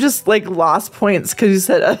feel like you just lost points because you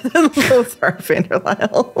said other than Lothar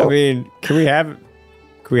Vanderlyle. I mean, can we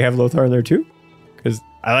have Lothar in there too? Because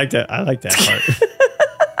I like that part.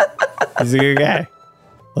 He's a good guy.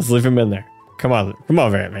 Let's leave him in there. Come on,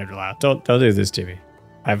 Vanderlyle. Don't do this to me.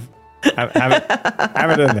 Have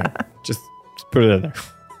it in there. Just put it in there.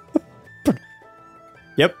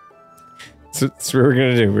 Yep. So that's what we're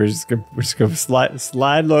gonna do. We're just gonna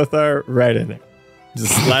slide Lothar right in there.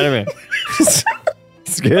 Just slide him in.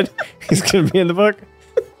 It's good. He's gonna be in the book,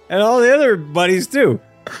 and all the other buddies too.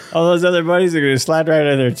 All those other buddies are gonna slide right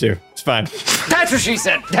in there too. It's fine. That's what she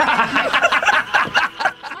said.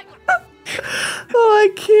 Oh, I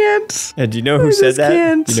can't. And do you know who said that?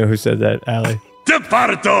 Can't. Do you know who said that, Allie?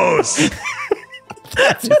 Departos!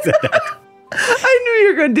 That's who said that. I knew you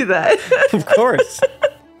were going to do that. Of course.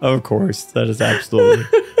 Of course. That is absolutely.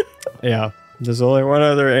 Yeah. There's only one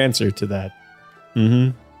other answer to that.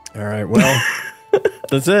 Mm-hmm. All right. Well,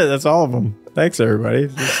 that's it. That's all of them. Thanks, everybody.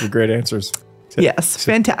 These are great ansers. Yes.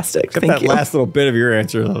 Fantastic. Thank that you. Last little bit of your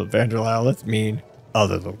answer, Vanderlyle. That's mean.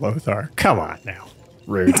 Other than Lothar. Come on now.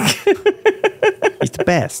 Rude. He's the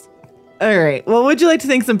best. All right. Well, would you like to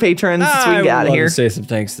thank some patrons since we get out of here? I would say some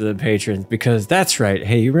thanks to the patrons because that's right.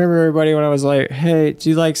 Hey, you remember everybody when I was like, hey,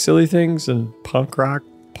 do you like silly things and punk rock,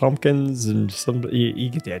 pumpkins, and some? You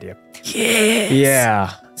get the idea. Yes.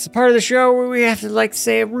 Yeah. It's a part of the show where we have to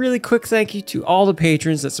say a really quick thank you to all the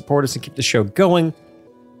patrons that support us and keep the show going.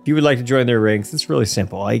 If you would like to join their ranks, it's really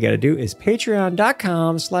simple. All you got to do is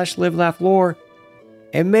patreon.com/livelaughLore.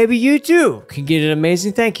 And maybe you too can get an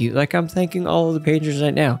amazing thank you, like I'm thanking all of the patrons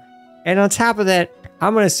right now. And on top of that,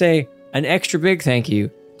 I'm going to say an extra big thank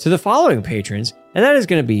you to the following patrons, and that is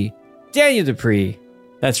going to be Daniel Dupree.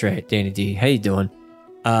 That's right, Danny D. How you doing?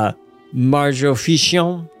 Marjo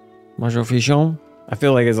Fichon. I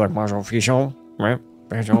feel like it's like Marjo Fichon, right?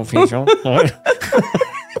 Marjo Fichon.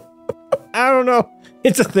 I don't know.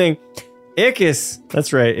 It's a thing. Ickis.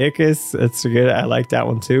 That's right, Ickis. That's good. I like that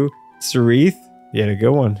one too. Sarith. You had a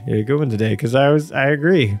good one. You had a good one today because I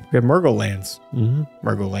agree. We have Murgle Lands.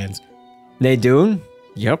 Murgle Lands. Nadoon.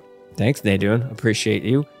 Yep. Thanks, Nadoon. Appreciate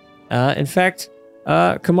you. In fact,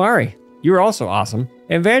 Kamari, you were also awesome.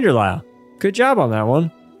 And Vanderlyle, good job on that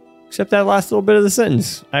one. Except that last little bit of the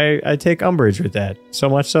sentence. I take umbrage with that. So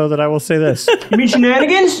much so that I will say this. You mean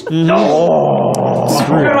shenanigans? No. It's rude.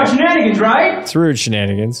 Talking about shenanigans, right? It's rude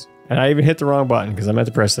shenanigans. And I even hit the wrong button because I meant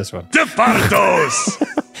to press this one. Departos!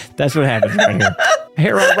 That's what happens right here. I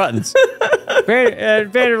hit wrong buttons.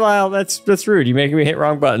 Vanderlyle, that's rude. You making me hit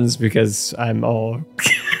wrong buttons because I'm all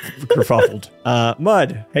kerfuffled.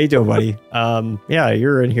 Mud, how you doing, buddy? Yeah,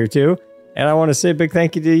 you're in here too. And I want to say a big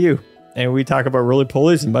thank you to you. And we talk about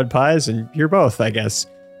roly-polies and mud pies, and you're both, I guess.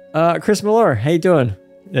 Chris Malore, how you doing?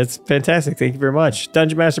 That's fantastic. Thank you very much.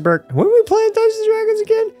 Dungeon Master Burke, when are we playing Dungeons & Dragons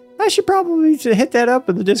again? I should probably hit that up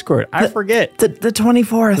in the Discord. I forget. The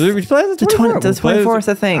 24th. We play the 24th. The 24th,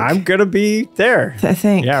 I think. I'm going to be there. I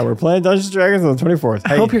think. Yeah, we're playing Dungeons & Dragons on the 24th.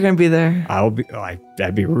 I hope you're going to be there. I'll be.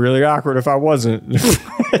 That'd be really awkward if I wasn't.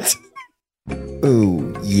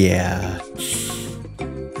 Oh, yeah.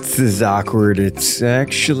 This is awkward. It's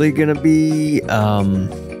actually going to be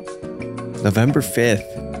November 5th.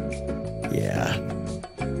 Yeah.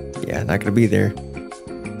 Yeah, not going to be there.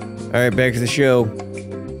 All right, back to the show.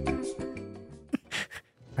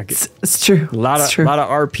 It's true. A lot of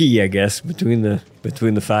RP, I guess, between the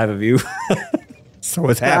five of you. So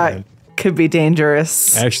what's happening? Could be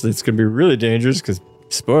dangerous. Actually, it's going to be really dangerous because,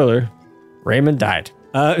 spoiler, Raymond died.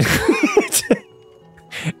 And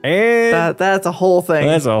that's a whole thing.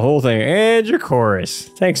 That's a whole thing. And Jacoris.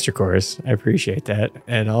 Thanks, Jacoris. I appreciate that.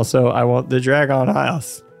 And also, I want the Dragon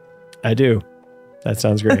Isles. I do. That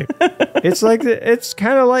sounds great. It's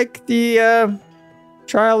kind of like the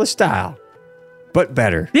Trial of Style. But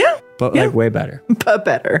better. Yeah. But way better. But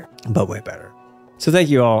better. But way better. So thank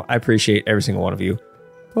you all. I appreciate every single one of you.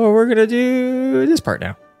 Well, we're going to do this part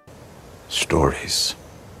now. Stories.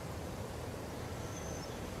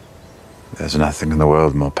 There's nothing in the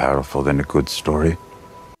world more powerful than a good story.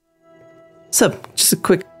 So, just a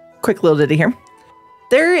quick little ditty here.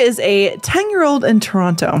 There is a 10-year-old in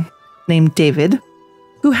Toronto named David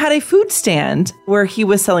who had a food stand where he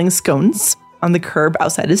was selling scones on the curb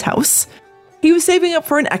outside his house. He was saving up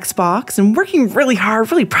for an Xbox and working really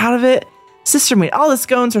hard, really proud of it. Sister made all the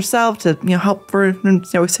scones herself to, help her,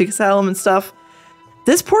 so he could sell them and stuff.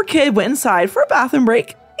 This poor kid went inside for a bathroom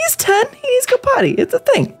break. He's 10. He needs to go potty. It's a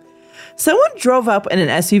thing. Someone drove up in an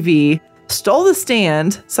SUV, stole the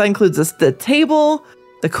stand. So that includes the table,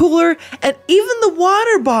 the cooler, and even the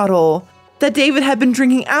water bottle that David had been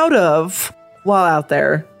drinking out of while out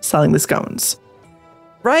there selling the scones.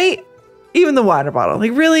 Right? Even the water bottle.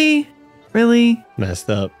 Like, really? Really? Messed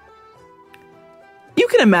up. You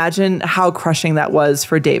can imagine how crushing that was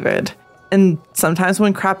for David. And sometimes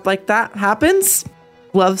when crap like that happens,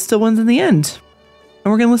 love still wins in the end.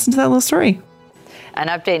 And we're going to listen to that little story. An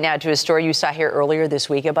update now to a story you saw here earlier this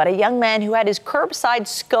week about a young man who had his curbside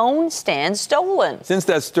scone stand stolen. Since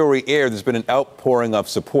that story aired, there's been an outpouring of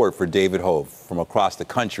support for David Hove from across the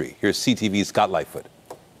country. Here's CTV's Scott Lightfoot.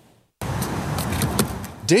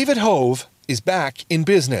 David Hove is back in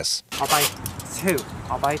business. I'll buy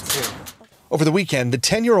two. Over the weekend, the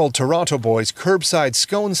 10-year-old Toronto boy's curbside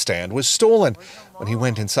scone stand was stolen when he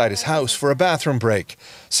went inside his house for a bathroom break.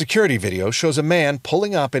 Security video shows a man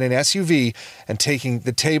pulling up in an SUV and taking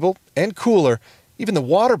the table and cooler, even the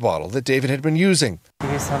water bottle that David had been using.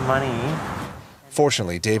 Give you some money.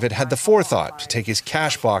 Fortunately, David had the forethought to take his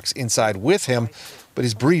cash box inside with him, but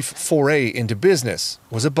his brief foray into business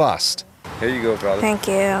was a bust. Here you go, brother. Thank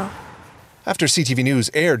you. After CTV News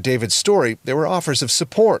aired David's story, there were offers of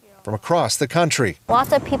support from across the country.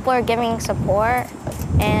 Lots of people are giving support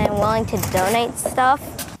and willing to donate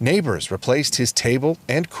stuff. Neighbors replaced his table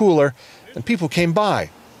and cooler, and people came by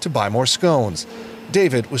to buy more scones.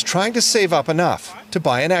 David was trying to save up enough to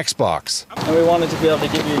buy an Xbox. And we wanted to be able to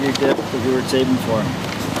give you your gift that you were saving for.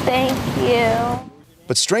 Thank you.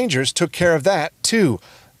 But strangers took care of that, too.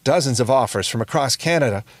 Dozens of offers from across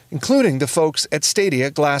Canada, including the folks at Stadia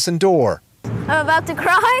Glass and Door. I'm about to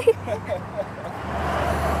cry.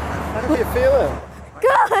 How do you feeling?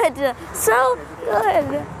 Good. So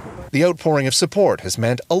good. The outpouring of support has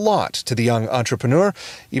meant a lot to the young entrepreneur.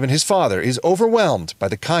 Even his father is overwhelmed by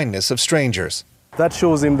the kindness of strangers. That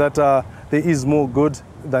shows him that there is more good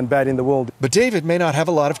than bad in the world. But David may not have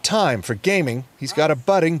a lot of time for gaming. He's got a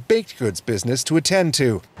budding baked goods business to attend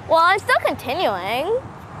to. Well, I'm still continuing.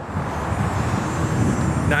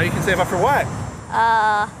 Now you can save up for what?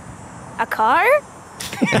 A car?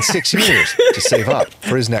 And 6 years to save up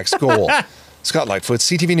for his next goal. Scott Lightfoot,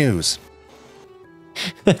 CTV News.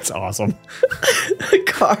 That's awesome. A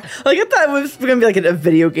car. Like, I thought it was going to be like a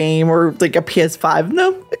video game or like a PS5.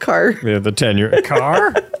 No, a car. Yeah, the 10-year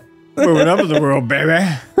car. Moving up in the world, baby.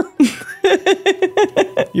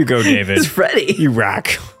 You go, David. He's ready. You rock.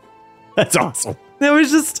 That's awesome. It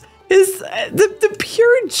was just the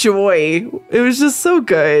pure joy. It was just so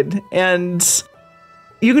good. And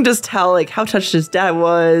you can just tell like how touched his dad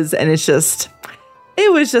was. And it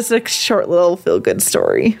was just a short little feel-good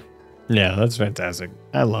story. Yeah, that's fantastic.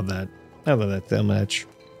 I love that. I love that so much.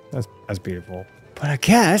 That's beautiful. But I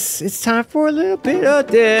guess it's time for a little bit of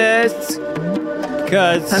this.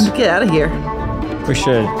 Because time to get out of here. We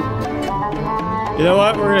should. You know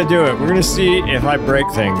what? We're gonna do it. We're gonna see if I break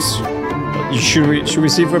things. Should we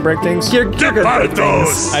see if we break things? You're gonna break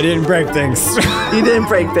things. I didn't break things. You didn't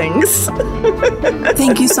break things.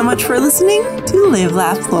 Thank you so much for listening to Live,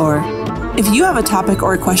 Laugh, Lore. If you have a topic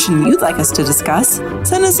or a question you'd like us to discuss,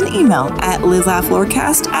 send us an email at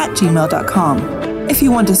livelaughlorecast@gmail.com. If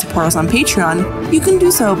you want to support us on Patreon, you can do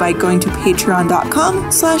so by going to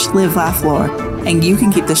patreon.com/livelaughLore, and you can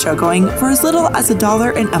keep the show going for as little as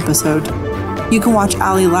 $1 an episode. You can watch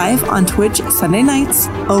Ali live on Twitch Sunday nights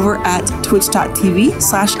over at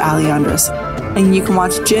twitch.tv/AliAndres, and you can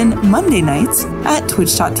watch Jin Monday nights at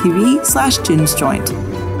twitch.tv/JinsJoint.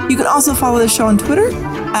 You can also follow the show on Twitter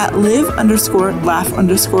at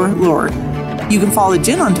live_laugh_lore. You can follow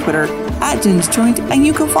Jin on Twitter at JinsJoint, and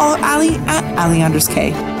you can follow Ali at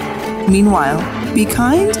AliAndresK. Meanwhile, be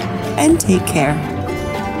kind and take care.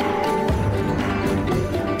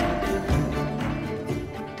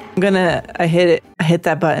 I hit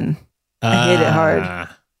that button. I hit it hard.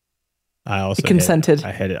 I also consented.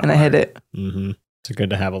 I hit it. And hard. I hit it. Mm-hmm. It's good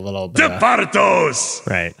to have a little bit. Departos!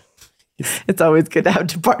 Right. It's always good to have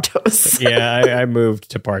Departos. Yeah, I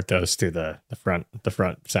moved Departos to the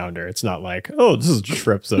front sounder. It's not like, oh, this is just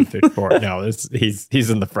for episode 54. No, he's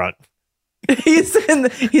in the front. He's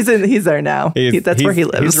there now. That's where he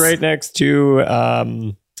lives. He's right next to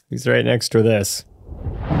this.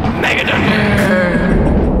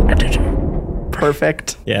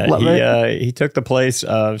 Perfect. Yeah, he took the place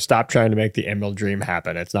of stop trying to make the Emerald Dream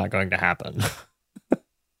happen. It's not going to happen.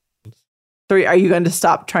 So are you going to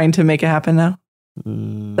stop trying to make it happen now?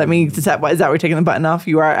 That means is that why we're taking the button off?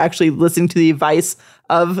 You are actually listening to the advice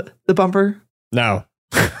of the bumper? No.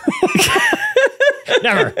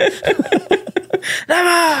 Never.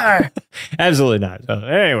 Never. Absolutely not. So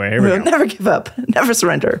anyway, here we go. Never give up. Never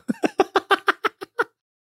surrender.